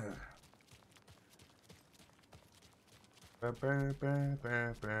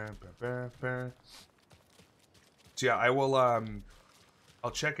yeah, I will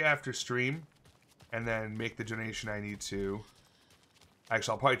I'll check after stream and then make the donation I need to.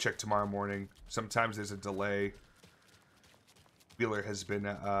 Actually, I'll probably check tomorrow morning. Sometimes there's a delay. Wheeler has been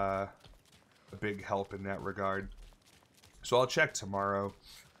a big help in that regard. So I'll check tomorrow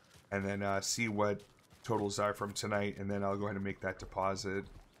and then see what totals are from tonight, and then I'll go ahead and make that deposit.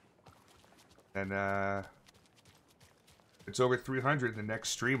 And it's over 300. The next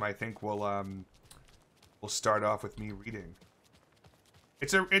stream, I think, we'll start off with me reading.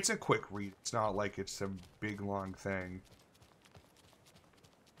 It's a quick read. It's not like it's some big long thing.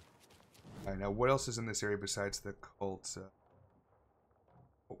 Alright, now what else is in this area besides the cult?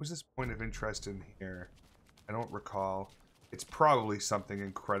 What was this point of interest in here? I don't recall. It's probably something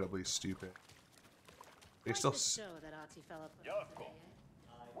incredibly stupid. They still. Jugg,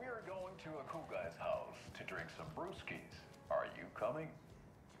 we're going to a cool guy's house to drink some brewskis. Are you coming?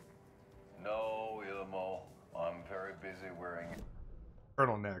 No, Ilmo. I'm very busy wearing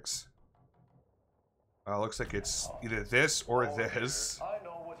Turtlenecks. Looks like it's either this or this. I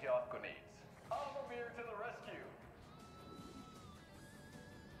know what Jugg needs. I'm a beer to the rescue.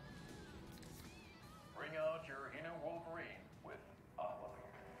 Bring out your inner Wolverine with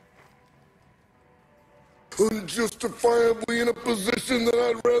Unjustifiably in a position that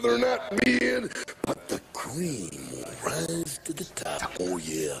I'd rather not be in, but the cream will rise to the top. Oh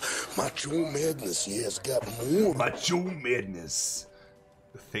yeah, Macho Madness, yeah, has got more. Macho Madness.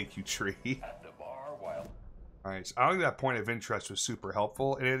 Thank you, Tree. Alright, so I don't think that point of interest was super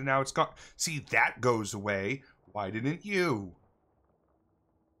helpful, and now it's gone. See, that goes away. Why didn't you?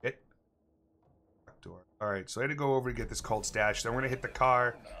 It. Door. Alright, so I had to go over to get this cult stash. Then we're gonna hit the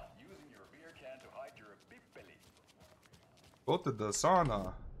car. Go to the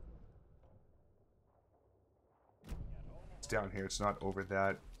sauna. It's down here. It's not over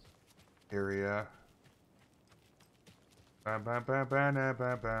that area. I'm a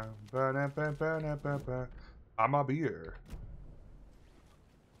beer.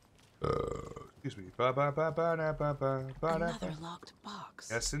 Excuse me. Another locked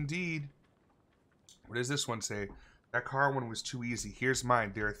box. Yes, indeed. What does this one say? That car one was too easy. Here's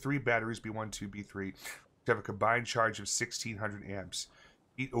mine. There are 3 batteries, B1, 2, B3. To have a combined charge of 1600 amps.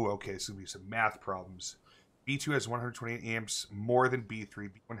 Oh, okay, so there'll be some math problems. B2 has 128 amps more than B3.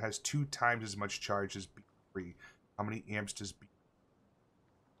 B1 has 2 times as much charge as B3. How many amps does B?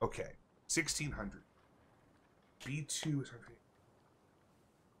 Okay, 1600. B2 is 100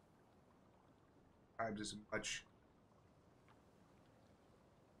 times as much.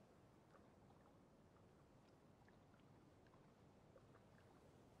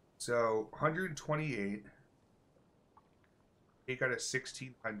 So 128. Take out a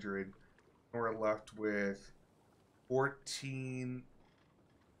 1600. We're left with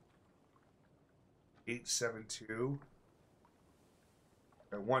 14,872.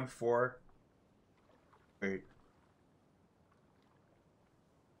 1,4. Wait.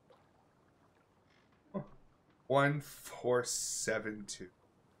 1,472.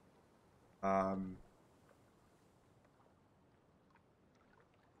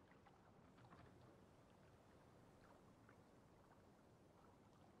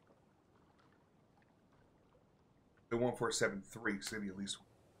 The 1,473, so maybe at least.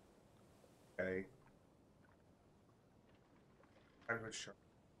 Okay. I'm not sure.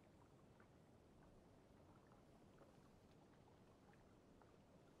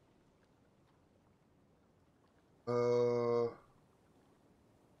 So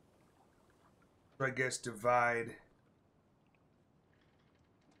I guess divide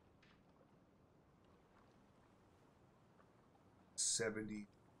 70.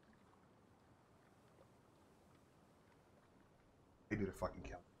 They did a fucking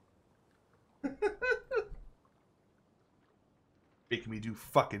count. Making me do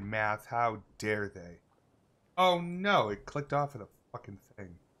fucking math. How dare they? Oh no, it clicked off of the fucking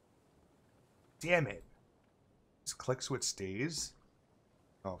thing. Damn it. Just click so it stays?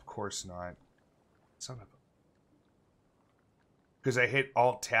 Oh, of course not. Son of a... Because I hit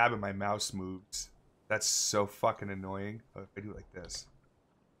Alt-Tab and my mouse moves. That's so fucking annoying. Oh, if I do it like this.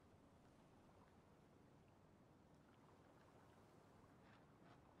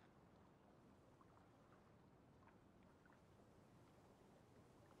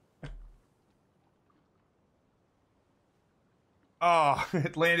 Oh,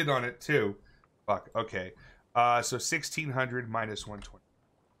 it landed on it too. Fuck, okay. So 1600 minus 120.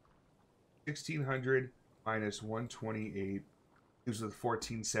 1600 minus 128 gives us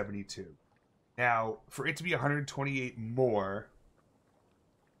 1472. Now, for it to be 128 more,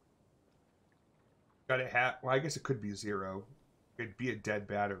 gotta have, well, I guess it could be 0. It'd be a dead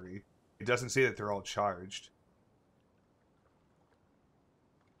battery. It doesn't say that they're all charged.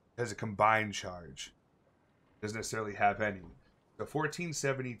 It has a combined charge. It doesn't necessarily have any. So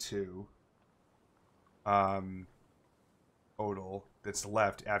 1472 total that's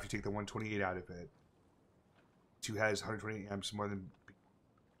left after you take the 128 out of it. 2 has 128 amps more than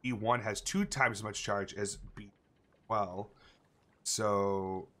B1 has 2 times as much charge as B12.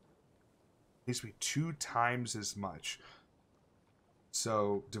 So it needs to be 2 times as much.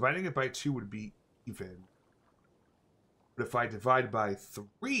 So dividing it by 2 would be even. But if I divide by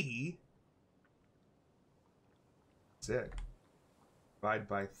 3, that's it. Divide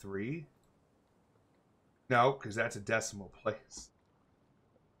by 3. No, because that's a decimal place.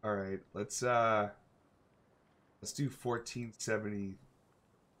 All right, let's do 1470.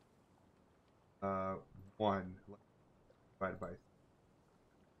 1 divided by.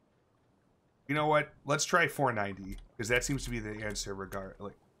 You know what? Let's try 490 because that seems to be the answer.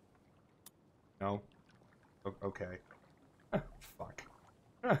 No. Okay. Fuck.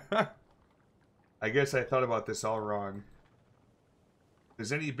 I guess I thought about this all wrong. If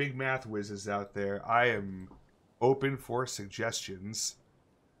there's any big math whizzes out there, I am open for suggestions.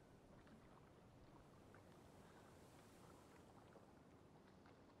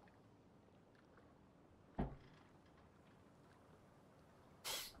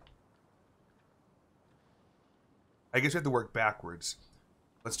 I guess we have to work backwards.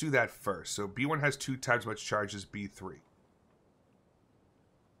 Let's do that first. So B1 has 2 times as much charge as B3.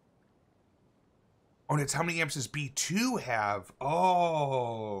 Oh, and it's how many amps does B2 have?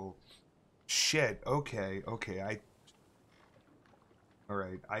 Oh, shit. Okay, okay. All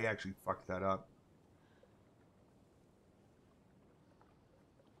right, I actually fucked that up.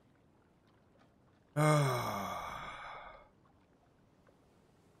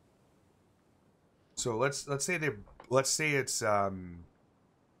 So let's say it's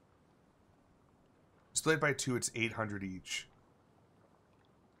split by 2. It's 800 each.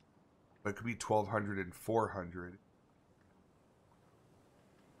 But it could be 1200 and 400.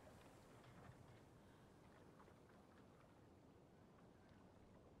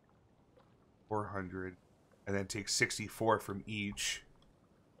 And then take 64 from each.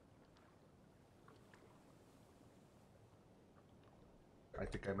 I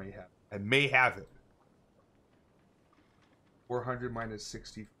think I may have it. 400 minus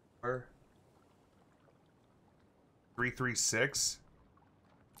 64. 336.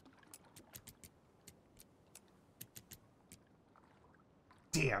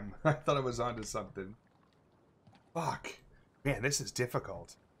 Damn, I thought I was onto something. Fuck. Man, this is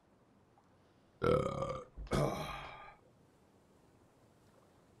difficult. I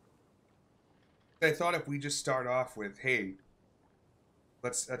thought if we just start off with, hey,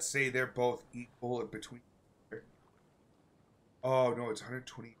 let's say they're both equal in between. Oh no, it's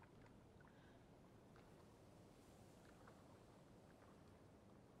 120.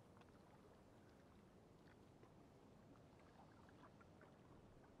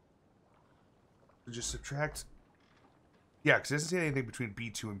 Just subtract. Yeah, because it doesn't say anything between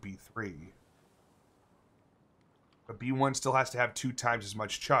B2 and B3. But B1 still has to have 2 times as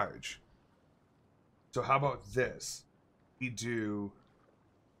much charge. So how about this? We do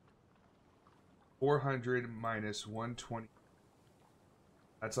 400 minus 120.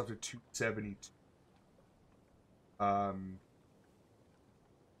 That's left at 272.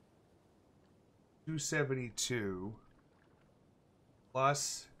 272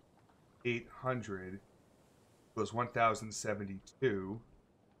 plus 800 equals 1072.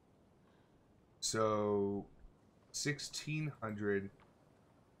 So 1600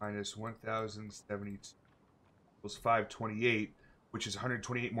 minus 1072 equals 528, which is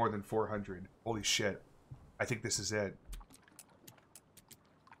 128 more than 400. Holy shit. I think this is it.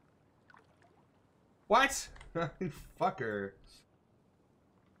 What? Fucker.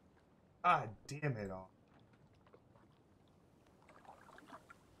 Ah, damn it all.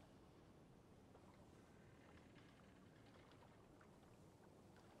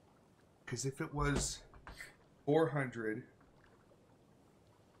 Because if it was 400,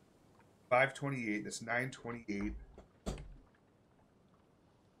 528, that's 928.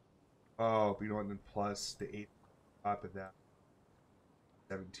 Oh, but you know what? Then plus the 8 on top of that,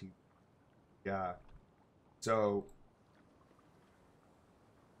 17. Yeah. So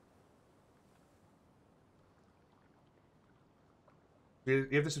you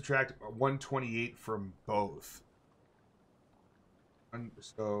have to subtract 128 from both.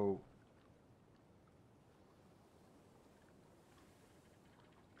 So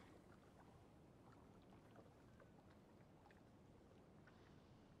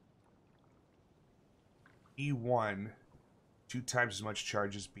E1, 2 times as much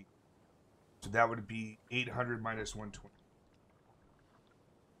charge as B. So that would be 800 minus 120.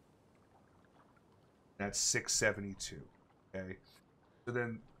 That's 672. Okay. So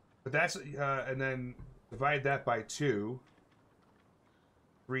then, but that's, and then divide that by 2.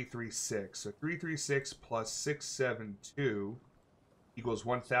 336. So 336 plus 672 equals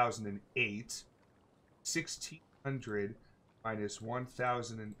 1008. 1600 minus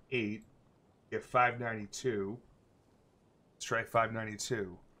 1008, get 592. Let's try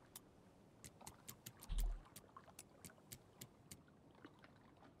 592.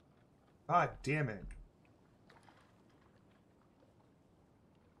 God damn it.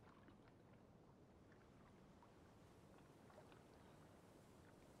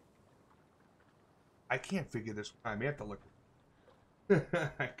 I can't figure this. I may have to look.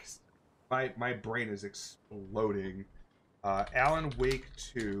 my brain is exploding. Alan Wake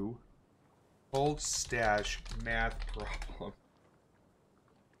 2 Cold Stash math problem.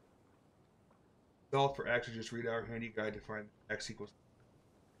 Solve for X, or just read our handy guide to find X equals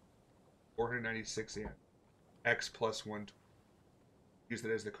 496 and X plus 120. Use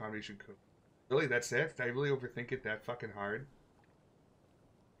that as the combination code. Really, that's it? Did I really overthink it that fucking hard?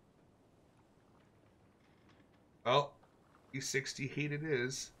 Well, E68 it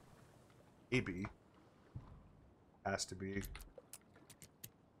is. Maybe. Has to be.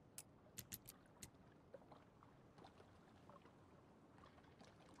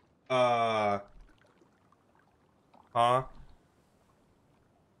 Huh?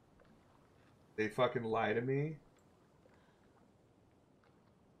 They fucking lie to me?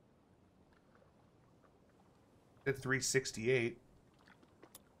 At 368.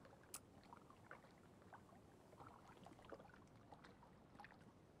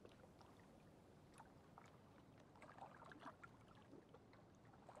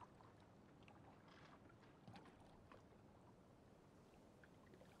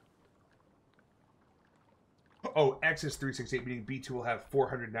 Oh, X is 368, meaning B2 will have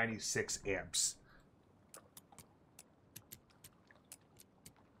 496 amps.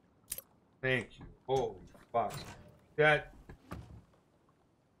 Thank you. Holy fuck. That...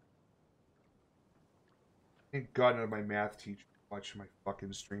 Thank God none of my math teachers watch my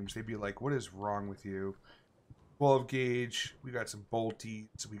fucking streams. They'd be like, what is wrong with you? 12 gauge, we got some bolties,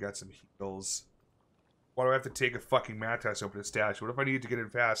 we got some heels. Why do I have to take a fucking math test to open a stash? What if I need to get in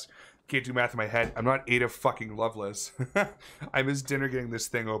fast? Can't do math in my head. I'm not Ada fucking Lovelace. I missed dinner getting this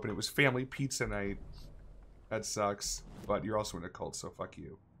thing open. It was family pizza night. That sucks. But you're also in a cult, so fuck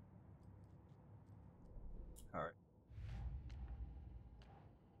you. Alright.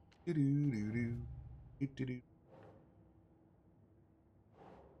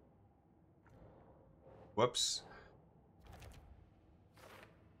 Whoops.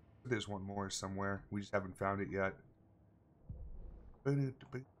 There's one more somewhere. We just haven't found it yet.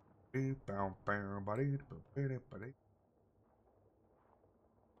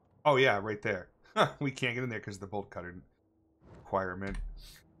 Oh yeah, right there. We can't get in there because of the bolt cutter requirement.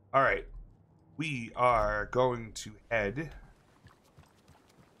 Alright. We are going to head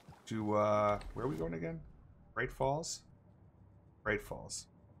to, where are we going again? Bright Falls? Bright Falls.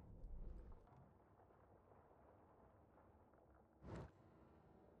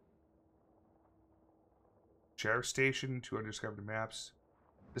 Sheriff Station, 2 undiscovered maps.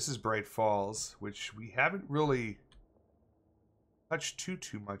 This is Bright Falls, which we haven't really touched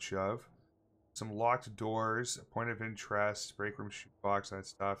too much of. Some locked doors, a point of interest, break room, shoebox, that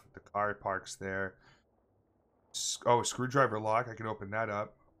stuff. The car parks there. Oh, a screwdriver lock. I can open that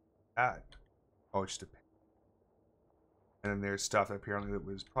up. That. Oh, it's just a pin. And then there's stuff apparently that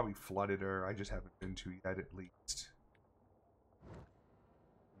was probably flooded, or I just haven't been to yet, at least.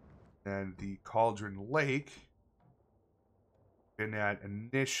 And the Cauldron Lake. Been at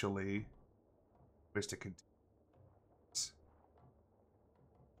initially. Was to continue.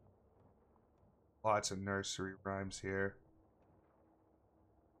 Lots of nursery rhymes here.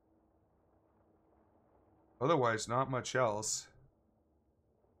 Otherwise, not much else.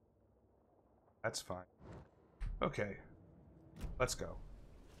 That's fine. Okay. Let's go.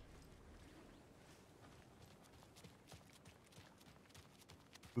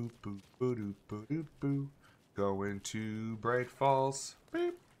 Boop, boop, boo, doo, boo, doo, boo. Going to Bright Falls.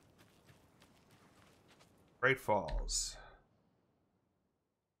 Beep. Bright Falls.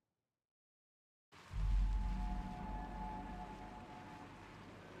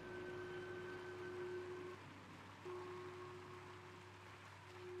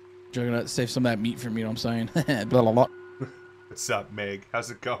 Juggernaut, save some of that meat for me, you know what I'm saying? Blah, blah, blah. What's up, Meg?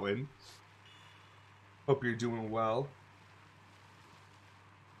 How's it going? Hope you're doing well.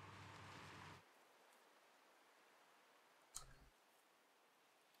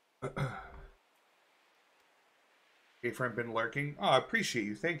 Hey, friend, been lurking? Oh, I appreciate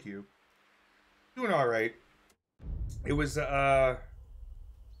you. Thank you. Doing all right. It was a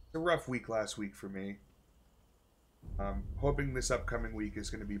rough week last week for me. Hoping this upcoming week is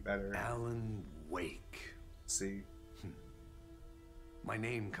going to be better. Alan Wake. Let's see. My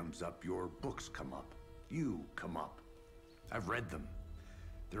name comes up, your books come up, you come up. I've read them.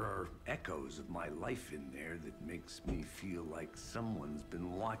 There are echoes of my life in there that makes me feel like someone's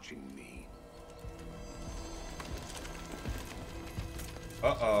been watching me.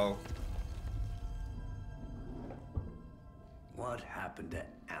 Uh-oh. What happened to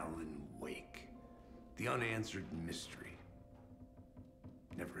Alan Wake? The unanswered mystery.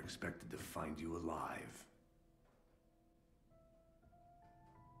 Never expected to find you alive.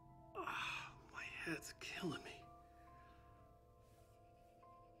 My head's killing me.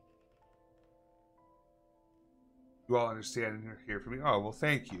 You all understand and you're here for me? Oh, well,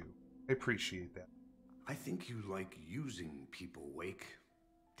 thank you. I appreciate that. I think you like using people, Wake.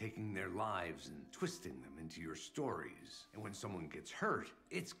 Taking their lives and twisting them into your stories. And when someone gets hurt,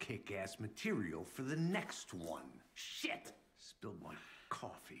 it's kick-ass material for the next one. Shit! Spilled my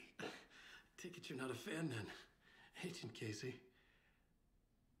coffee. Take it you're not a fan then, Agent Casey.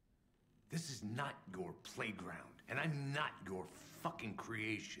 This is not your playground, and I'm not your fucking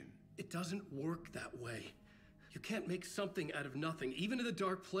creation. It doesn't work that way. You can't make something out of nothing, even in a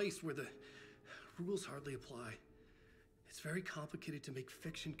dark place where the rules hardly apply. It's very complicated to make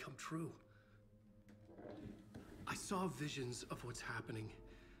fiction come true. I saw visions of what's happening.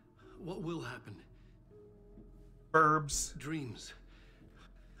 What will happen. Verbs. Dreams.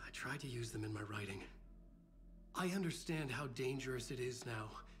 I tried to use them in my writing. I understand how dangerous it is now.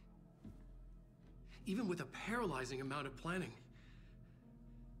 Even with a paralyzing amount of planning.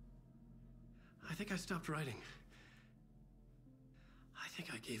 I think I stopped writing. I think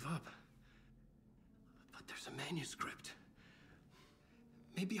I gave up. But there's a manuscript.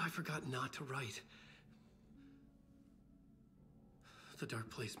 Maybe I forgot not to write. The dark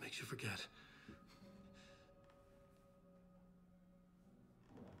place makes you forget.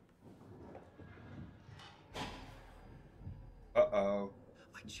 Uh-oh.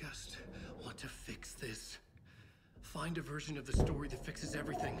 I just want to fix this. Find a version of the story that fixes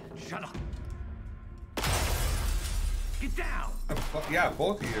everything. Shut up! Get down! Yeah,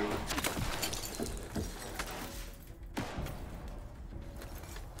 both of you.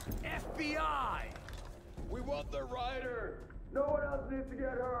 FBI! We want the rider! No one else needs to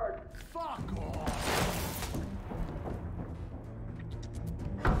get hurt! Fuck off!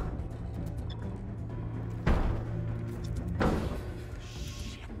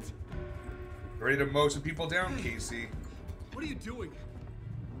 Ready to mow some people down, Casey. What are you doing?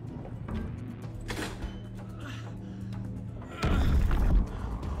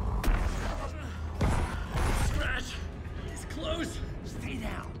 Scratch! It's closed! Stay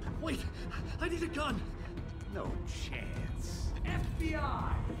down! Wait! I need a gun! No chance.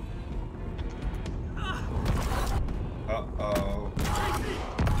 FBI! Uh-oh.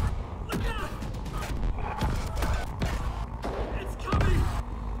 Look out! It's coming!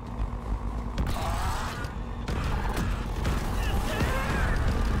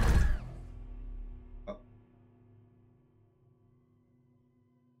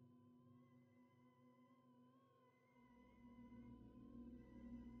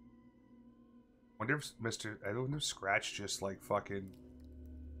 I wonder if Scratch just like fucking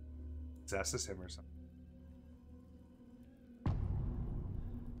possesses him or something.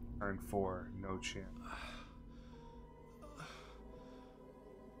 Turn 4, no chance.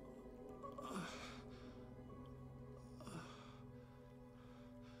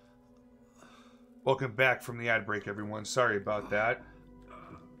 Welcome back from the ad break, everyone. Sorry about that.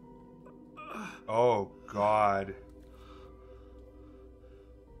 Oh, God.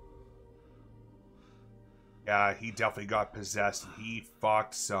 Yeah, he definitely got possessed. He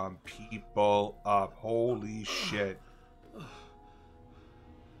fucked some people up. Holy shit.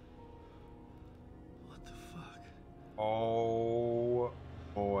 What the fuck? Oh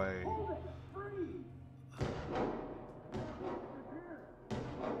boy.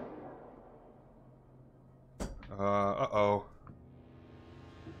 Uh-oh.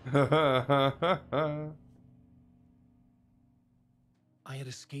 I had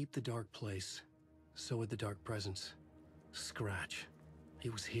escaped the dark place. So had the dark presence. Scratch. He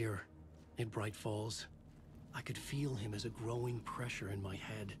was here, in Bright Falls. I could feel him as a growing pressure in my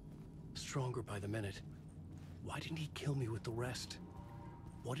head. Stronger by the minute. Why didn't he kill me with the rest?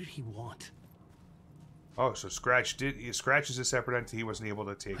 What did he want? Oh, so Scratch is a separate entity he wasn't able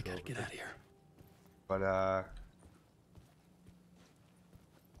to take over. I gotta get out of here. But,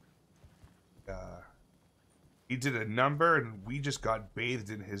 he did a number and we just got bathed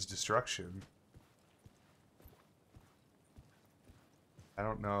in his destruction. I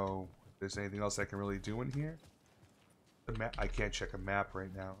don't know if there's anything else I can really do in here. The map, I can't check a map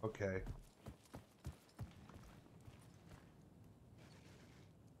right now. Okay.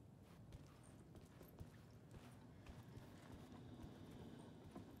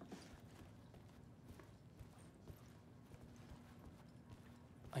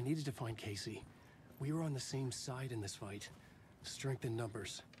 I needed to find Casey. We were on the same side in this fight. Strength in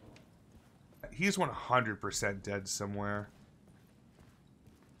numbers. He's 100% dead somewhere.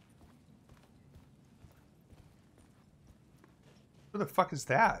 Who the fuck is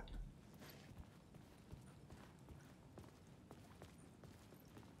that?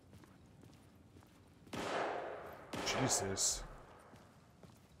 Jesus.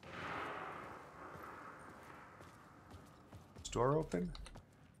 Is door open?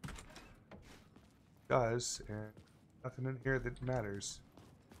 Does, and nothing in here that matters.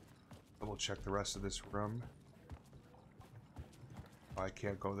 Double check the rest of this room. Oh, I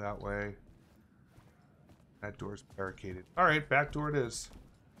can't go that way. That door's barricaded. Alright, back door it is.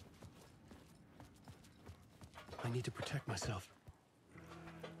 I need to protect myself.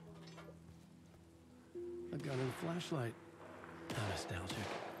 A gun and a flashlight. How nostalgic.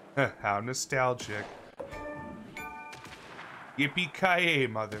 How nostalgic. Yippee-ki-yay,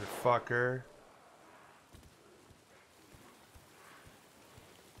 motherfucker.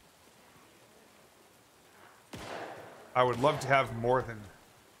 I would love to have more than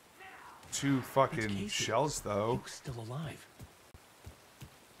 2 fucking shells, though. He was still alive.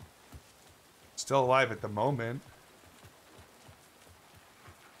 Still alive at the moment.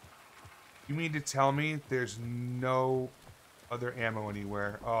 You mean to tell me there's no other ammo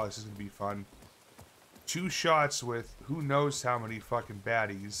anywhere? Oh, this is gonna be fun. 2 shots with who knows how many fucking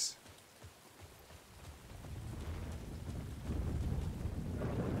baddies.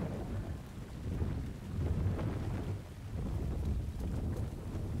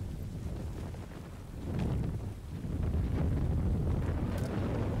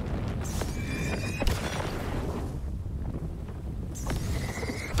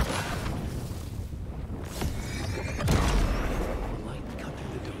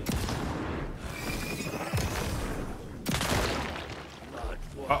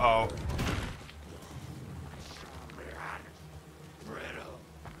 Uh-oh.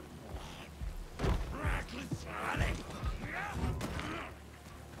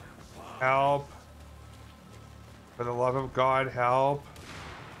 Help. For the love of God, help.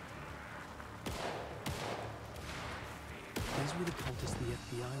 These were the cultists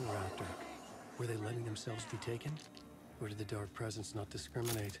the FBI were after. Were they letting themselves be taken? Or did the dark presence not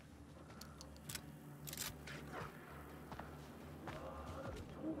discriminate?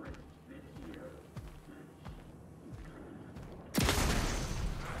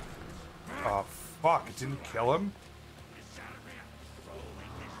 Oh, fuck. It didn't kill him?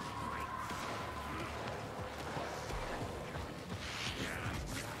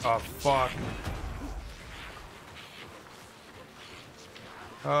 Oh, fuck.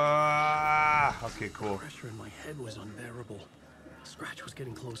 Okay, cool. The pressure in my head was unbearable. Scratch was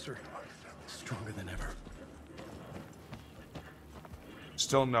getting closer. Stronger than ever.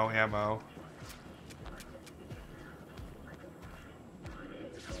 Still no ammo.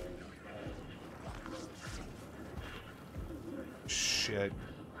 Shit.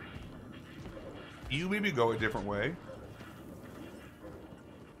 You maybe go a different way?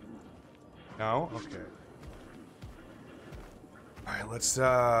 No? Okay. Alright, let's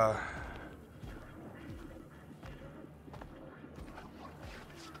we're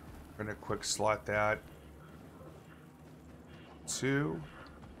gonna quick slot that. 2.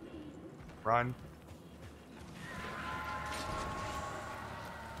 Run.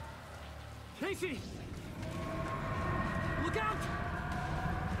 Casey! Look out!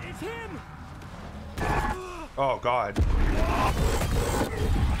 It's him! Oh, God.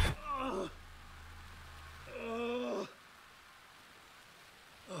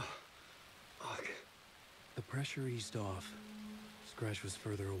 The pressure eased off. Scratch was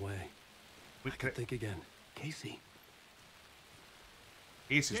further away. I could think again. Casey.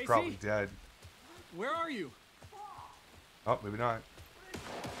 Casey's Casey? probably dead. Where are you? Oh, maybe not.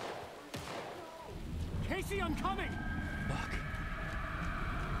 Casey, I'm coming! Fuck.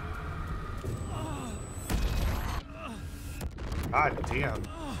 God damn.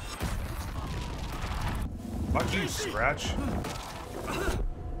 Fuck you, Scratch.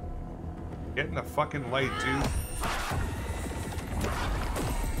 Get in the fucking light, dude.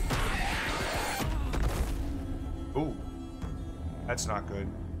 Ooh. That's not good.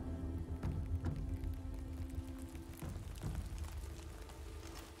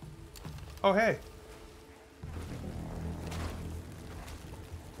 Oh, hey.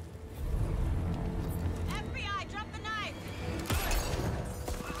 FBI, drop the knife!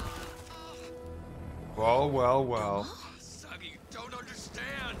 Well, well, well. Suggy, you don't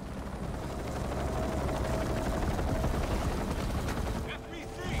understand.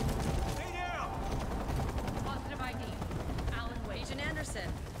 FBC, stay down. Positive ID. Alan Wade. Agent Anderson.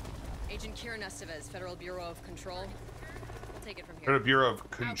 Agent Kieran Estevez, Federal Bureau of Control. We'll take it from here. Federal Bureau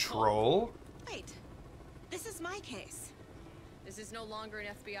of Control? Wait, this is my case. This is no longer an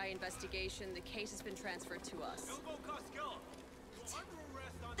FBI investigation. The case has been transferred to us.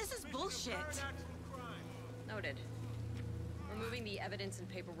 This is bullshit. Noted. We're moving the evidence and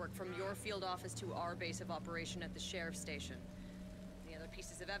paperwork from your field office to our base of operation at the sheriff's station. Any other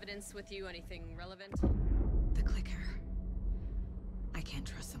pieces of evidence with you? Anything relevant? The clicker. I can't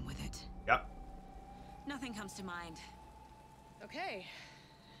trust them with it. Yep. Nothing comes to mind. Okay.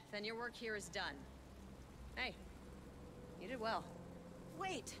 Then your work here is done. Hey, you did well.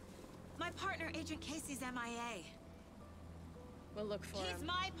 Wait, my partner, Agent Casey's MIA. We'll look for him. He's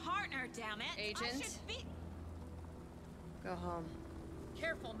my partner, damn it! Agent? I should be... Go home.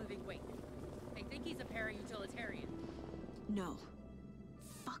 Careful moving weight. I think he's a para-utilitarian. No.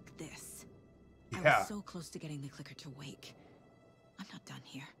 Fuck this. I Yeah. was so close to getting the clicker to wake. I'm not done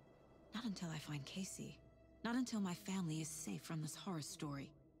here. Not until I find Casey. Not until my family is safe from this horror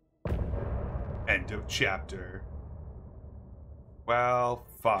story. End of chapter. Well,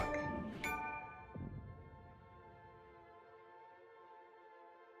 fuck.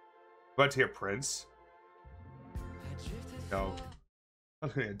 About to hear Prince. No.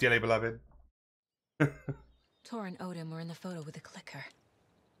 Dearly beloved. Tor and Odin were in the photo with the clicker.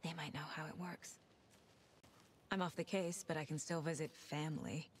 They might know how it works. I'm off the case, but I can still visit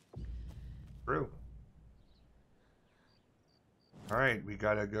family. True. Alright, we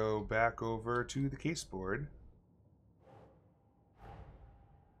gotta go back over to the case board.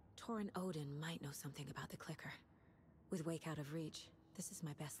 Tor and Odin might know something about the clicker. With Wake out of reach, this is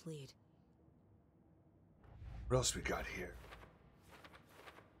my best lead. What else we got here?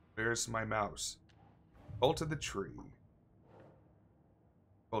 Where's my mouse? Bolt of the tree.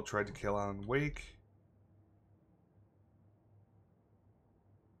 Bolt tried to kill Alan Wake.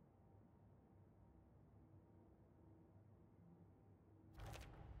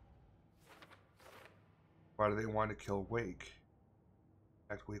 Why do they want to kill Wake?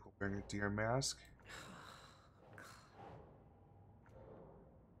 In fact, Wake will wearing a deer mask.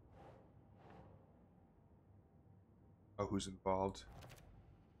 Oh, who's involved?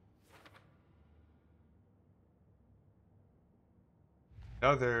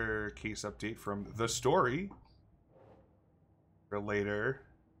 Another case update from The Story. For later.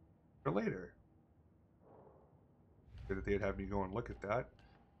 For later. Good that they'd have me go and look at that.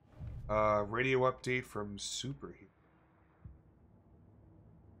 Radio update from Superhero.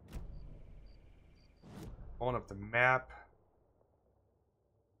 Pulling up the map.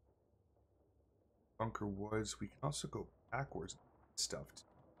 Bunker Woods. We can also go backwards and stuff.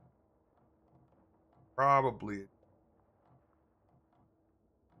 Probably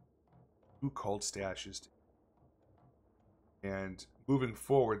 2 cult stashes. And moving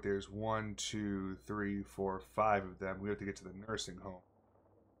forward, there's 1, 2, 3, 4, 5 of them. We have to get to the nursing home.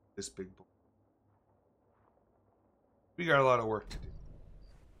 This big boy. We got a lot of work to do.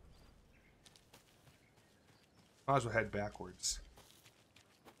 Might as well head backwards.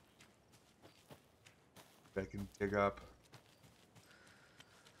 I can dig up.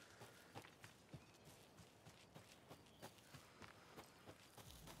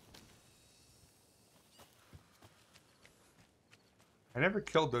 I never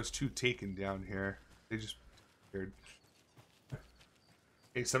killed those 2 taken down here. They just appeared.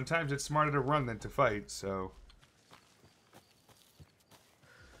 Hey, sometimes it's smarter to run than to fight, so.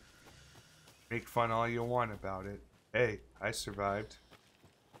 Make fun all you want about it. Hey, I survived.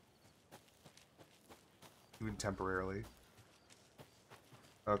 Even temporarily.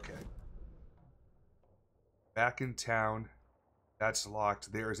 Okay. Back in town. That's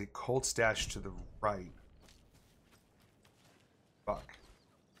locked. There is a cold stash to the right. Fuck.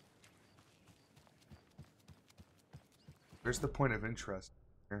 Where's the point of interest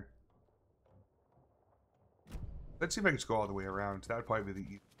here? Let's see if I can just go all the way around. That would probably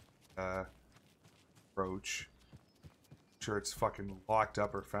be the approach. Sure, it's fucking locked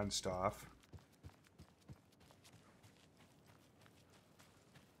up or fenced off.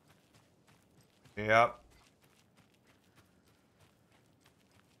 Yep.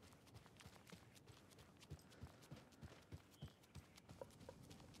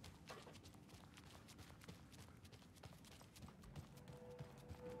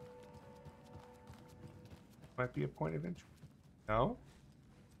 Might be a point of interest. No?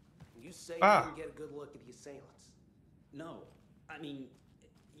 You say you Ah. didn't get a good look at the assailants. No, I mean,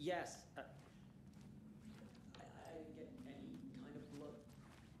 yes. I didn't get any kind of look,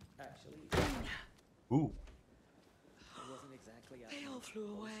 actually. Ooh. It wasn't exactly. They all flew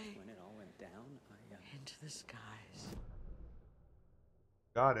away. When it all went down, into the skies.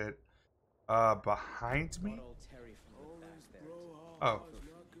 Got it. Behind me? Terry from the back there. Oh.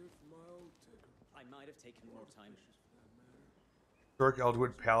 I might have taken more time. Historic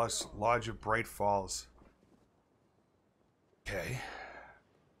Eldwood Palace, Lodge of Bright Falls. Okay.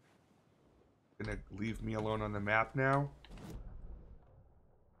 Gonna leave me alone on the map now?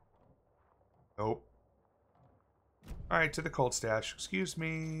 Nope. Alright, to the cold stash. Excuse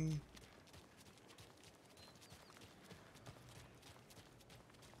me.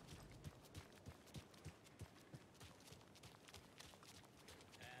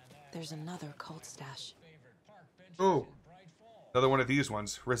 There's another cold stash. Oh. Another one of these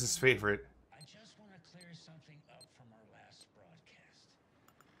ones. Riz's favorite. I just want to clear something up from our last broadcast.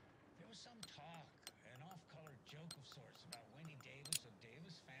 There was some talk, an off-color joke of sorts about Wendy Davis of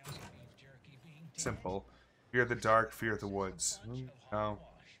Davis Family Beef Jerky being dead. Simple. Fear the dark, fear the woods. No.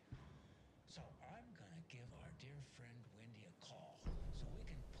 So I'm gonna give our dear friend Wendy a call so we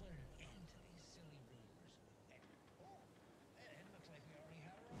can put an end to these silly rumors. And it looks like we already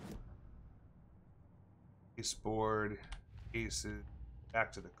have her on. Ace board. Aces.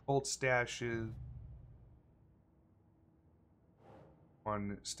 Back to the cold stashes.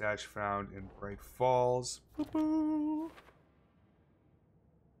 One stash found in Bright Falls. Boo-boo.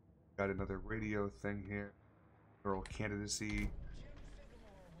 Got another radio thing here. Girl candidacy.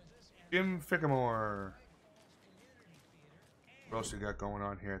 Jim Fickamore. What else we got going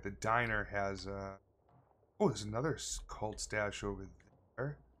on here? The diner has oh, there's another cold stash over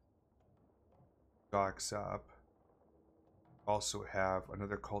there. Docks up. Also have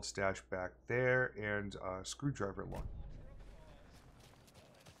another cold stash back there and a screwdriver lock.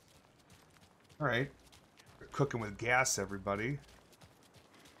 Alright. We're cooking with gas, everybody.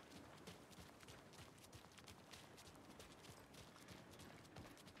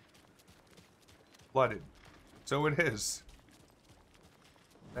 Flooded. So it is.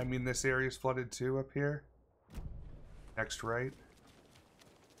 I mean, this area is flooded too up here. Next right.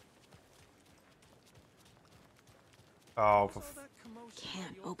 Oh,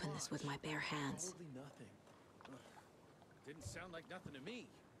 Can't open this with my bare hands. Didn't sound like nothing to me.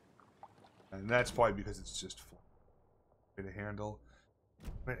 and that's probably because it's just way to handle.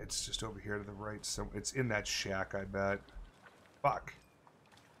 It's just over here to the right. So it's in that shack, I bet. Fuck.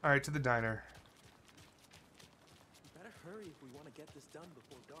 All right, to the diner. We better hurry if we want to get this done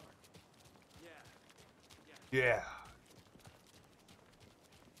before dark. Yeah.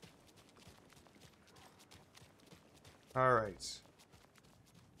 All right.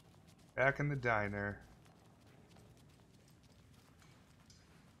 Back in the diner.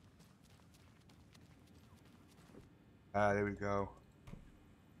 Ah, there we go.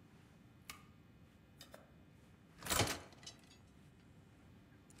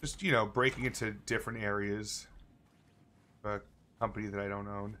 Just, you know, breaking into different areas of a company that I don't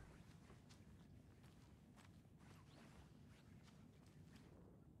own.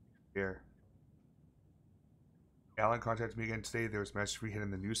 Here. Alan contacted me again today. There was a message we had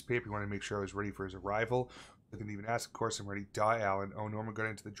in the newspaper. He wanted to make sure I was ready for his arrival. I didn't even ask. Of course, I'm ready. Die, Alan. Oh, Norman got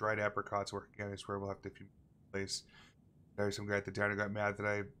into the dried apricots work again. I swear we'll have to few place. There's some guy at the diner got mad that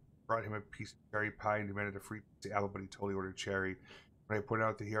I brought him a piece of cherry pie and demanded a free piece of apple, but he totally ordered cherry. When I pointed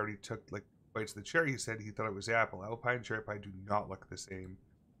out that he already took like bites of the cherry, he said he thought it was apple. Apple pie and cherry pie do not look the same.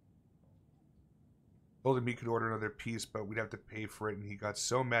 Told him he could order another piece, but we'd have to pay for it, and he got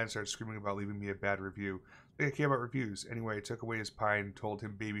so mad and started screaming about leaving me a bad review. I care about reviews. Anyway, I took away his pie and told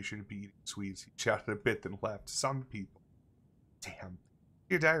him baby shouldn't be eating sweets. He shouted a bit, then left. Some people. Damn.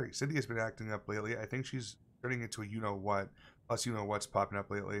 Dear Diary, Cynthia's been acting up lately. I think she's turning into a you-know-what. Plus, you-know-what's popping up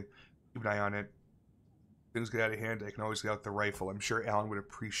lately. Keep an eye on it. Things get out of hand, I can always get out the rifle. I'm sure Alan would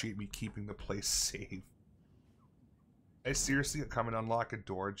appreciate me keeping the place safe. I seriously come and unlock a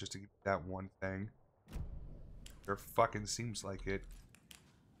door just to get that one thing. There fucking seems like it.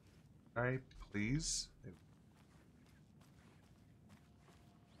 Alright, please.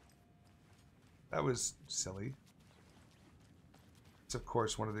 That was silly. It's of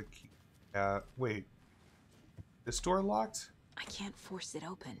course one of the key. Wait. This door locked? I can't force it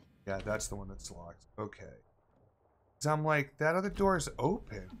open. Yeah, that's the one that's locked. Okay. So I'm like, that other door is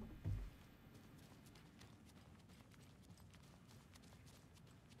open.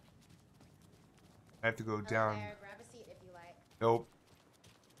 I have to go down. There. Grab a seat if you like. Nope.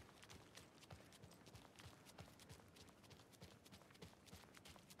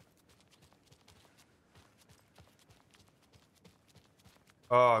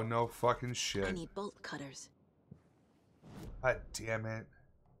 Oh, no fucking shit. I need bolt cutters. God damn it.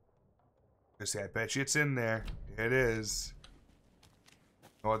 I bet you it's in there. It is.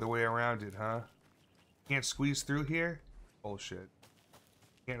 No other way around it, huh? Can't squeeze through here? Bullshit.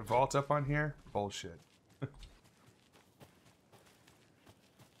 Can't vault up on here? Bullshit.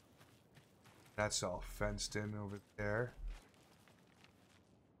 That's all fenced in over there.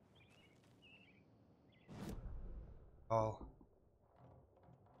 Oh.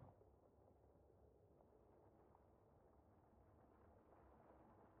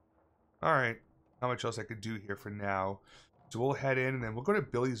 Alright. Not much else I could do here for now. So we'll head in and then we'll go to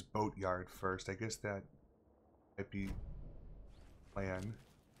Billy's boatyard first. I guess that might be plan.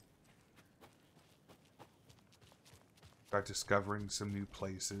 Start discovering some new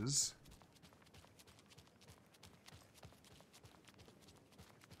places.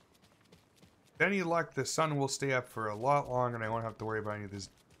 With any luck, the sun will stay up for a lot longer and I won't have to worry about any of this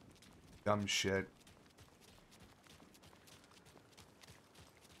dumb shit.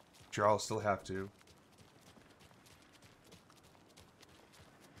 Sure, I'll still have to.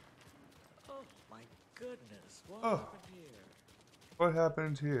 Oh my goodness, what Oh. happened here? What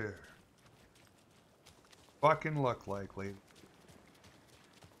happened here? Fucking look like, lady.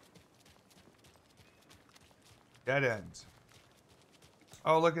 Dead end.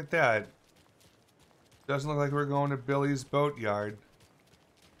 Oh, look at that. Doesn't look like we're going to Billy's boatyard.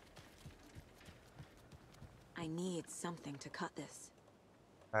 I need something to cut this.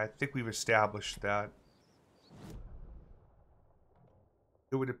 I think we've established that.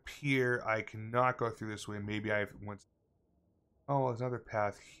 It would appear I cannot go through this way. Maybe I once. Oh, well, there's another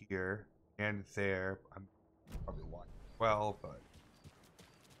path here and there. I'm probably walking well, but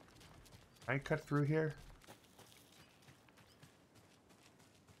can I cut through here?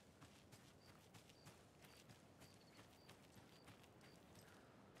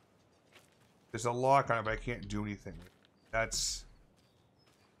 There's a lock on it, but I can't do anything. That's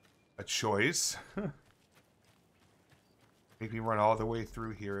a choice. Make me run all the way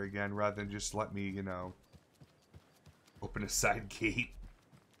through here again rather than just let me, you know, open a side gate.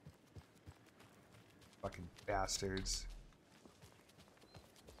 Fucking bastards.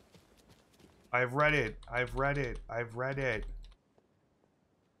 I've read it. I've read it. I've read it.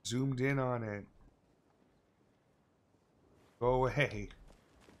 Zoomed in on it. Go away.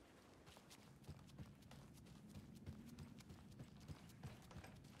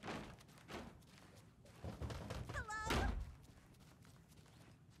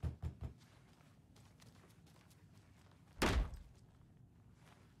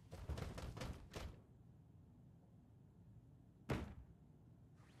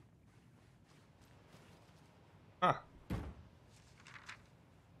 Huh.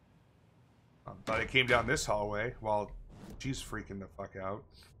 Thought I came down this hallway while she's freaking the fuck out.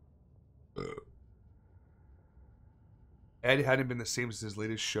 Ed hadn't been the same since his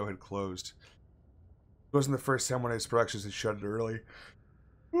latest show had closed. It wasn't the first time when his productions had shut it early.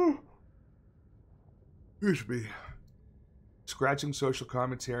 Excuse me. Scratching social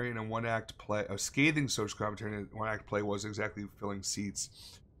commentary in a one-act play, a scathing social commentary in a one-act play wasn't exactly filling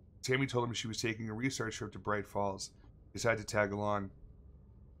seats. Tammy told him she was taking a research trip to Bright Falls. He decided to tag along.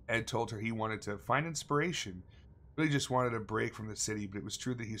 Ed told her he wanted to find inspiration. Really just wanted a break from the city, but it was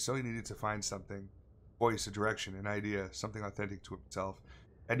true that he still needed to find something. Voice, a direction, an idea, something authentic to himself.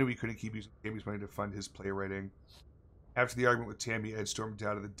 Ed knew he couldn't keep using Tammy's money to fund his playwriting. After the argument with Tammy, Ed stormed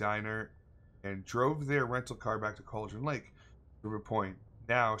out of the diner and drove their rental car back to Cauldron Lake. River Point.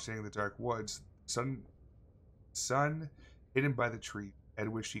 Now, standing in the dark woods, sun hidden by the tree. Ed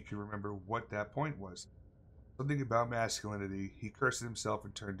wished he could remember what that point was. Something about masculinity. He cursed at himself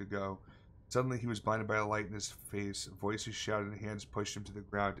and turned to go. Suddenly he was blinded by a light in his face. Voices shouted and hands pushed him to the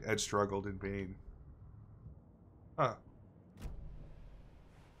ground. Ed struggled in pain. Huh.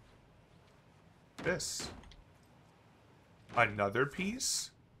 This. Another piece?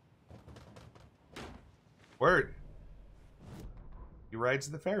 Word. He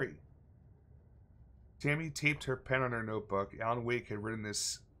rides the ferry. Tammy taped her pen on her notebook. Alan Wake had ridden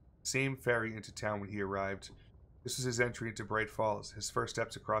this same ferry into town when he arrived. This was his entry into Bright Falls, his first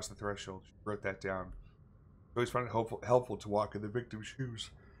steps across the threshold. She wrote that down. She always found it helpful to walk in the victim's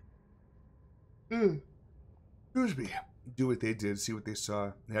shoes. Excuse me. Do what they did, see what they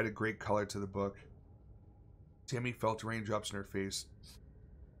saw. It had a great color to the book. Tammy felt raindrops in her face.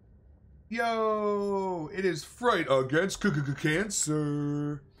 Yo! It is Fright Against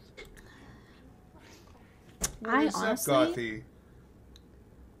Cancer! What is up, Gothy?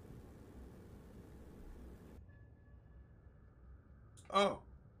 Oh.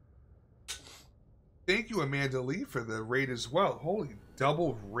 Thank you, Amanda Lee, for the raid as well. Holy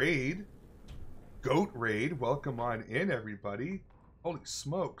double raid. Goat raid. Welcome on in, everybody. Holy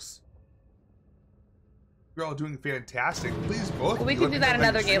smokes. You're all doing fantastic. Please, both. We can do that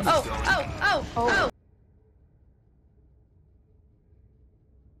another game. Oh.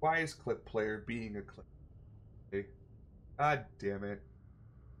 Why is clip player being a clip? Okay. God damn it.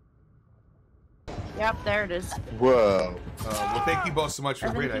 Yep, there it is. Whoa. Well, thank you both so much for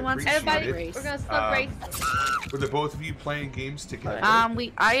the raid. I appreciate it. We're gonna slug race. Were the both of you playing games together?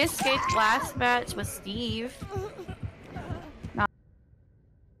 I escaped last match with Steve. No.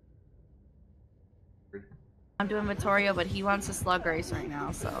 I'm doing Vittorio, but he wants a slug race right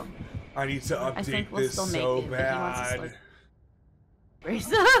now, so. I need to update I think we'll this still make so it, but he wants a bad. slug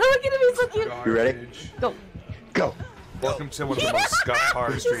race. Look at him, he's so cute. You ready? Go. Go. Welcome to one of the most scuffed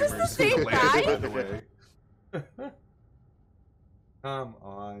horror streamers the same in the land, guy? by the way. Come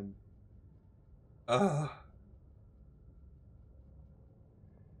on. Wait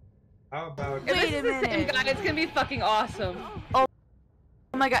How about... a minute. The same guy, it's gonna be fucking awesome. Oh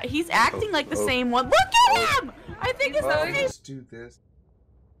my god, he's acting like the same one. Look at him! I think it's the same. Let's do this.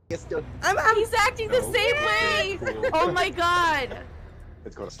 He's acting the same way! Cool. Oh my god!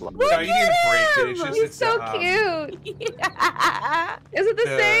 It's gonna slug. No, you didn't break it. It's just He's so cute. Yeah. Is it the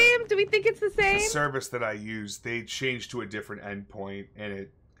The- same? Do we think it's the The same? service that I use, they changed to a different endpoint, and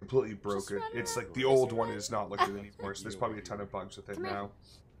it completely broke it. It's like the old one is not looking anymore, so there's probably a ton of bugs with it now.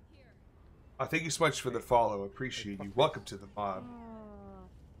 Thank you so much for the follow. Appreciate you. Welcome to the mob.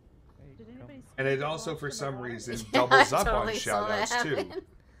 And it also, for some reason, doubles up on shoutouts too. And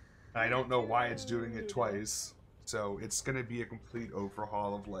I don't know why it's doing it twice. So it's gonna be a complete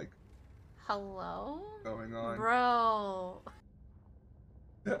overhaul of like Hello? going on. Bro.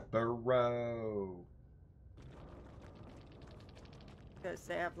 Bro. Because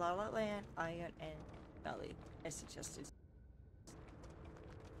they have La La Land, Iron, and Belly. I suggested.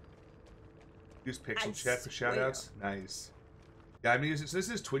 Use Pixel I Chat for swear. shoutouts. Nice. Yeah, I mean, so this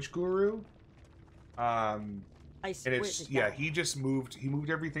is Twitch Guru. I And swear it's to yeah, God. he moved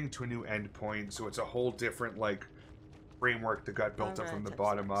everything to a new endpoint, so it's a whole different like framework that got built up from the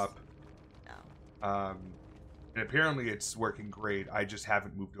bottom up. And apparently it's working great. I just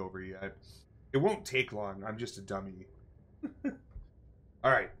haven't moved over yet. It won't take long. I'm just a dummy.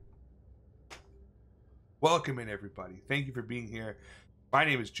 All right. Welcome in, everybody. Thank you for being here. My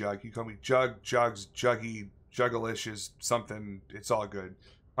name is Jugg. You call me Jugg, Jugs, Juggy, Juggalicious, something. It's all good.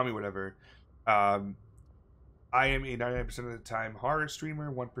 Call me whatever. I am a 99% of the time horror streamer,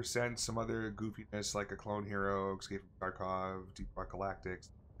 1% some other goofiness like a Clone Hero, Escape from Tarkov, Deep Rock Galactic,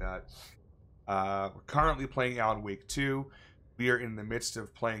 that. We're currently playing Alan Wake 2. We are in the midst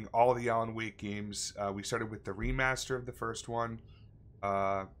of playing all the Alan Wake games. We started with the remaster of the first one,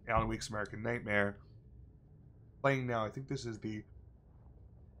 Alan Wake's American Nightmare. Playing now, I think this is the...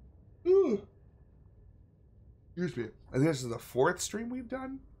 Excuse me. I think this is the 4th stream we've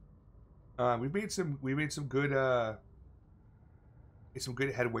done. We made some good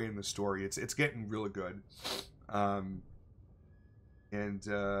headway in the story. It's getting really good.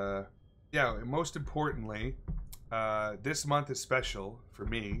 Yeah, and most importantly, this month is special for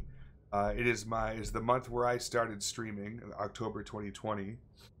me. It is the month where I started streaming, October 2020.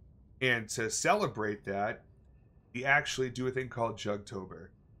 And to celebrate that, we actually do a thing called Juggtober.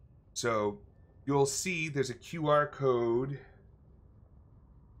 So you'll see there's a QR code.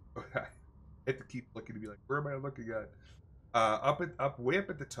 I have to keep looking to be like, where am I looking at? Way up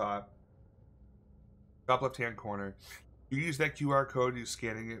at the top left hand corner. You use that QR code, you're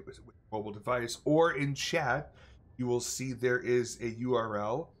scanning it with a mobile device, or in chat, you will see there is a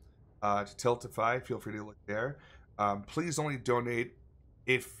URL to Tiltify. Feel free to look there. Please only donate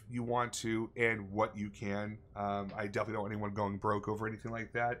if you want to and what you can. I definitely don't want anyone going broke over anything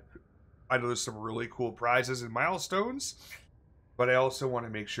like that. I know there's some really cool prizes and milestones, but I also want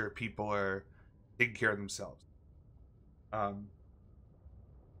to make sure people are taking care of themselves. But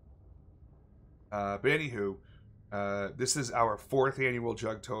anywho, this is our 4th annual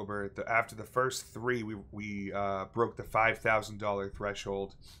Juggtober. After the first 3, we broke the $5,000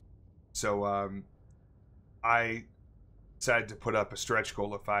 threshold. So I decided to put up a stretch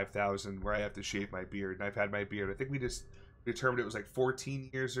goal of 5,000 where I have to shave my beard, and I've had my beard. I think we just determined it was like 14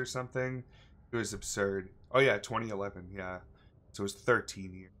 years or something. It was absurd. Oh yeah, 2011. Yeah, so it was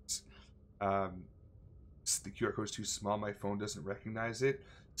 13 years. The QR code is too small. My phone doesn't recognize it.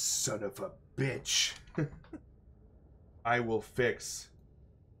 Son of a bitch. I will fix.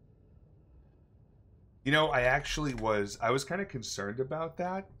 You know, I was kind of concerned about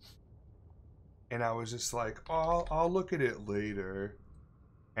that. And I was just like, oh, I'll look at it later.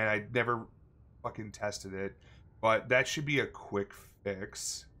 And I never fucking tested it. But that should be a quick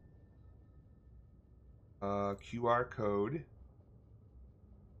fix. QR code.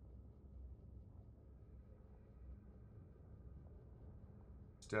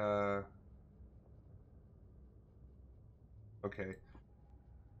 Okay.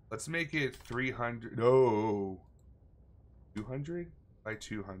 Let's make it 300. No. 200 by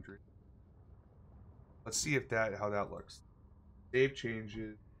 200. Let's see if how that looks. Save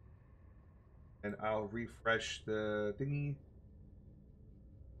changes. And I'll refresh the thingy.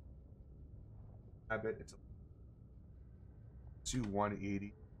 I bet it's to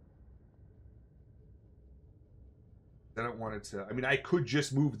 180. I don't want it to. I mean, I could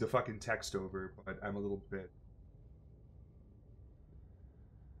just move the fucking text over, but I'm a little bit.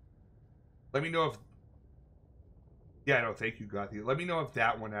 Let me know if. Yeah, no, thank you, Gothy. Let me know if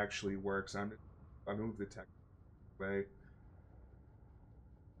that one actually works. I move the text away.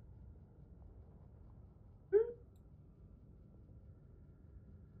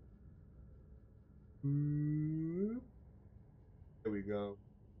 There we go.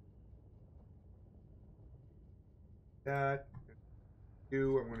 That.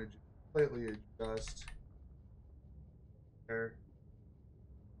 I'm going to just slightly adjust. There.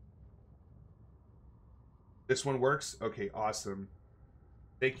 This one works? Okay, awesome.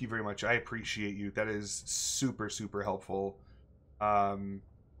 Thank you very much. I appreciate you. That is super, super helpful. Back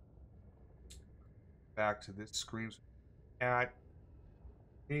to this screen. At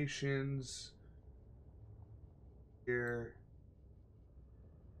nations. Here.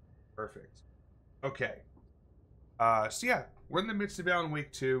 Perfect. Okay. So yeah, we're in the midst of Alan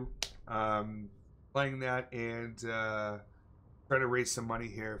Wake 2. Playing that and trying to raise some money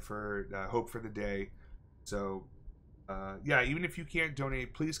here for Hope for the Day. So yeah, even if you can't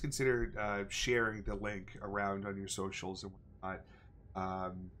donate, please consider sharing the link around on your socials and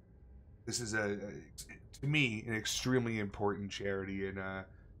whatnot. This is to me, an extremely important charity, and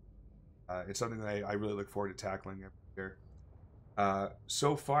it's something that I really look forward to tackling every year.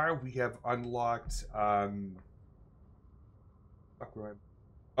 So far, we have unlocked. The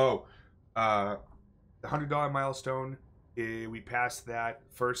 $100 milestone. We passed that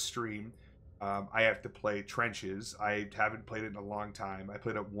first stream. I have to play Trenches. I haven't played it in a long time. I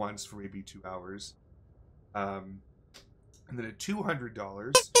played it once for maybe 2 hours. And then at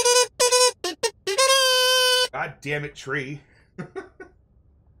 $200. God damn it, tree.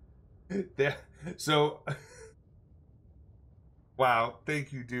 So, wow.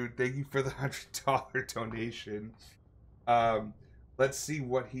 Thank you, dude. Thank you for the $100 donation. Let's see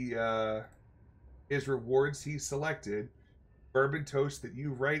what his rewards he selected. Bourbon toast that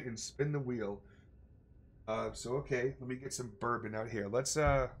you write and spin the wheel. So okay, let me get some bourbon out here. Let's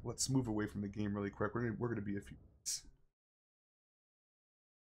move away from the game really quick. We're gonna be a few minutes.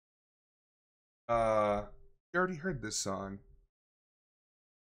 You already heard this song.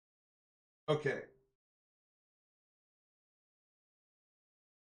 Okay.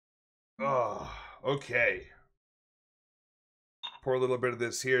 Oh, okay. Pour a little bit of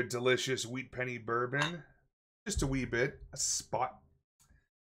this here delicious wheat penny bourbon. Just a wee bit, a spot.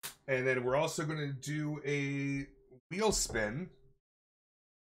 And then we're also going to do a wheel spin.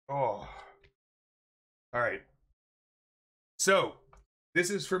 Oh. All right. So,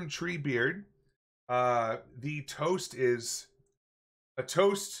 this is from Treebeard. The toast is a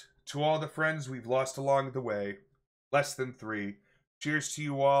toast to all the friends we've lost along the way. Less than 3. Cheers to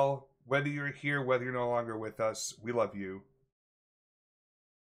you all. Whether you're here, whether you're no longer with us, we love you.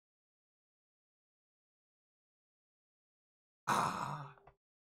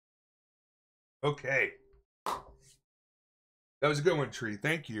 Okay. That was a good one, Tree.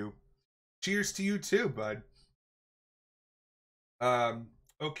 Thank you. Cheers to you too, bud.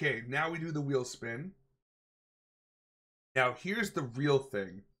 Okay, now we do the wheel spin. Now, here's the real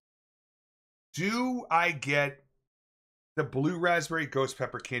thing. Do I get the blue raspberry ghost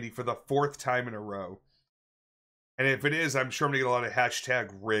pepper candy for the 4th time in a row? And if it is, I'm sure I'm going to get a lot of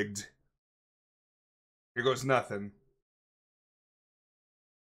hashtag rigged. Here goes nothing.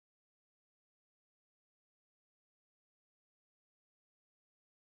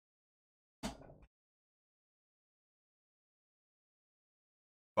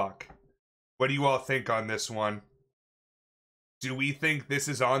 Fuck. What do you all think on this one? Do we think this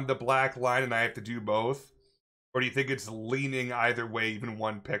is on the black line and I have to do both? Or do you think it's leaning either way, even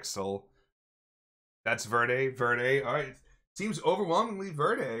 1 pixel? That's Verde. Verde. All right. Seems overwhelmingly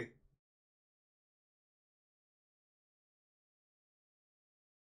Verde.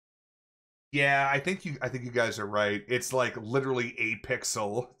 Yeah, I think you guys are right. It's like literally a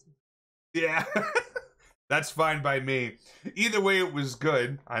pixel. Yeah. That's fine by me. Either way, it was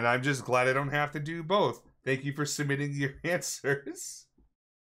good, and I'm just glad I don't have to do both. Thank you for submitting your answers.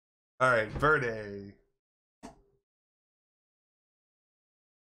 All right, Verde.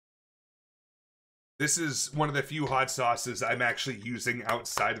 This is one of the few hot sauces I'm actually using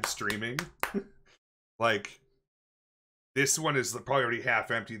outside of streaming. Like, this one is probably already half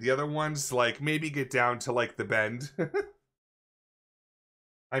empty. The other ones, like, maybe get down to, like, the bend.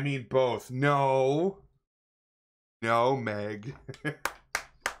 I mean, both. No. No, Meg.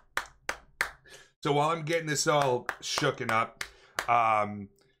 So while I'm getting this all shooken up,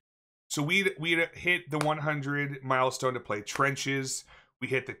 so we hit the 100 milestone to play Trenches. We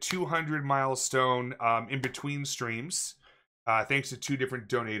hit the 200 milestone in between streams, thanks to 2 different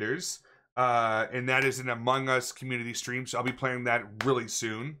donators. And that is an Among Us community stream, so I'll be playing that really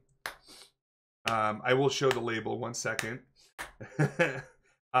soon. I will show the label 1 second.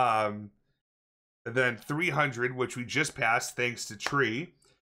 And then 300, which we just passed thanks to Tree,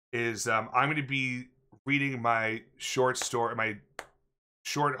 is I'm going to be reading my short story, my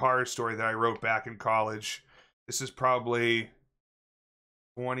short horror story that I wrote back in college. This is probably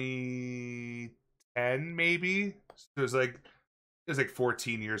 2010, maybe. It was like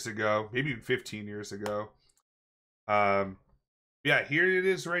 14 years ago, maybe even 15 years ago. Yeah, here it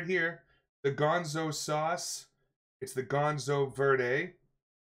is right here. The Gonzo sauce. It's the Gonzo Verde.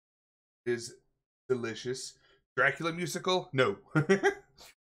 It is delicious. Dracula musical? No.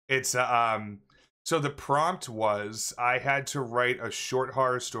 It's so the prompt was I had to write a short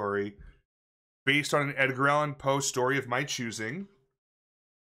horror story based on an Edgar Allan Poe story of my choosing.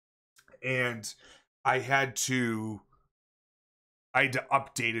 And I had to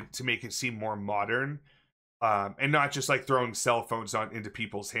update it to make it seem more modern. And not just like throwing cell phones into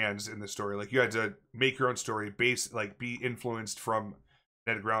people's hands in the story. Like, you had to make your own story, be influenced from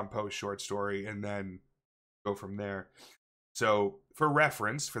an Edgar Allan Poe short story, and then go from there. So, for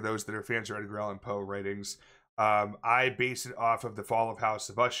reference, for those that are fans of Edgar Allan Poe writings, I based it off of The Fall of House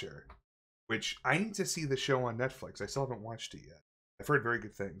of Usher, which I need to see the show on Netflix. I still haven't watched it yet. I've heard very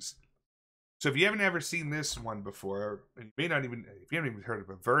good things. So if you haven't ever seen this one before, and if you haven't even heard of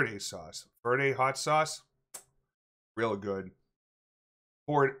a Verde sauce, Verde hot sauce, real good.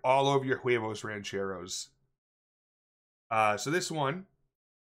 Pour it all over your huevos rancheros. So this one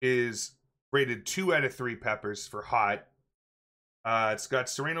is rated 2 out of 3 peppers for hot. It's got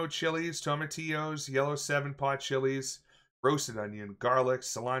serrano chilies, tomatillos, yellow 7-pot chilies, roasted onion, garlic,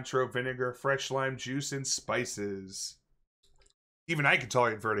 cilantro, vinegar, fresh lime juice, and spices. Even I can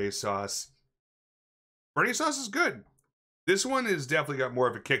tolerate Verde sauce. Verde sauce is good. This one has definitely got more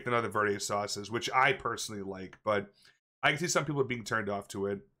of a kick than other Verde sauces, which I personally like, but I can see some people being turned off to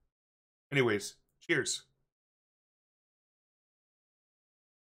it. Anyways, cheers.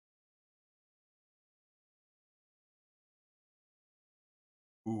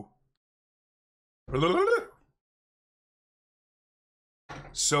 Ooh.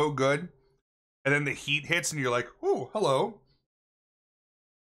 So good. And then the heat hits and you're like, oh, hello.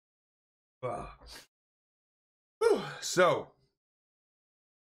 So,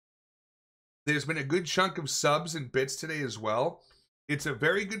 there's been a good chunk of subs and bits today as well. It's a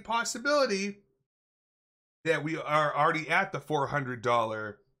very good possibility that we are already at the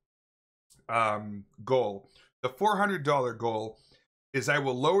 $400 goal. The $400 goal is I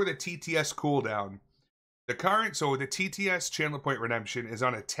will lower the TTS cooldown. The TTS Chandler Point Redemption is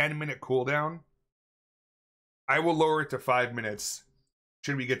on a 10-minute cooldown. I will lower it to 5 minutes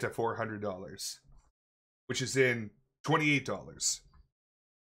should we get to $400, which is in $28.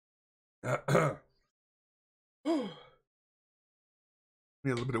 Need a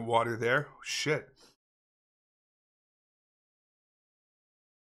little bit of water there. Oh, shit.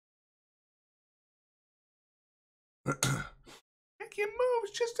 Making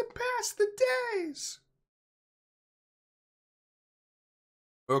moves just to pass the days.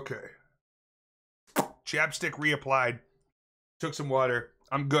 Okay. Chapstick reapplied. Took some water.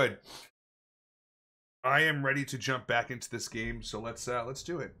 I'm good. I am ready to jump back into this game, so let's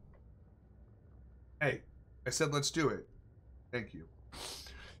do it. Hey, I said let's do it. Thank you.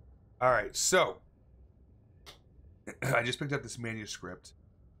 All right, so I just picked up this manuscript.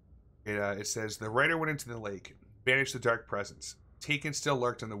 It says the writer went into the lake, banished the dark presence. Taken still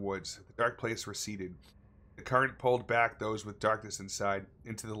lurked in the woods. The dark place receded. The current pulled back those with darkness inside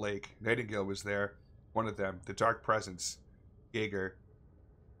into the lake. Nightingale was there, one of them. The dark presence, Jaeger,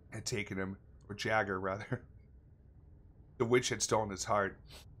 had taken him, or Jagger rather. The witch had stolen his heart.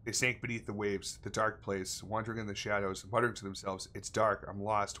 They sank beneath the waves, the dark place, wandering in the shadows, muttering to themselves, "It's dark, I'm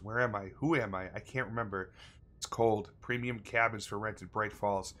lost, where am I? Who am I? I can't remember. It's cold, premium cabins for rent at Bright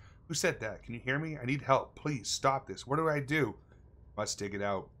Falls. Who said that? Can you hear me? I need help. Please, stop this. What do I do?" Must dig it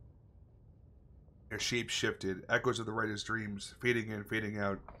out. Their shapes shifted, echoes of the writer's dreams, fading in, fading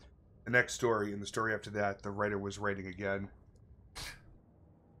out. The next story, and the story after that, the writer was writing again.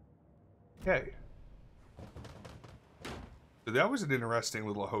 Okay. So that was an interesting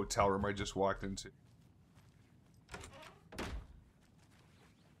little hotel room I just walked into.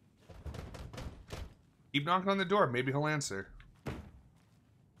 Keep knocking on the door. Maybe he'll answer.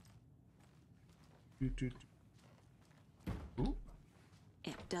 Ooh.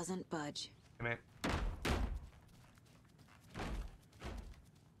 It doesn't budge. Come in.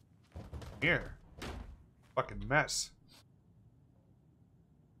 Here. Fucking mess.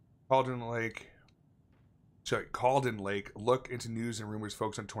 Calden Lake. Look into news and rumors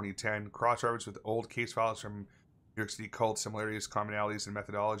focused on 2010. Cross-reference with old case files from New York City cult similarities, commonalities, and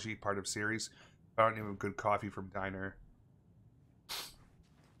methodology. Part of series. Found name of good coffee from diner.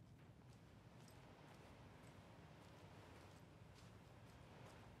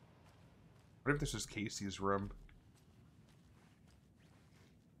 What if this is Casey's room?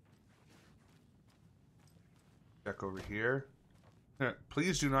 Check over here.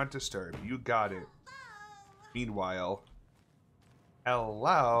 Please do not disturb. You got it. Meanwhile,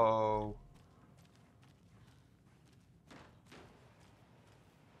 hello.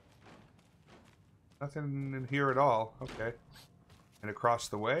 Nothing in here at all. Okay. And across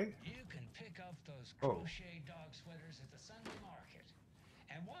the way? You can pick up those crochet dog sweaters at the Sunday market.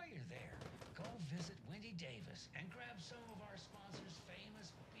 And while you're there, go visit Wendy Davis and grab some of our sponsor's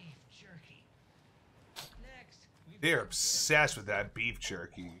famous beef jerky. Up next, They're obsessed with that beef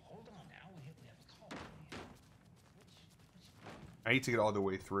jerky. hold on now, we have a call. I need to get all the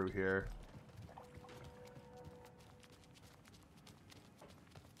way through here.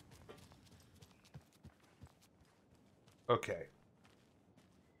 Okay.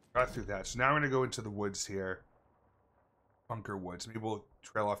 Got through that. So now I'm going to go into the woods here. Bunker Woods. Maybe we'll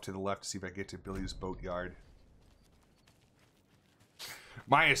trail off to the left to see if I get to Billy's boatyard.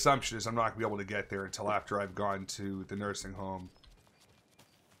 My assumption is I'm not going to be able to get there until after I've gone to the nursing home.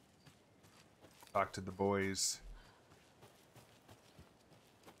 Talk to the boys.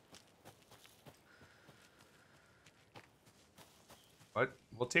 But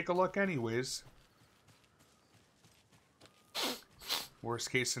we'll take a look anyways.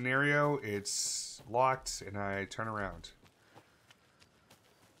 Worst case scenario, it's locked and I turn around.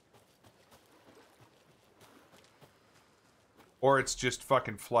 Or it's just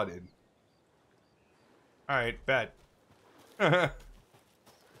fucking flooded. Alright, bet. That's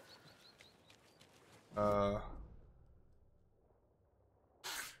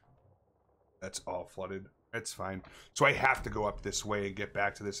all flooded. It's fine. So I have to go up this way and get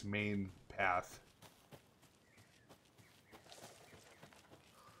back to this main path.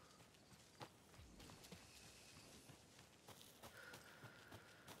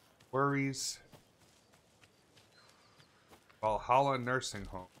 Worries. Valhalla Nursing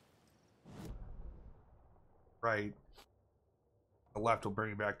Home. Right. The left will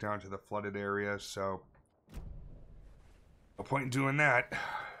bring you back down to the flooded area, so no point in doing that.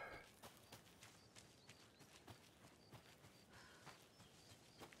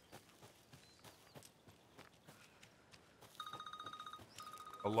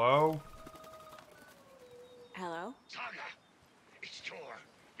 Hello? Hello? Saga, it's Tor,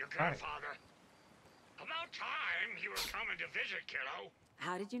 your grandfather. About time you were coming to visit, kiddo.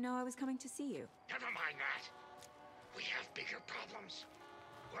 How did you know I was coming to see you? Never mind that. We have bigger problems.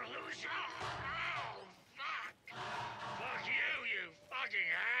 We're losing. Oh, fuck. Fuck you, you fucking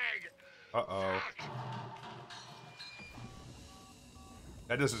hag. Uh-oh.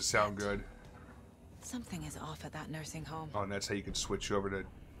 That doesn't sound good. Something is off at that nursing home. Oh, and that's how you can switch over to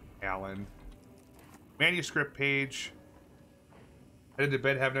Alan. manuscript page. Headed to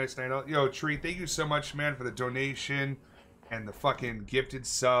bed. Have a nice night. Yo, Tree, thank you so much, man, for the donation and the fucking gifted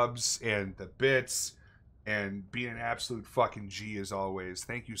subs and the bits and being an absolute fucking G as always.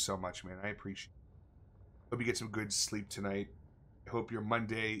 Thank you so much, man. I appreciate it. Hope you get some good sleep tonight. I hope your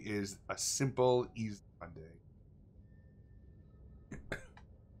Monday is a simple, easy Monday.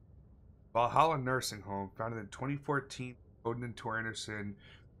 Valhalla Nursing Home, founded in 2014, Odin and Tor Anderson,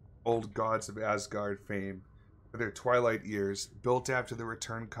 old gods of Asgard fame, for their twilight years, built after the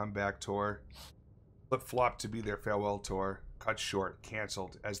Return Comeback tour, flip-flopped to be their farewell tour, cut short,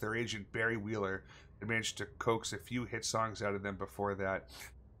 cancelled, as their agent Barry Wheeler had managed to coax a few hit songs out of them before that.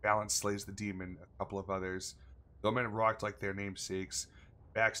 Balance Slays the Demon, a couple of others. The men rocked like their namesakes.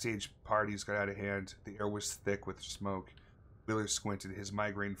 Backstage parties got out of hand. The air was thick with smoke. Wheeler squinted, his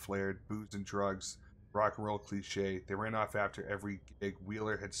migraine flared, booze and drugs, rock and roll cliche. They ran off after every gig.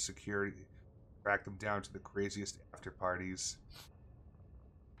 Wheeler had security, tracked them down to the craziest after parties.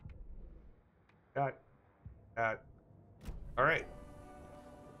 Alright.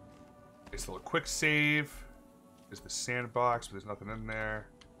 Nice little quick save. There's the sandbox, but there's nothing in there.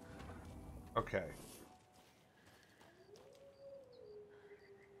 Okay.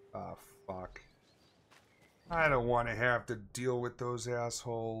 Ah, fuck. I don't want to have to deal with those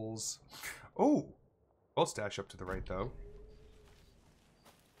assholes. Oh! Gold stash up to the right, though.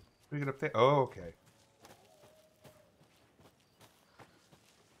 What do we get up there? Oh, okay.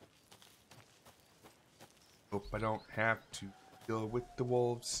 Hope I don't have to deal with the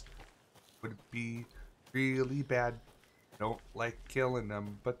wolves. Would be really bad. Don't like killing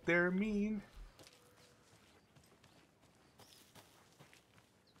them, but they're mean.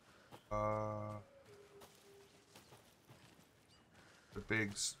 The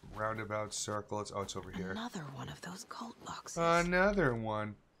big roundabout circle. Oh, it's over here. Another one of those cult boxes. Another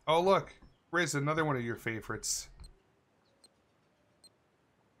one. Oh, look. Riz, another one of your favorites.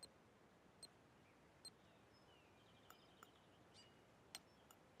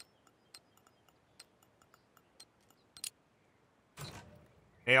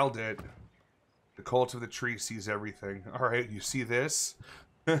 Nailed it. The cult of the tree sees everything. Alright, you see this?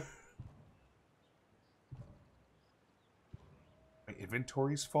 My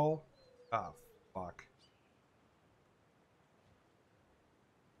inventory's full? Oh, fuck.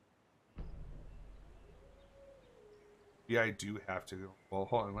 Yeah, I do have to go. Well,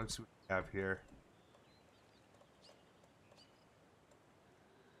 hold on. Let's see what we have here.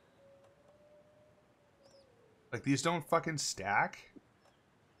 Like, these don't fucking stack?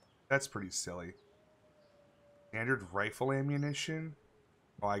 That's pretty silly. Standard rifle ammunition?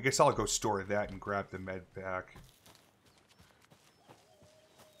 Oh, I guess I'll go store that and grab the med pack.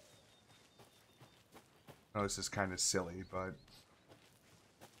 Oh, this is kind of silly, but...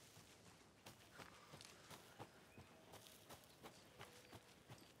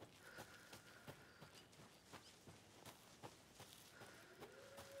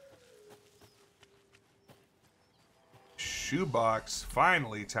 shoebox.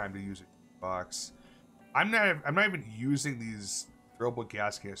 Finally, time to use a shoebox. I'm not even using these throwable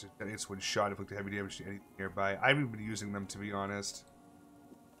gas canisters that it's when shot inflict heavy damage to anything nearby. I haven't been using them, to be honest.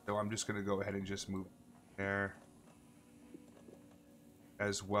 So I'm just gonna go ahead and just move there.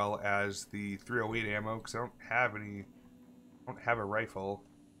 As well as the 308 ammo, because I don't have any. I don't have a rifle.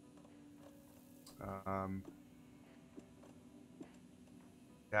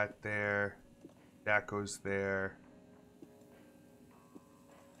 That there. That goes there.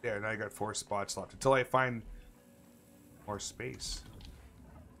 There, now I got 4 spots left until I find more space.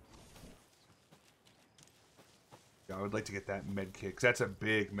 Yeah, I would like to get that med kit, because that's a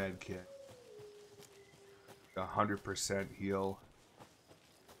big med kit. 100% heal.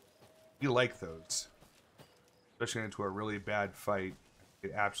 You like those. Especially into a really bad fight.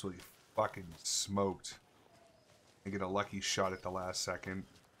 Get absolutely fucking smoked. And get a lucky shot at the last second.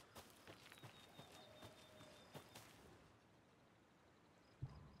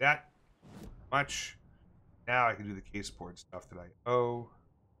 That much. Now I can do the case board stuff that I owe.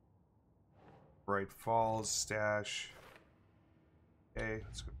 Bright Falls stash. Okay,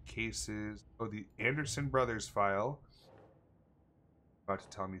 let's go to cases. Oh, the Anderson Brothers file. About to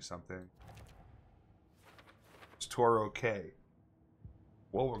tell me something. Is Tor okay?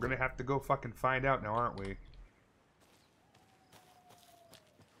 Well, we're gonna have to go fucking find out now, aren't we?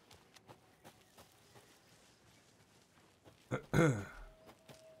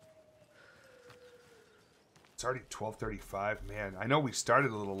 It's already 12:35. Man, I know we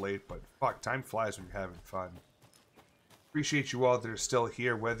started a little late, but fuck, time flies when you're having fun. Appreciate you all that are still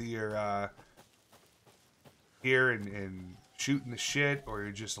here, whether you're here and shooting the shit, or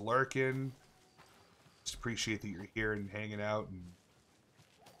you're just lurking, Just appreciate that you're here and hanging out and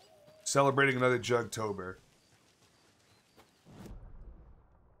celebrating another Juggtober.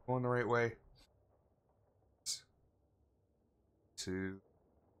 Going the right way. To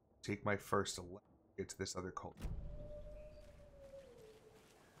take my first elect, get to this other cult.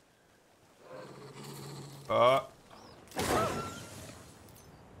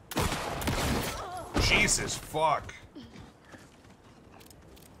 Jesus fuck.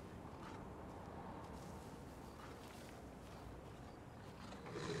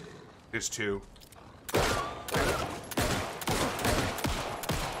 There's two.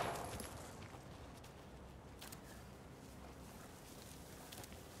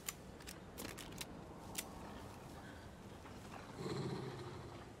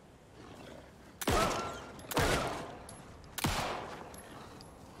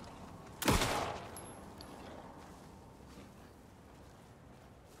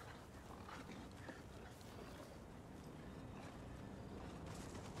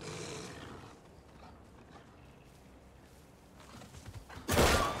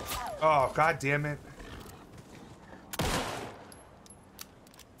 Oh, god damn it.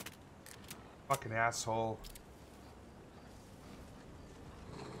 Fucking asshole.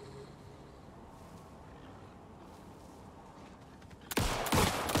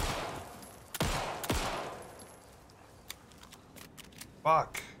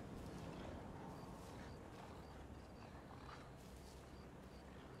 Fuck.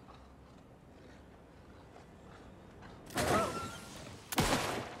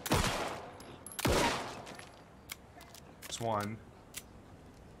 One.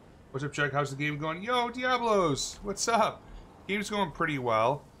 What's up, Jugg? How's the game going? Yo, Diablos! What's up? Game's going pretty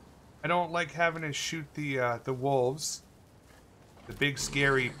well. I don't like having to shoot the wolves. The big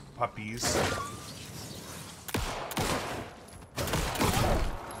scary puppies.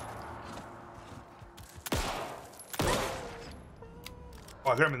 Oh,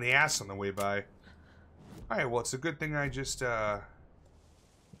 I got him in the ass on the way by. Alright, well, it's a good thing I just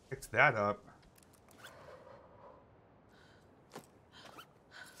picked that up.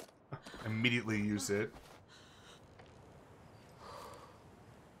 Immediately use it.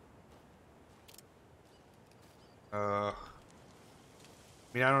 I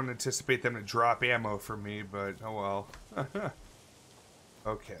mean, I don't anticipate them to drop ammo for me, but oh well.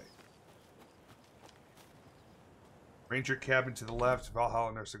 Okay. Ranger cabin to the left,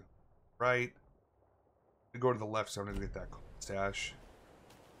 Valhalla nursing right. I go to the left, so I'm gonna get that stash.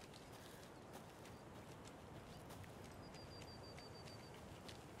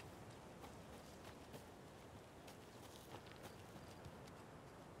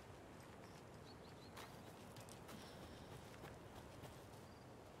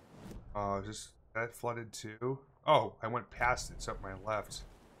 Is this that flooded too? Oh, I went past it. It's up my left.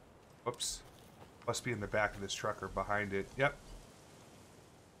 Whoops. Must be in the back of this truck or behind it. Yep.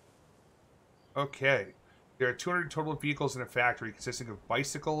 Okay. There are 200 total vehicles in a factory consisting of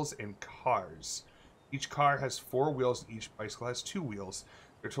bicycles and cars. Each car has 4 wheels and each bicycle has 2 wheels.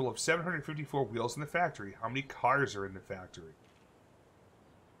 There are a total of 754 wheels in the factory. How many cars are in the factory?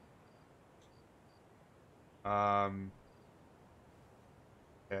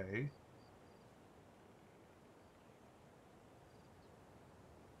 Okay.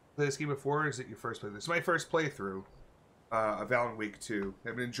 Play this game before, or is it your first playthrough? This is my first playthrough of Alan Wake 2.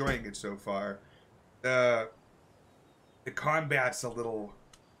 I've been enjoying it so far. The combat's a little...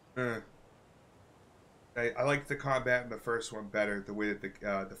 I like the combat in the first one better, the way that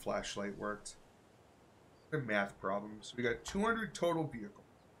the flashlight worked. Good math problems. We got 200 total vehicles.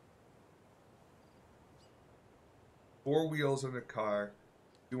 4 wheels on a car,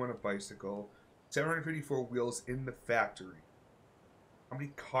 2 on a bicycle, 754 wheels in the factory. How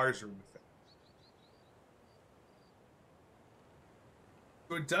many cars are in the factory?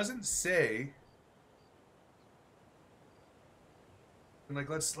 So it doesn't say. And like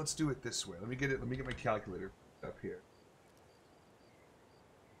let's do it this way. Let me get my calculator up here.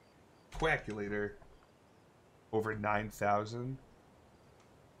 Calculator over 9,000.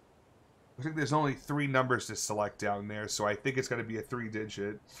 I think there's only 3 numbers to select down there, so I think it's going to be a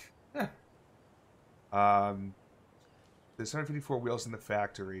 3-digit. There's 154 wheels in the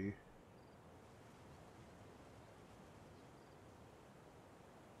factory.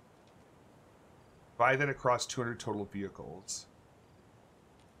 Divide that across 200 total vehicles.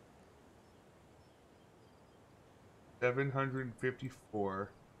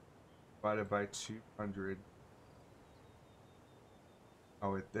 754 divided by 200.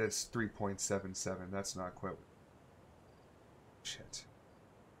 Oh, that's 3.77. That's not quite. Shit.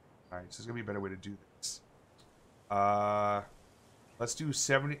 Alright, so there's gonna be a better way to do this. Let's do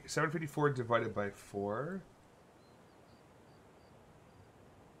 754 divided by 4.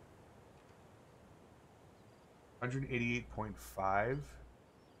 $188.5.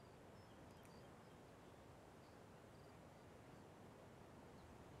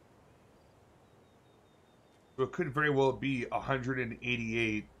 So it could very well be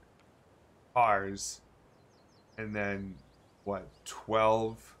 188 cars, and then what?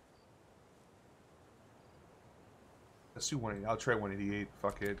 12. Let's do 180. I'll try 188.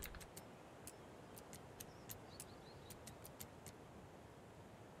 Fuck it.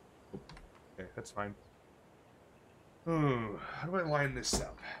 Okay, that's fine. How do I line this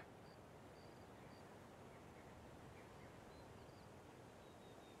up?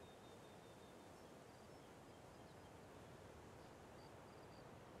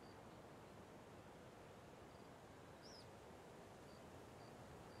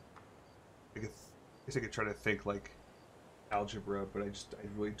 I guess I could try to think like algebra, but I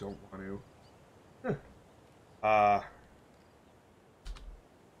really don't want to.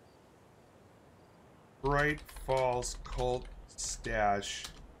 Bright Falls Cult Stash,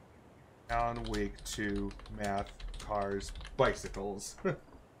 Alan Wake 2, Math, Cars, Bicycles.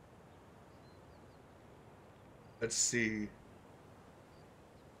 Let's see.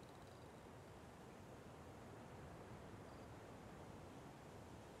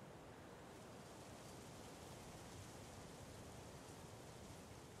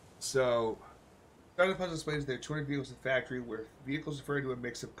 So, Part of the puzzle explains there are 200 vehicles in the factory, where vehicles refer to a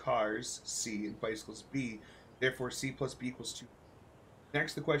mix of cars, C, and bicycles, B. Therefore, C plus B equals 2.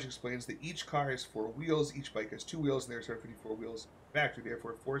 Next, the question explains that each car has 4 wheels, each bike has 2 wheels, and there are 154 wheels in the factory.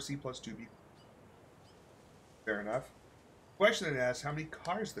 Therefore, 4C plus 2B. Fair enough. The question then asks how many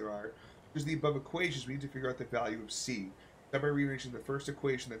cars there are. Because the above equations, we need to figure out the value of C. Start by rearranging the first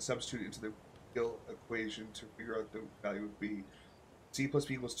equation, then substitute it into the wheel equation to figure out the value of B. C plus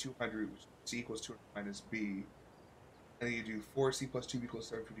B equals 200, which C equals 200 minus B. And then you do 4C plus 2B equals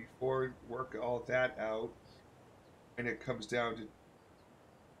 754, work all that out, and it comes down to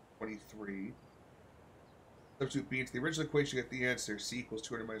 23. Substitute B into the original equation, you get the answer. C equals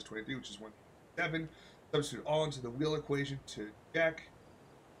 200 minus 23, which is 107. Substitute all into the wheel equation to check,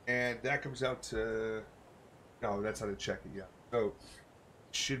 and that comes out to... No, that's how to check it, yeah. So,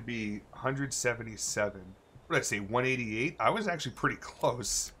 it should be 177. What did I say, 188? I was actually pretty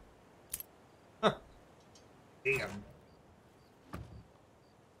close. Huh. Damn.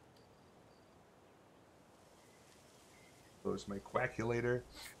 Close my calculator.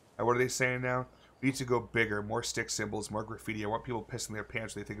 What are they saying now? We need to go bigger, more stick symbols, more graffiti. I want people pissing their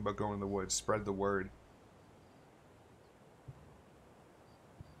pants when they think about going in the woods. Spread the word.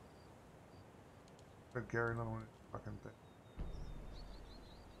 Gary, another one. Fucking thing.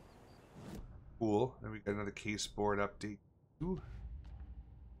 Cool. Then we got another case board update. Ooh.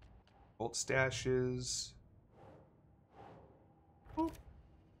 Bolt stashes. Ooh.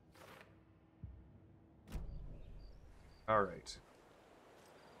 All right.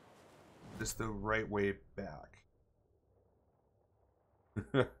 This is the right way back.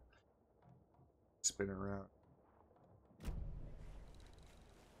 Spin around.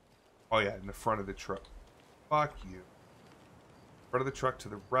 Oh yeah, in the front of the truck. Fuck you. Front of the truck to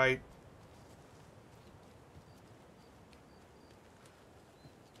the right.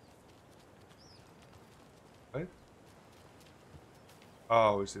 What?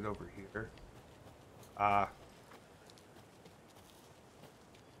 Oh, is it over here?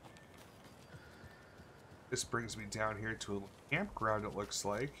 This brings me down here to a little campground, it looks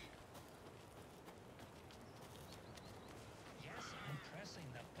like. Yes, I'm pressing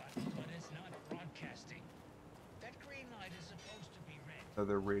the button, but it's not broadcasting. That green light is supposed to be red.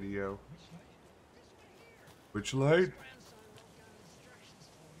 Another radio. Which light? Which light?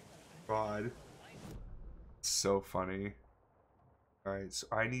 God. So funny. Alright, so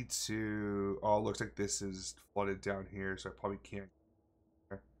I need to... Oh, it looks like this is flooded down here, so I probably can't...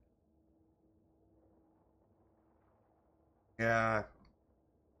 Yeah.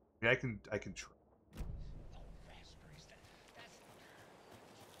 I mean, I can try.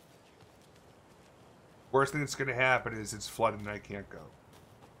 Worst thing that's gonna happen is it's flooded and I can't go.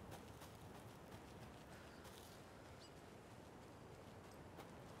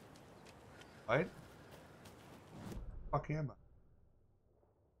 What? Fuck am I?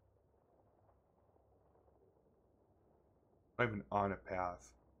 I'm not even on a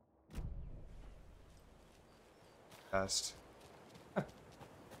path. Best.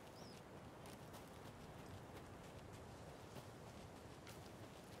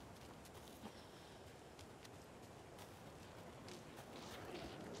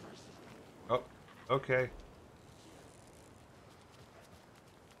 Oh, okay.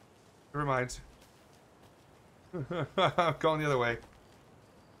 Never mind. I'm going the other way.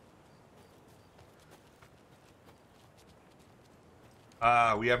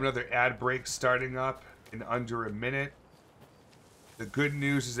 We have another ad break starting up in under a minute. The good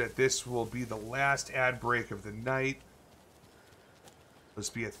news is that this will be the last ad break of the night. This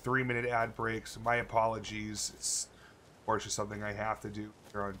will be a 3-minute ad break, so my apologies. It's, of course, just something I have to do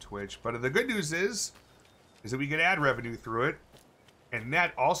here on Twitch. But the good news is that we get ad revenue through it, and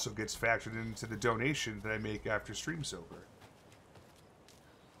that also gets factored into the donation that I make after stream's over.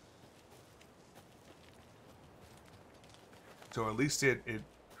 So at least it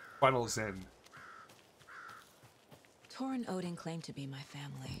funnels in. Tor and Odin claim to be my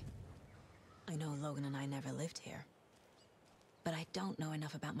family. I know Logan and I never lived here. But I don't know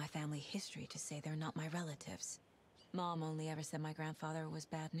enough about my family history to say they're not my relatives. Mom only ever said my grandfather was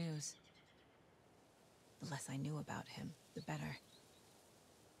bad news. The less I knew about him, the better.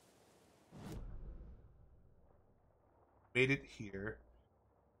 Made it here.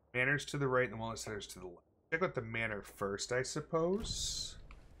 Manor's to the right and the wellness center's to the left. Check out the manor first, I suppose.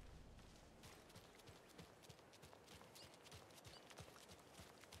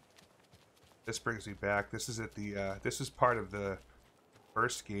 This brings me back. This is at the this is part of the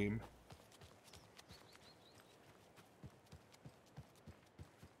first game.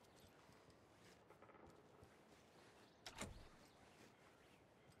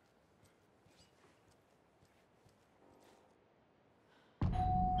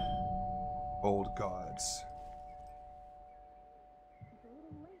 Old gods. It's a little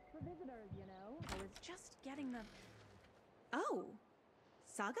late for visitors, you know. I was just getting the... Oh,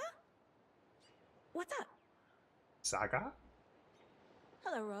 Saga? What's up? Saga?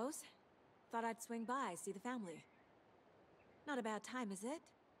 Hello, Rose. Thought I'd swing by, see the family. Not a bad time, is it?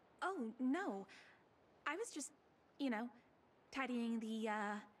 Oh, no. I was just, you know, tidying the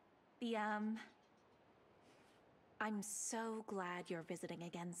I'm so glad you're visiting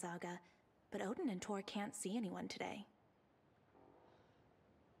again, Saga. But Odin and Tor can't see anyone today.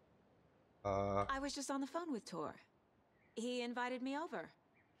 I was just on the phone with Tor. He invited me over.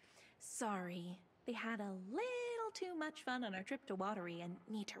 Sorry. They had a little too much fun on our trip to Watery and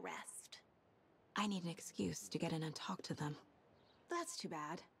need to rest. I need an excuse to get in and talk to them. That's too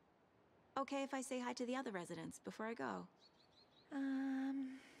bad. Okay if I say hi to the other residents before I go?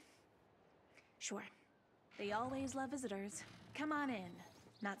 Sure. They always love visitors. Come on in.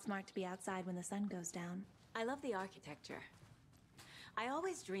 Not smart to be outside when the sun goes down. I love the architecture. I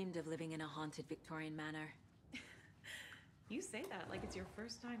always dreamed of living in a haunted Victorian manor. You say that like it's your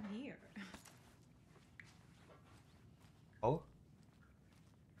first time here. I'll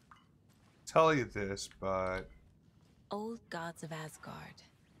tell you this, but... Old gods of Asgard.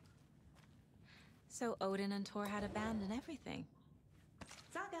 So Odin and Tor had a band and everything.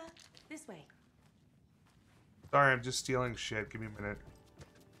 Saga, this way. Sorry, I'm just stealing shit. Give me a minute.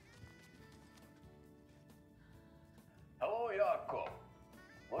 Hello, Jakob.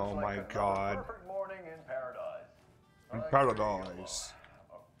 Oh Looks my like god. another perfect morning in paradise. In I paradise.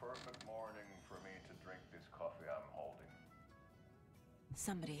 A perfect morning for me to drink this coffee I'm holding.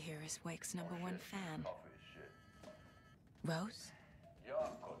 Somebody here is Wake's #1 fan. Coffee is shit. Rose?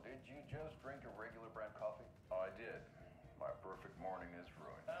 Jakob, did you just drink a regular brand coffee? I did. My perfect morning is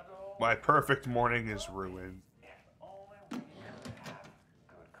ruined. My perfect morning is ruined.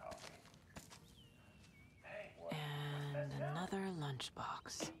 And another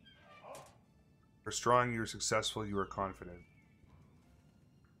lunchbox. You're strong, you're successful, you are confident.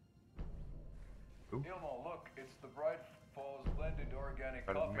 Ooh. Ilmo, look, it's the Bright Falls blended organic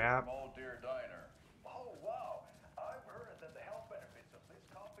Got a coffee map. from Old Deer Diner. Oh, wow. I've heard that the health benefits of this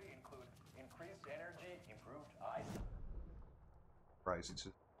coffee include increased energy, improved eyesight. Price, it's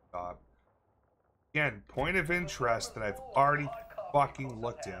just stop. Again, point of interest that I've already fucking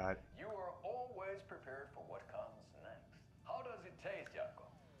looked at. You are always prepared for what comes next. How does it taste, Jakob?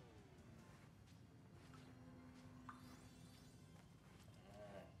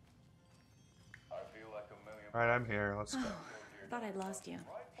 I feel like a million. Alright, I'm here. Let's go. Thought I'd lost you.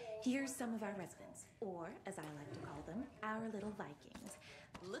 Here's some of our residents, or as I like to call them, our little Vikings.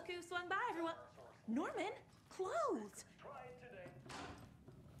 Look who swung by, everyone. Norman, clothes.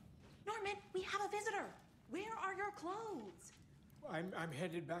 Norman, we have a visitor. Where are your clothes? I'm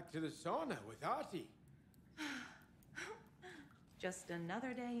headed back to the sauna with Artie. Just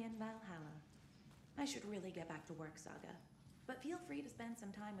another day in Valhalla. I should really get back to work, Saga. But feel free to spend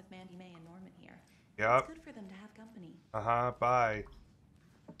some time with Mandy May and Norman here. Yep. It's good for them to have company. Uh-huh, bye.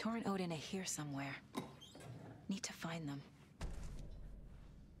 Tor and Odin are here somewhere. Need to find them.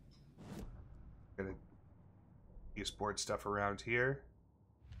 Gonna esports stuff around here.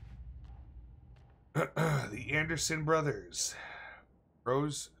 The Anderson brothers.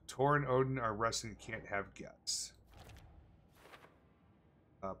 Rose, Tor, and Odin are resting and can't have guests.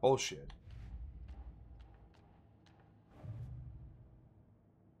 Bullshit.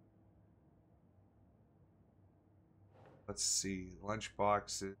 Let's see. Lunch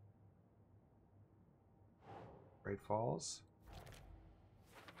boxes. Great Falls.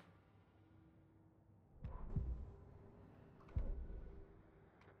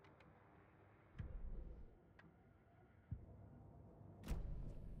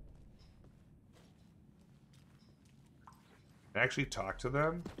 Actually talk to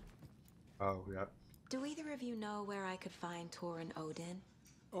them? Oh, yeah. Do either of you know where I could find Tor and Odin?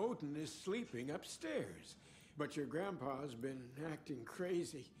 Odin is sleeping upstairs, but your grandpa's been acting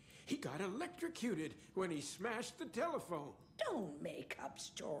crazy. He got electrocuted when he smashed the telephone. Don't make up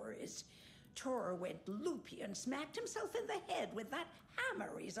stories. Tor went loopy and smacked himself in the head with that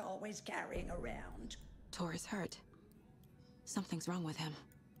hammer he's always carrying around. Tor is hurt. Something's wrong with him.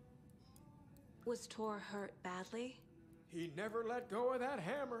 Was Tor hurt badly? He never let go of that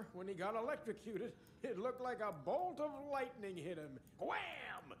hammer when he got electrocuted. It looked like a bolt of lightning hit him.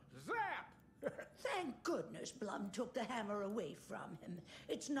 Wham! Zap! Thank goodness Blum took the hammer away from him.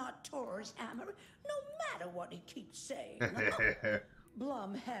 It's not Tor's hammer, no matter what he keeps saying.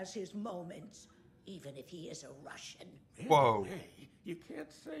 Blum has his moments, even if he is a Russian. Whoa. Hey, you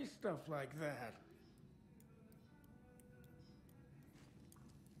can't say stuff like that.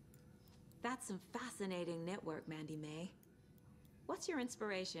 That's some fascinating network, Mandy May. What's your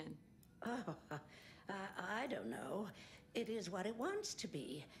inspiration? Oh, I don't know. It is what it wants to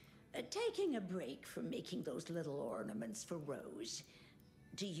be. Taking a break from making those little ornaments for Rose.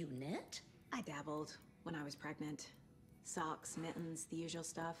 Do you knit? I dabbled when I was pregnant. Socks, mittens, the usual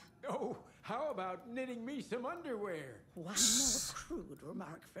stuff. Oh, how about knitting me some underwear? One more crude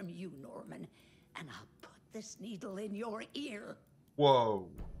remark from you, Norman, and I'll put this needle in your ear. Whoa.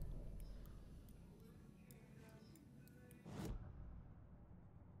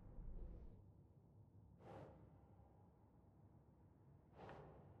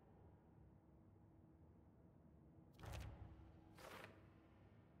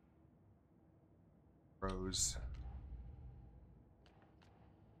 Rose.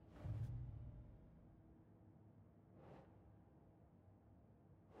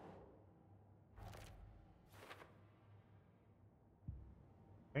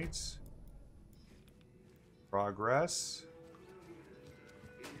 Right. Progress.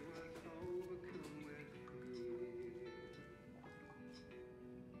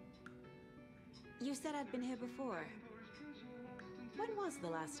 You said I'd been here before. When was the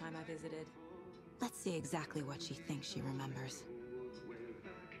last time I visited? Let's see exactly what she thinks she remembers.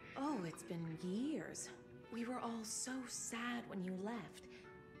 Oh, it's been years. We were all so sad when you left.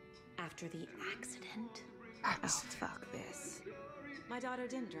 After the accident. Oh, fuck this. My daughter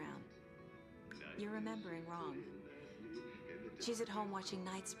didn't drown. You're remembering wrong. She's at home watching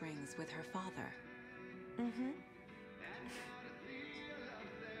Night Springs with her father. Mm-hmm.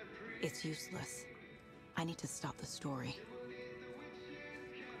 It's useless. I need to stop the story.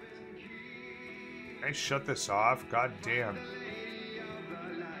 Can I shut this off? God damn.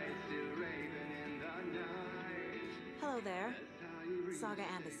 Hello there. Saga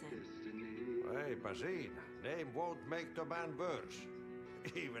Anderson. Eipä siinä. Name won't make the man worse.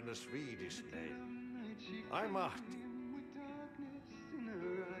 Even a Swedish name. I'm Ahti.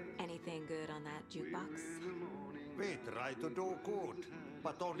 Anything good on that jukebox? We try to do good,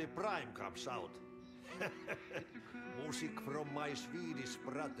 but only Prime comes out. Music from my Swedish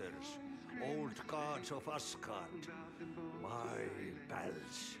brothers. Old gods of Asgard. My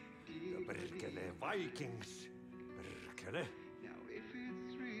pals. The Perkele Vikings. Perkele.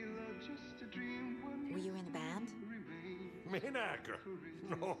 Were you in the band? Minäkö?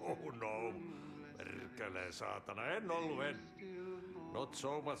 No. Perkele saatana, en ollut en. Not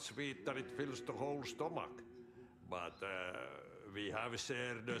so much sweet that it fills the whole stomach. But we have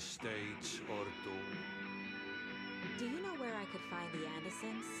shared a stage or two. Do you know where I could find the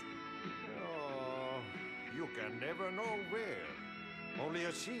Andersons? Oh, you can never know where. Only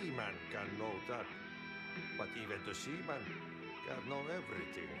a seaman can know that. But even the seaman can't know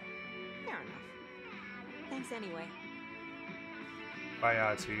everything. Fair enough. Thanks anyway. Bye,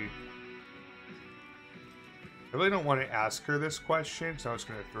 Ati. I really don't want to ask her this question, so I was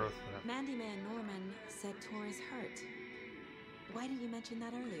going to throw that. Mandy Man Norman said Tor is hurt. Why didn't you mention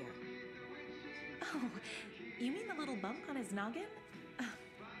that earlier? Oh, you mean the little bump on his noggin?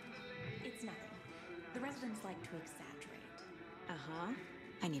 It's nothing. The residents like to exaggerate. Uh-huh.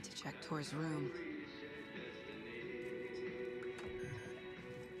 I need to check Tor's room.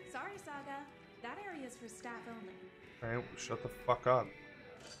 Sorry, Saga. That area is for staff only. Alright, well, shut the fuck up.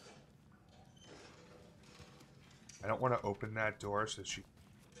 I don't want to open that door so she...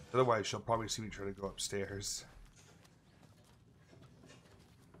 Otherwise, she'll probably see me try to go upstairs.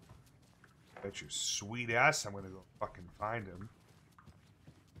 Bet your sweet ass I'm gonna go fucking find him.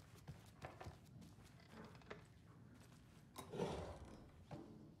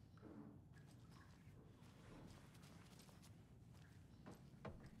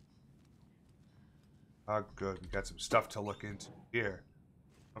 Oh, good. We got some stuff to look into here.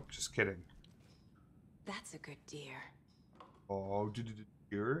 Oh, just kidding. That's a good deer. Oh,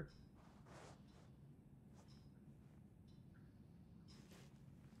 deer?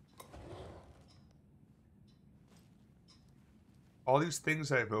 All these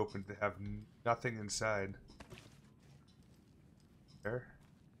things I've opened have nothing inside. There.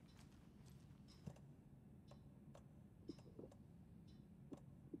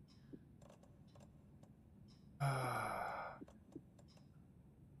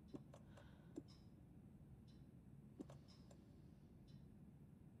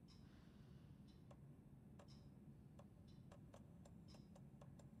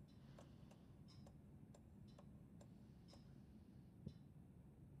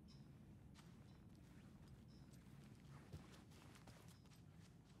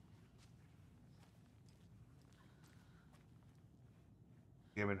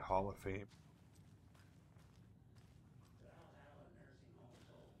 Game in Hall of Fame.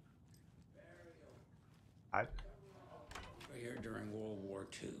 We're here during World War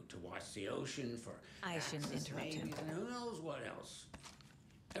II to watch the ocean for I shouldn't Axis interrupt him. navies and who knows what else.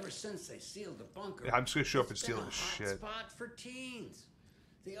 Ever since they sealed the bunker, Yeah, I'm just gonna show up and it's steal been a this hot shit. spot for teens.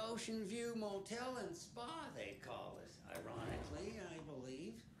 The Ocean View Motel and Spa, they call it. Ironically, I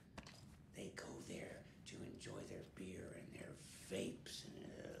believe. They go there to enjoy their beer and their vapes and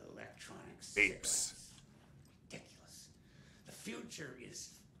electronic cigarettes. Ridiculous. The future is...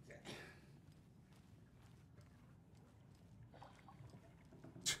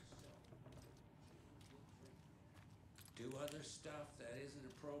 Do other stuff that isn't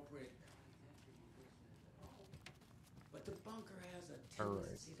appropriate. But the bunker has a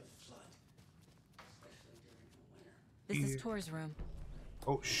tendency to flood. Especially during the winter. This is Tor's room.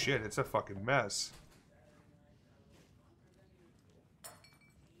 Oh shit, it's a fucking mess.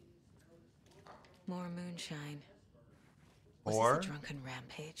 More moonshine. Or Was this a drunken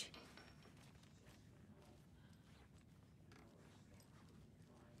rampage?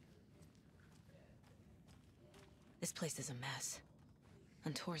 This place is a mess.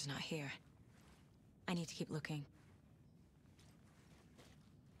 And Tor's not here. I need to keep looking.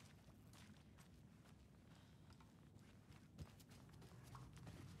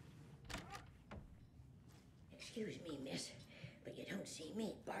 Excuse me, miss, but you don't see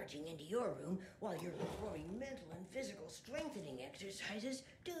me barging into your room while you're performing mental and physical strengthening exercises,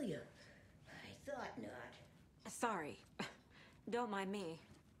 do you? I thought not. Sorry. Don't mind me.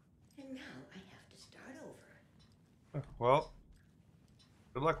 And now I have to start over. well,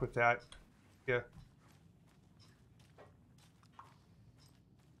 good luck with that. Yeah.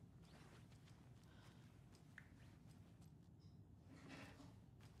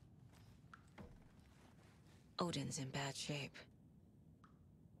 Odin's in bad shape.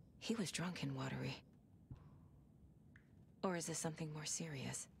 He was drunk and watery. Or is this something more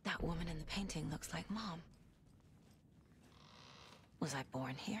serious? That woman in the painting looks like Mom. Was I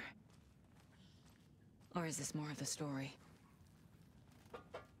born here? Or is this more of the story?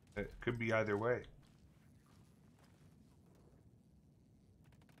 It could be either way.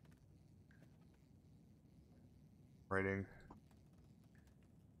 Writing.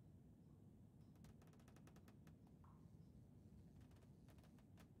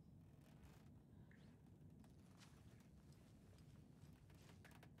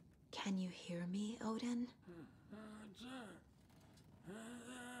 Can you hear me, Odin?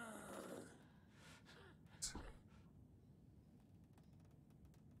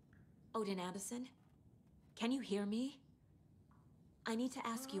 Odin Addison? Can you hear me? I need to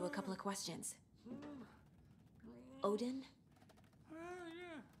ask you a couple of questions. Odin?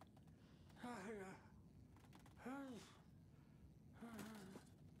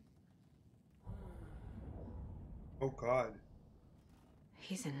 Oh God.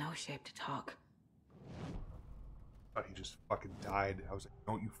 He's in no shape to talk. I thought he just fucking died. I was like,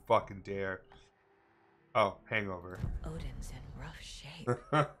 don't you fucking dare. Oh, hangover. Odin's in rough shape.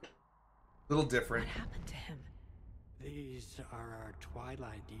 Little different. What happened to him? These are our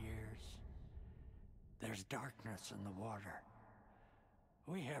twilight years. There's darkness in the water.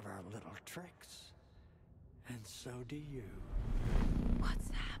 We have our little tricks. And so do you. What's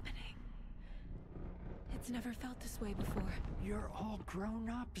happening? It's never felt this way before. You're all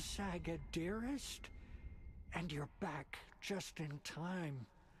grown up, Saga, dearest. And you're back just in time.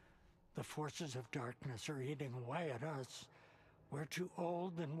 The forces of darkness are eating away at us. We're too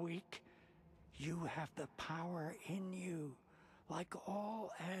old and weak. You have the power in you, like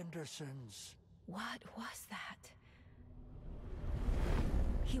all Andersons. What was that?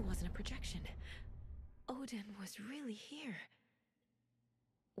 He wasn't a projection. Odin was really here.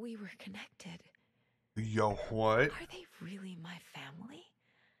 We were connected. Yo, what? Are they really my family?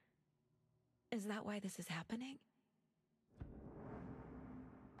 Is that why this is happening?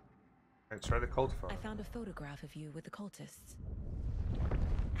 Alright, try the cult phone. I found a photograph of you with the cultists.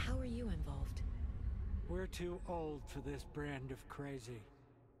 How are you involved? We're too old for this brand of crazy,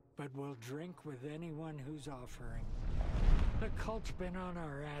 but we'll drink with anyone who's offering. The cult's been on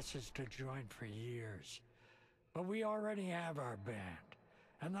our asses to join for years, but we already have our band,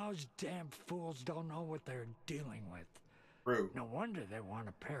 and those damn fools don't know what they're dealing with. True. No wonder they want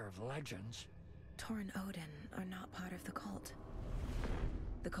a pair of legends. Tor and Odin are not part of the cult.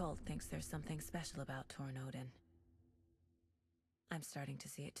 The cult thinks there's something special about Tor and Odin. I'm starting to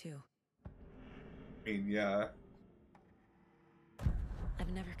see it too. I mean, yeah.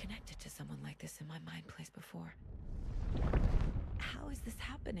 I've never connected to someone like this in my mind place before. How is this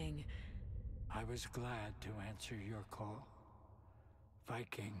happening? I was glad to answer your call.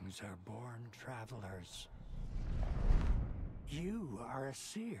 Vikings are born travelers. You are a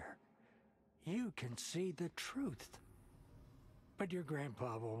seer. You can see the truth. But your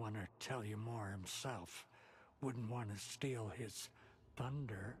grandpa will want to tell you more himself. Wouldn't want to steal his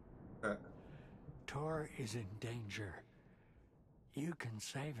thunder. Tor is in danger. You can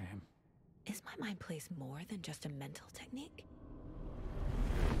save him. Is my mind place more than just a mental technique?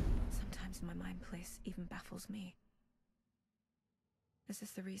 Sometimes my mind place even baffles me. Is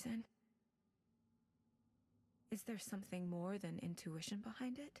this the reason? Is there something more than intuition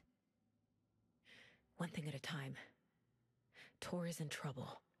behind it? One thing at a time. Tor is in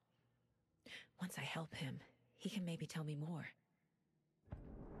trouble. Once I help him, he can maybe tell me more.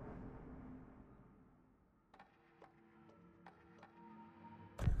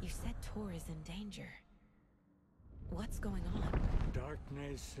 You said Tor is in danger. What's going on?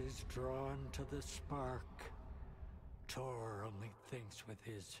 Darkness is drawn to the spark. Tor only thinks with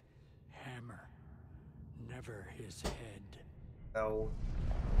his hammer, never his head. Hell.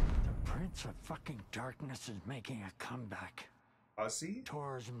 The Prince of fucking Darkness is making a comeback. He?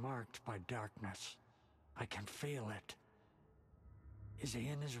 Tor's marked by darkness. I can feel it. Is he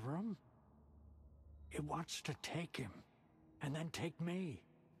in his room? It wants to take him, and then take me.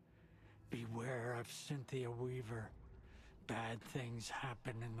 Beware of Cynthia Weaver. Bad things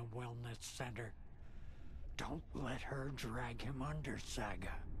happen in the wellness center. Don't let her drag him under,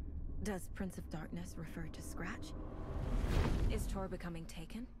 Saga. Does Prince of Darkness refer to Scratch? Is Tor becoming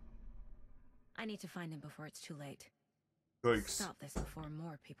taken? I need to find him before it's too late. Yikes. Stop this before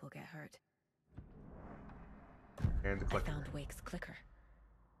more people get hurt. And the I clicker. found Wake's clicker.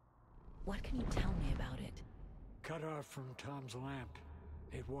 What can you tell me about it? Cut off from Tom's lamp.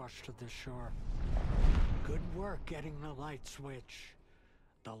 It washed to the shore. Good work getting the light switch.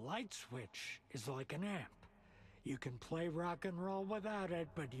 The light switch is like an amp. You can play rock and roll without it,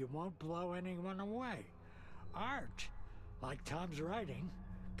 but you won't blow anyone away. Art, like Tom's writing,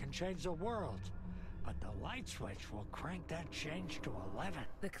 can change the world. But the light switch will crank that change to 11.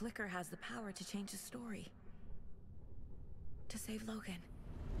 The clicker has the power to change the story. To save Logan.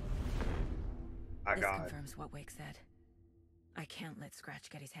 This confirms what Wake said. I can't let Scratch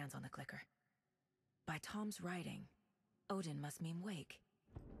get his hands on the clicker. By Tom's writing, Odin must mean Wake.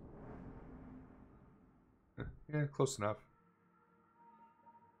 Yeah, close enough.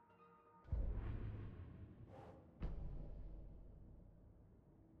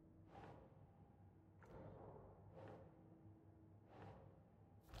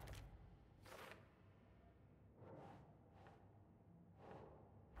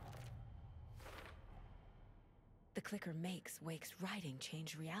 The clicker makes Wake's writing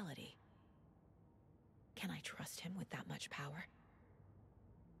change reality. Can I trust him with that much power?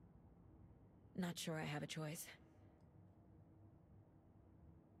 Not sure I have a choice.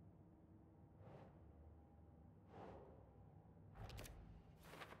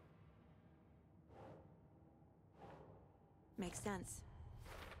 Makes sense.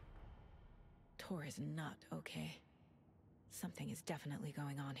 Tor is not okay. Something is definitely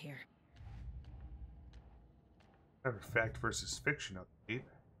going on here. I have a fact versus fiction update.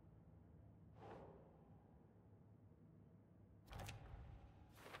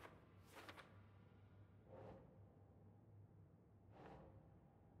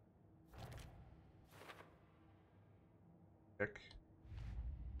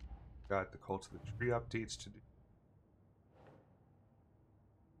 Got the Cult of the Tree updates to do.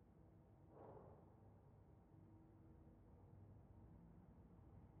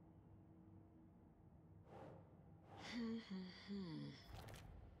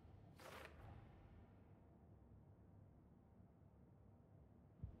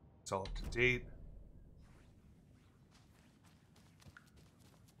 It's all up to date.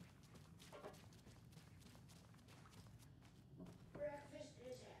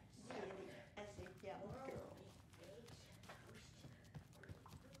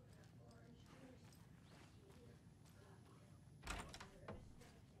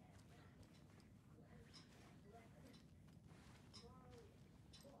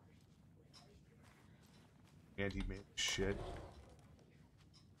 And he made shit.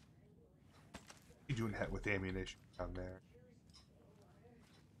 You doing that with ammunition down there?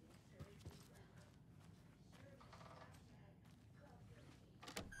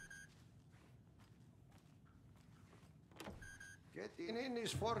 Getting in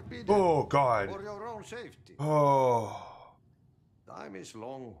is forbidden. Oh God! For your own safety. Oh. Time is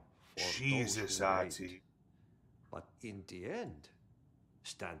long for Jesus, those who wait. Ati. But in the end,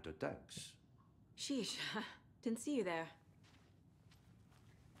 stand the thanks. Sheesh, didn't see you there.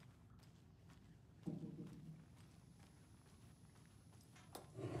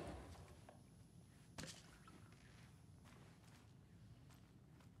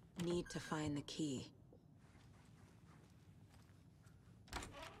 Need to find the key.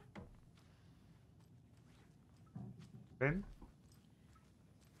 Ben?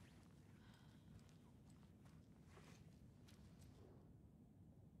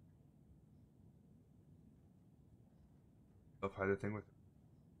 I'll find a thing with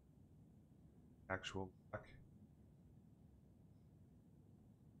actual luck.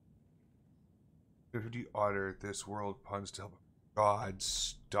 50 otter this world puns to help. God,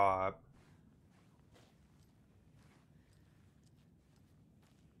 stop.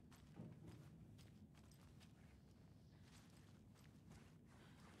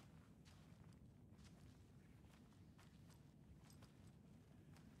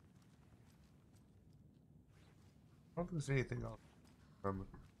 I don't think there's anything else from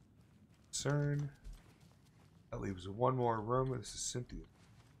concern. That leaves one more room. This is Cynthia.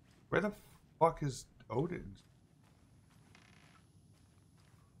 Where the fuck is Odin?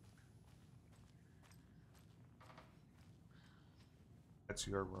 That's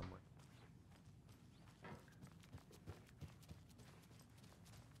your room.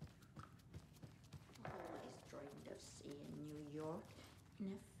 Always dreamed of seeing New York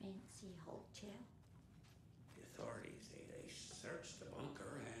in a fancy hotel. The authorities, they searched the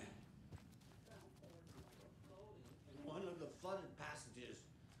bunker and in one of the flooded passages,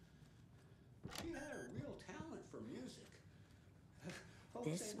 he had a real talent for music.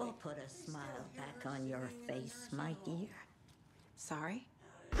 This will put a smile back on your face, my dear. Sorry?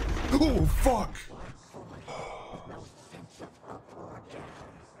 Oh, fuck!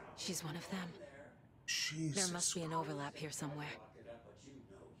 She's one of them. Jesus. There must be an overlap here somewhere. But you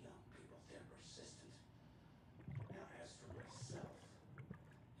know young people, they're persistent. Now, as for myself,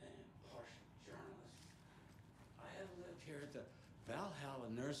 an impartial journalist, I have lived here at the Valhalla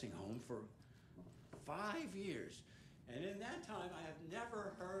nursing home for 5 years. And in that time, I have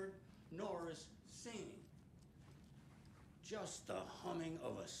never heard Norris singing. Just the humming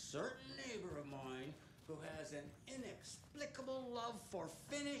of a certain neighbor of mine who has an inexplicable love for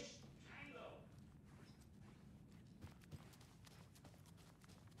Finnish tango.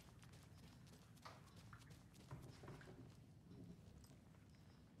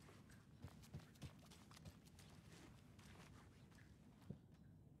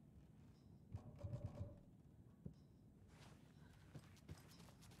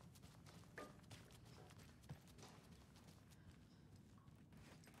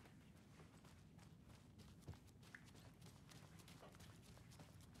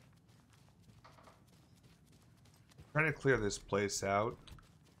 Trying to clear this place out.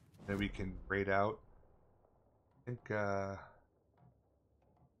 Then we can raid out. I think,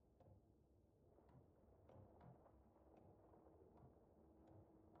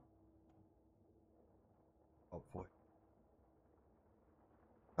 hopefully.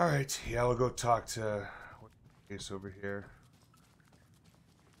 Alright, yeah, we'll go talk to what's the case over here.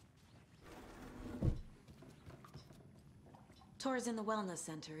 Tor's in the wellness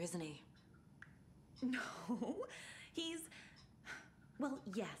center, isn't he? No, he's... Well,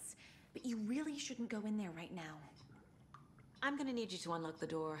 yes, but you really shouldn't go in there right now. I'm gonna need you to unlock the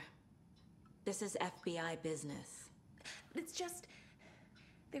door. This is FBI business. It's just...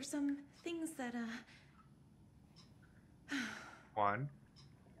 There's some things that, One.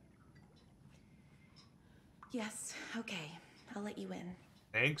 Yes, okay. I'll let you in.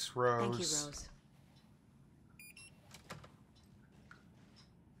 Thanks, Rose. Thank you, Rose.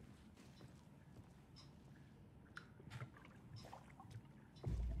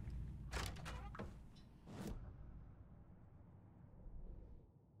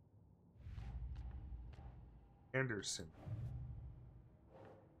 Anderson.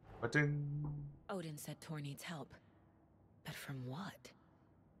 Button. Odin said Tor needs help. But from what?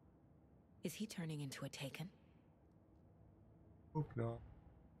 Is he turning into a Taken? Hope not.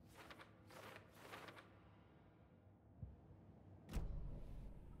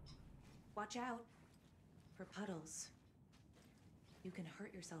 Watch out for puddles. You can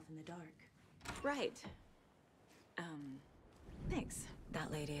hurt yourself in the dark. Right. Thanks.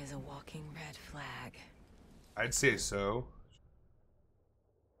 That lady is a walking red flag. I'd say so.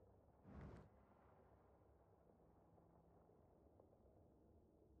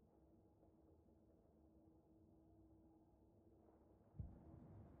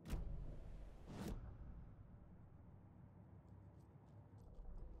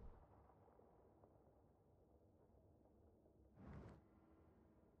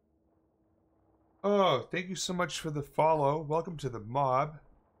 Oh, thank you so much for the follow. Welcome to the mob.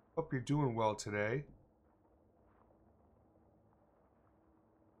 Hope you're doing well today.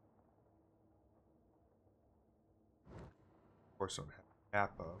 Of course, I don't have a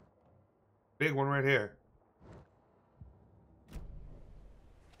map of. Big one right here.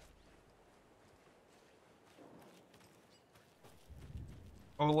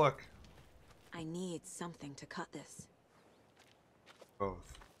 Oh, look. I need something to cut this.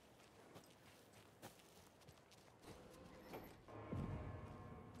 Both.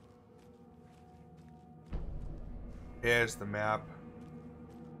 Here's the map.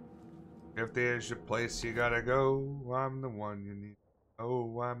 If there's a place you gotta go, I'm the one you need.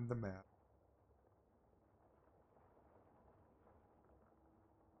 Oh, I'm the map.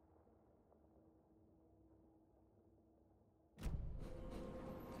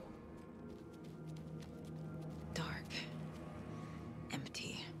 Dark.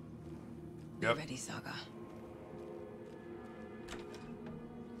 Empty. Yep. Be ready, Saga.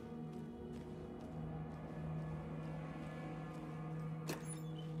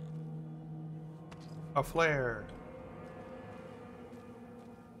 A flare.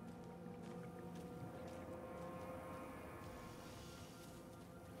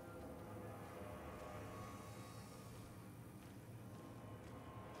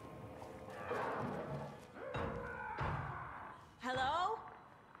 Hello?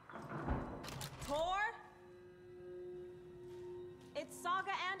 Tor? It's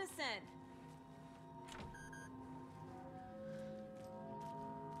Saga Anderson.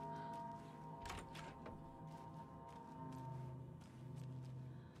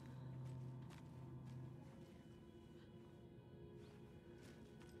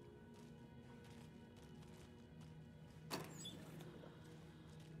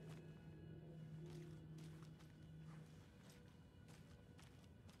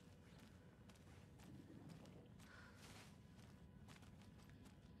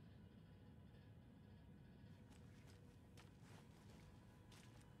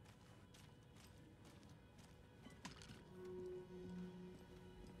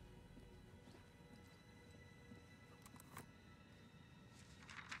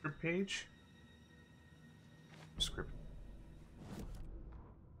 Page. Script.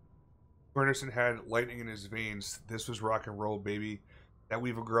 Anderson had lightning in his veins. This was rock and roll, baby. That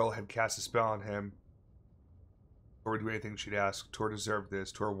Weevil girl had cast a spell on him. Tor would do anything she'd ask. Tor deserved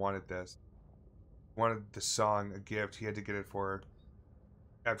this. Tor wanted this. Wanted the song, a gift. He had to get it for her.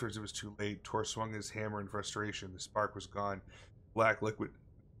 Afterwards, it was too late. Tor swung his hammer in frustration. The spark was gone. Black liquid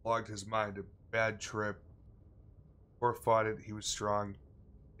clogged his mind. A bad trip. Tor fought it. He was strong.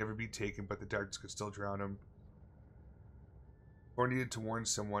 Never be taken, but the darkness could still drown him. Tor needed to warn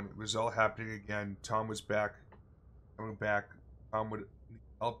someone. It was all happening again. Tom was back. Coming back. Tom would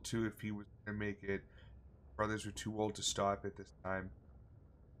help too if he was going to make it. Brothers were too old to stop at this time.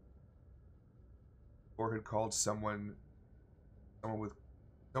 Tor had called someone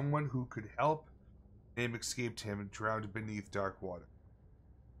who could help. Name escaped him and drowned beneath dark water.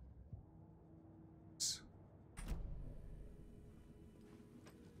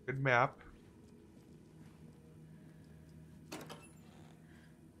 Good map.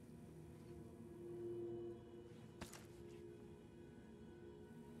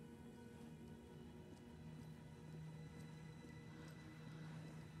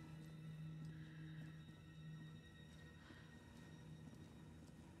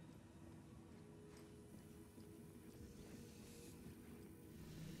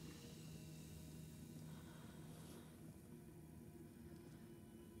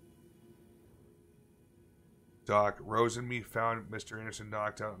 Doc, Rose and me found Mr. Anderson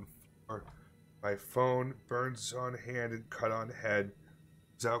knocked out on the floor. My phone, burns on hand and cut on head.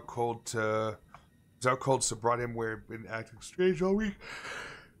 Was out cold, so brought him where he'd been acting strange all week.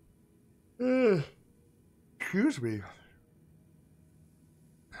 Excuse me.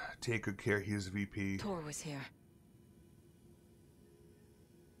 Take good care, he is VP. Tor was here.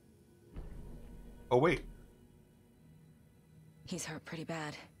 Oh, wait. He's hurt pretty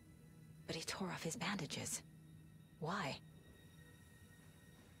bad, but he tore off his bandages. Why?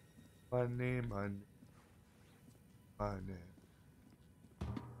 Money.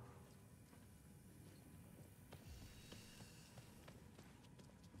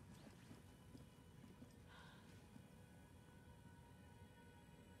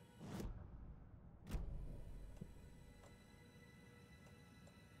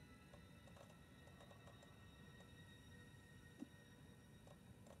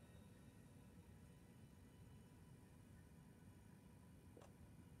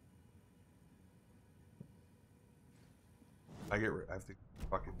 I have the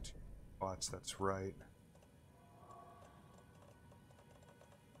fucking spots, that's right.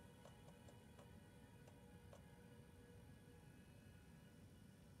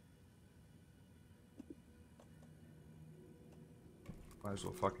 Might as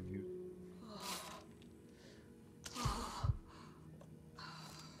well fucking use it.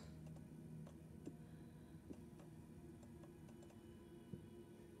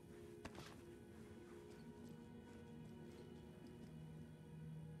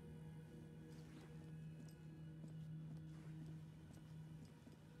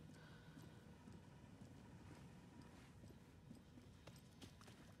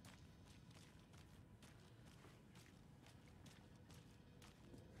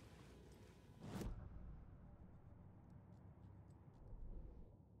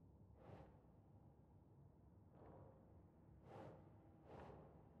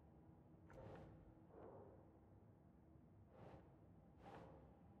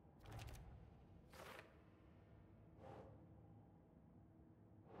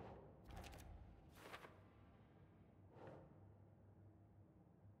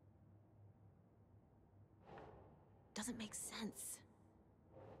 Doesn't make sense.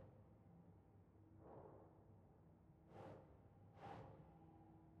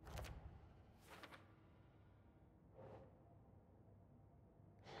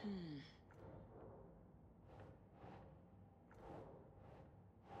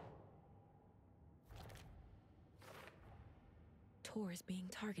 Tor is being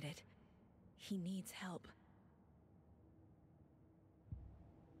targeted. He needs help.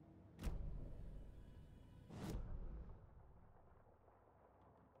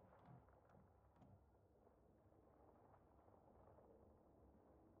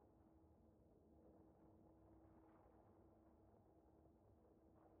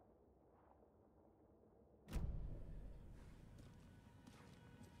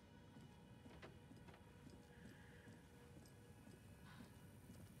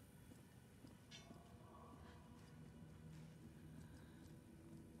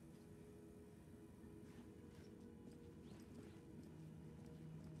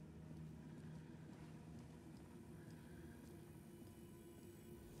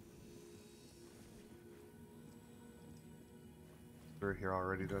 We're here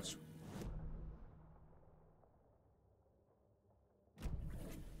already, that's...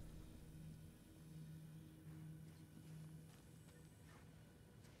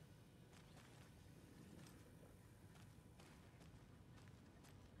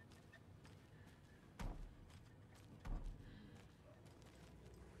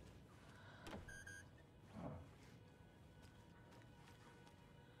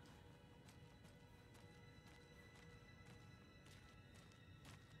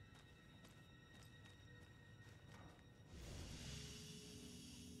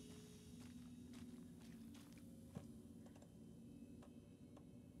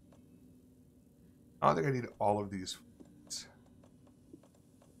 I don't think I need all of these.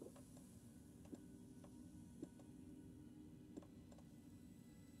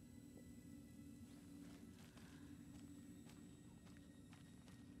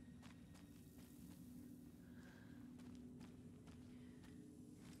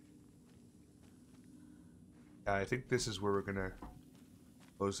 Yeah, I think this is where we're gonna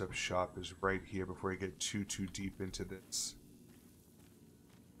close up shop, is right here before we get too deep into this.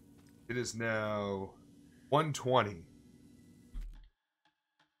 It is now 1:20.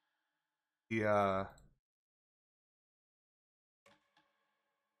 Yeah.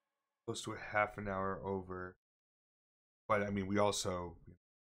 Close to a half an hour over. But I mean, we also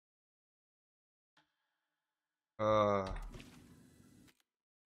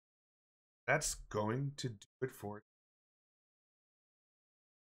That's going to do it for it.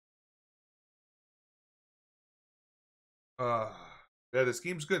 Yeah, this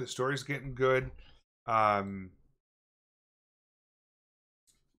game's good. The story's getting good.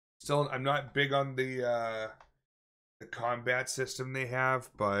 Still, I'm not big on the combat system they have,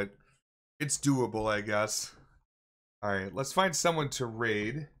 but it's doable, I guess. All right, let's find someone to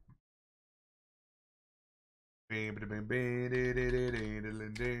raid. All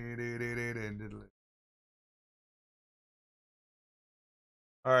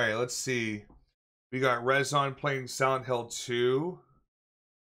right, let's see. We got Rezon playing Silent Hill 2.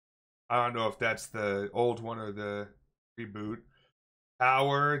 I don't know if that's the old one or the reboot.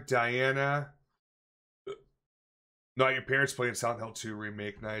 Power, Diana. Not Your Parents playing Silent Hill 2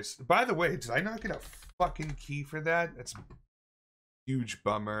 remake. Nice. By the way, did I not get a fucking key for that? That's a huge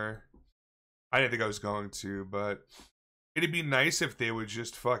bummer. I didn't think I was going to, but it'd be nice if they would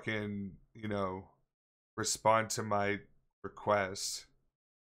just fucking, you know, respond to my request.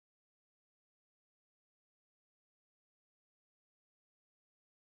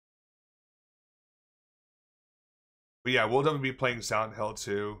 But yeah, we'll definitely be playing Silent Hill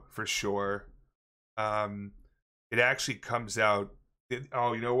 2 for sure. It actually comes out.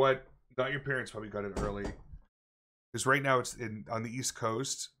 Oh, you know what? Not Your Parents probably got it early. Because right now it's on the East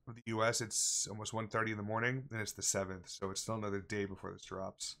Coast of the US. It's almost 1:30 in the morning, and it's the 7th, so it's still another day before this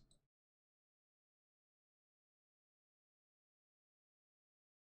drops.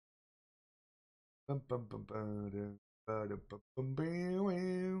 All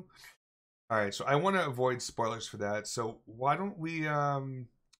right, so I want to avoid spoilers for that. So why don't we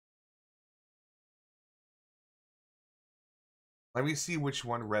let me see which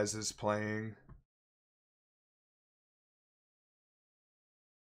one Rez is playing.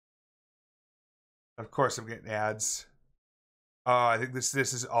 Of course, I'm getting ads. I think this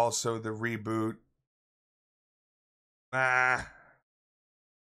is also the reboot.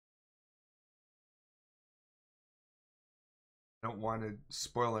 Don't want to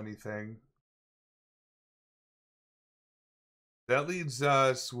spoil anything. That leads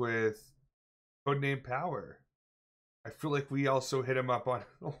us with Codename Power. I feel like we also hit him up on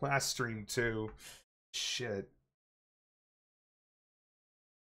the last stream too. Shit.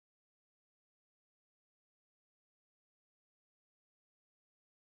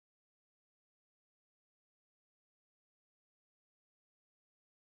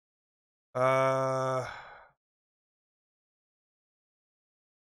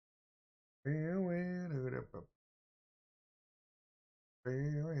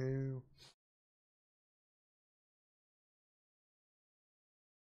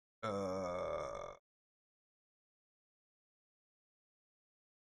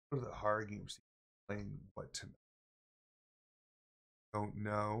 What are the horror games playing what tonight? Don't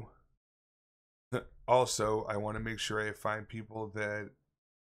know. Also, I want to make sure I find people that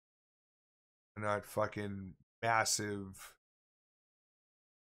are not fucking massive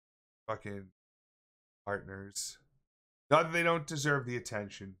fucking partners. Not that they don't deserve the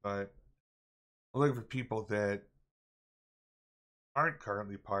attention, but I'm looking for people that aren't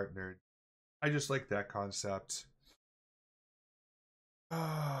currently partnered. I just like that concept.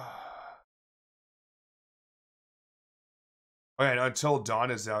 Oh, and Until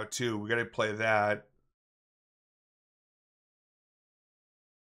Dawn is out too. We gotta play that.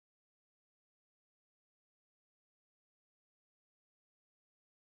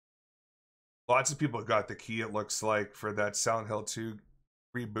 Lots of people got the key, it looks like, for that Silent Hill 2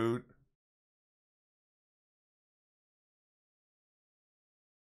 reboot.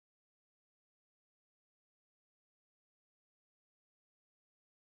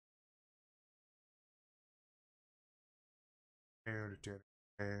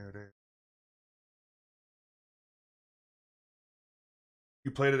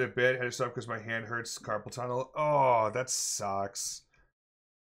 You played it a bit, had to stop because my hand hurts, carpal tunnel. Oh, that sucks.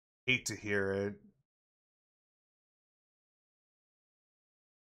 Hate to hear it.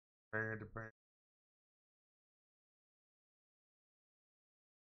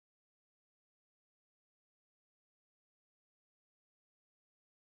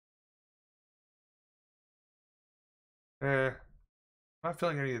 Not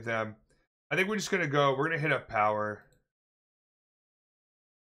feeling any of them. I think we're just gonna go. We're gonna hit up Power.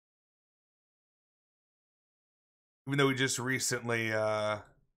 Even though we just recently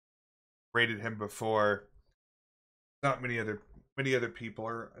rated him before. Not many other people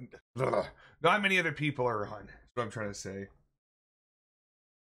are not many other people are on. That's what I'm trying to say.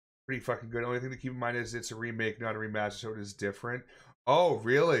 Pretty fucking good. Only thing to keep in mind is it's a remake, not a remaster, so it is different. Oh,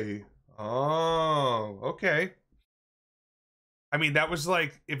 really? Oh, okay. I mean, that was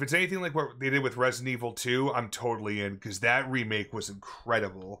like, if it's anything like what they did with Resident Evil 2, I'm totally in, because that remake was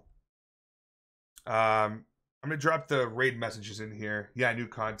incredible. I'm gonna drop the raid messages in here. Yeah, new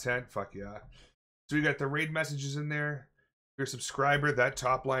content. Fuck yeah. So we got the raid messages in there. If you're a subscriber, that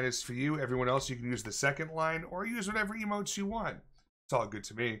top line is for you. Everyone else, you can use the second line or use whatever emotes you want. It's all good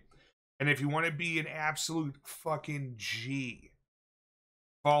to me. And if you want to be an absolute fucking G,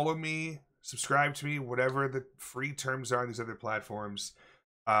 follow me, subscribe to me, whatever the free terms are on these other platforms.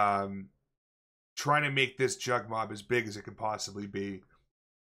 Trying to make this Jug Mob as big as it can possibly be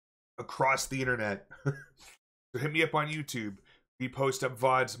across the internet. So hit me up on YouTube. We post up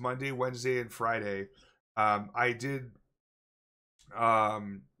VODs Monday, Wednesday, and Friday. I did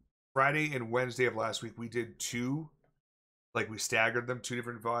Friday and Wednesday of last week. We did two, like we staggered them, 2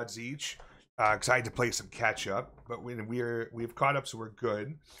 different VODs each. Because I had to play some catch up, but we've caught up, so we're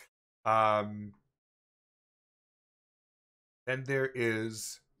good. And there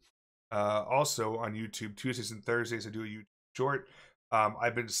is also on YouTube Tuesdays and Thursdays I do a YouTube short.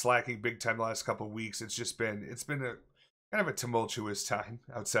 I've been slacking big time the last couple of weeks. It's been a kind of a tumultuous time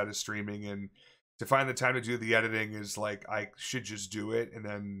outside of streaming, and to find the time to do the editing is like I should just do it, and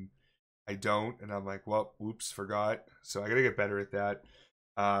then I don't, and I'm like, well, oops, forgot. So I gotta get better at that.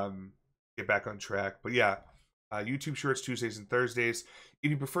 Get back on track. But yeah, YouTube Shorts Tuesdays and Thursdays.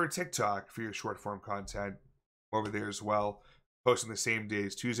 If you prefer TikTok for your short form content, over there as well. Posting the same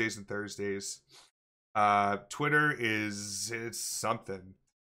days, Tuesdays and Thursdays. Twitter it's something.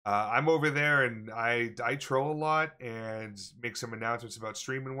 I'm over there and I troll a lot and make some announcements about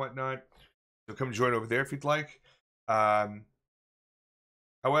stream and whatnot. So come join over there if you'd like. However,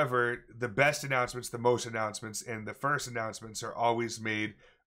 the best announcements, the most announcements, and the first announcements are always made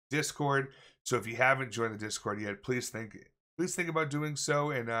Discord. So if you haven't joined the Discord yet, please think about doing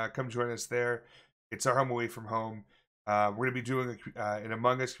so and come join us there. It's our home away from home. We're gonna be doing an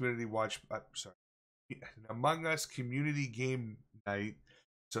Among Us community an Among Us community game night,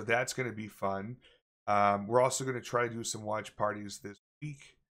 so that's gonna be fun. We're also gonna try to do some watch parties this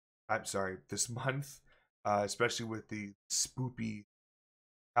month, especially with the spoopy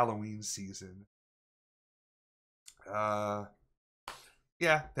Halloween season. Yeah,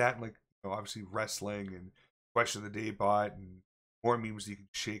 that and, like, you know, obviously wrestling and question of the day bot and more memes you can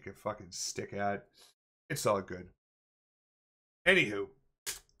shake a fucking stick at. It's all good. Anywho,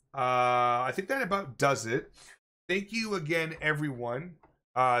 I think that about does it. Thank you again, everyone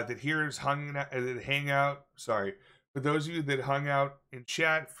that here is hang out. Sorry, for those of you that hung out in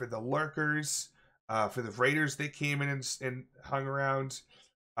chat, for the lurkers, for the raiders that came in and hung around,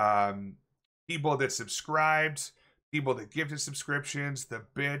 people that subscribed, people that gifted subscriptions, the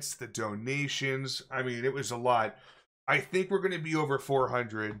bits, the donations. I mean, it was a lot. I think we're going to be over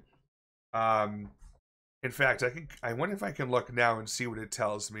 400. In fact, I wonder if I can look now and see what it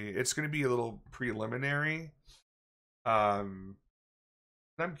tells me. It's going to be a little preliminary. I'm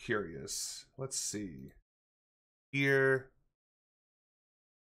curious. Let's see. Here.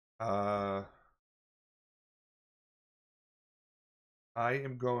 I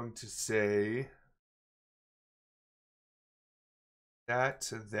am going to say that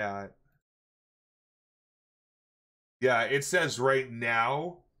to that. Yeah, it says right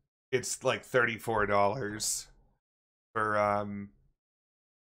now it's like $34 for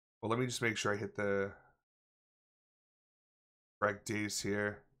well, let me just make sure I hit the correct days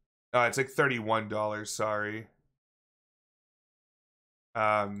here. It's like $31, sorry.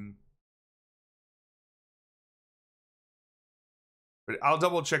 But I'll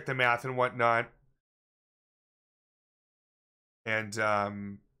double check the math and whatnot. And I'll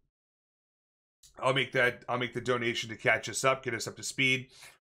make the donation to catch us up, get us up to speed.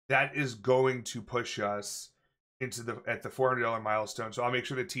 That is going to push us into the $400 milestone. So I'll make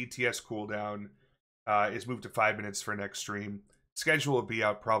sure the TTS cooldown is moved to 5 minutes for next stream. Schedule will be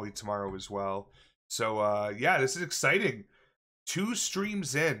out probably tomorrow as well. So yeah, this is exciting. 2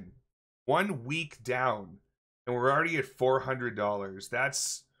 streams in, 1 week down, and we're already at $400.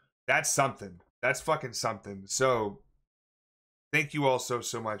 That's something. That's fucking something. So thank you all so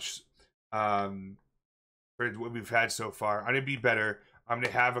much for what we've had so far. I'm gonna be better. I'm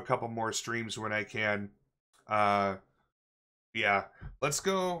gonna have a couple more streams when I can. Yeah, let's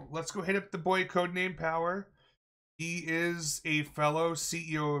go hit up the boy Codename Power. He is a fellow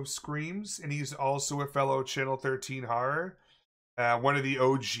CEO of Screams, and he's also a fellow Channel 13 Horror. One of the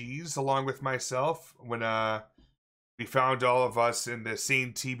OGs, along with myself, when we found all of us in the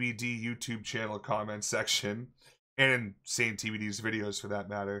Sane TBD YouTube channel comment section, and in Sane TBD's videos for that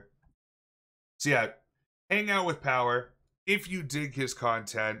matter. So yeah, hang out with Power. If you dig his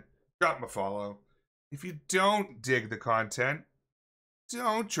content, drop him a follow. If you don't dig the content,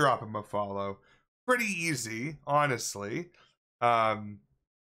 don't drop him a follow. Pretty easy, honestly. Don't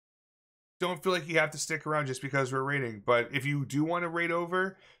feel like you have to stick around just because we're raiding. But if you do want to raid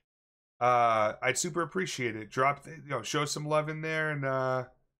over, I'd super appreciate it. Show some love in there, and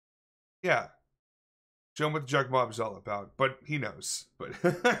yeah, show him what the Jug Mob is all about. But he knows. But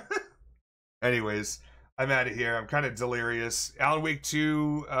anyways, I'm out of here. I'm kind of delirious. Alan Wake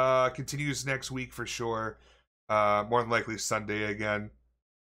 2 continues next week for sure. More than likely Sunday again.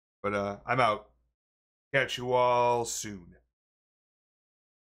 But I'm out. Catch you all soon.